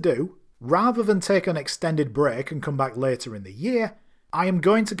decided to do, rather than take an extended break and come back later in the year, I am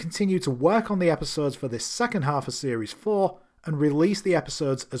going to continue to work on the episodes for this second half of Series 4 and release the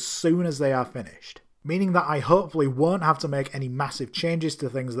episodes as soon as they are finished. Meaning that I hopefully won't have to make any massive changes to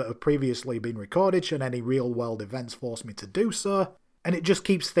things that have previously been recorded should any real world events force me to do so, and it just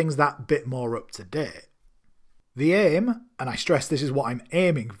keeps things that bit more up to date. The aim, and I stress this is what I'm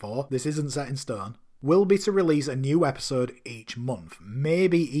aiming for, this isn't set in stone, will be to release a new episode each month,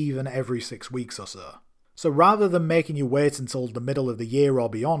 maybe even every 6 weeks or so. So rather than making you wait until the middle of the year or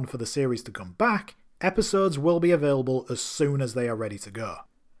beyond for the series to come back, episodes will be available as soon as they are ready to go.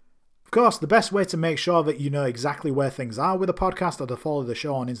 Of course, the best way to make sure that you know exactly where things are with the podcast are to follow the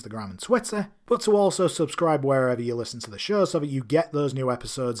show on Instagram and Twitter, but to also subscribe wherever you listen to the show so that you get those new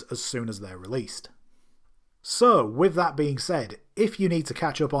episodes as soon as they're released. So, with that being said, if you need to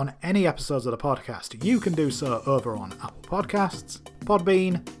catch up on any episodes of the podcast, you can do so over on Apple Podcasts,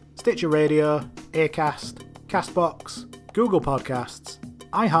 Podbean, Stitcher Radio, Acast, Castbox, Google Podcasts,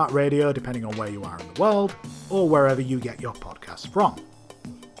 iHeartRadio depending on where you are in the world, or wherever you get your podcasts from.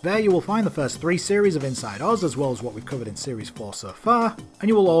 There you will find the first 3 series of Inside Oz as well as what we've covered in Series 4 so far, and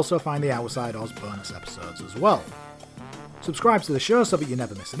you will also find the Outside Oz bonus episodes as well. Subscribe to the show so that you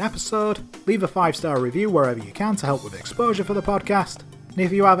never miss an episode, leave a 5-star review wherever you can to help with exposure for the podcast, and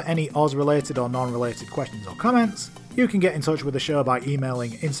if you have any Oz-related or non-related questions or comments, you can get in touch with the show by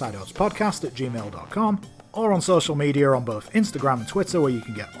emailing insideozpodcast@gmail.com, or on social media on both Instagram and Twitter where you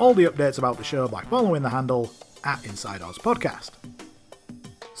can get all the updates about the show by following the handle @InsideOzPodcast.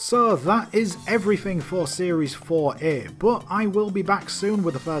 So that is everything for Series 4A, but I will be back soon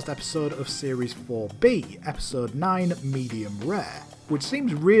with the first episode of Series 4B, Episode 9, Medium Rare, which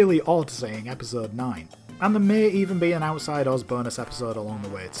seems really odd saying Episode 9. And there may even be an Outside Oz bonus episode along the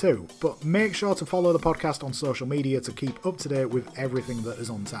way too, but make sure to follow the podcast on social media to keep up to date with everything that is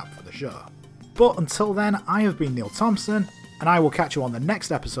on tap for the show. But until then, I have been Neil Thompson, and I will catch you on the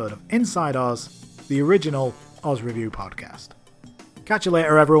next episode of Inside Oz, the original Oz Review podcast. Catch you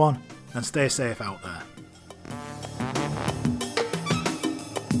later, everyone, and stay safe out there.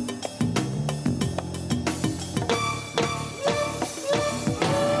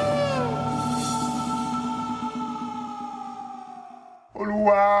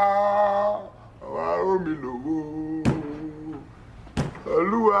 Olúwa, wá ràn mí lọ́wọ́.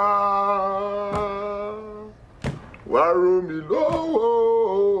 Olúwa, wá ràn mí lọ́wọ́.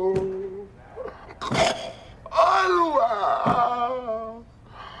 Olúwa.